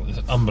 Fucking hell, it's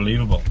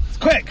unbelievable.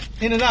 Quick,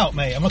 in and out,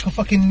 mate. I'm like a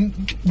fucking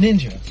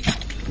ninja.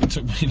 It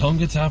took me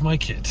longer to have my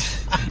kid.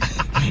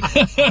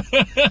 Fucking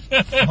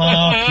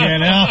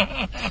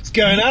hell. It's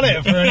going at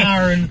it for an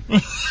hour and...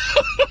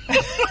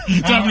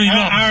 Definitely an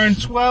not. hour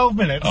and 12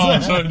 minutes. Oh,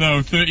 so,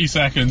 no, 30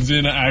 seconds,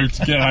 in, out,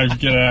 get out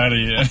of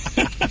here.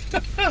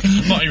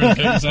 Not even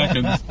 30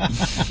 seconds.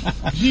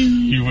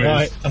 Gee whiz.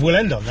 Right, and we'll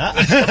end on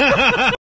that.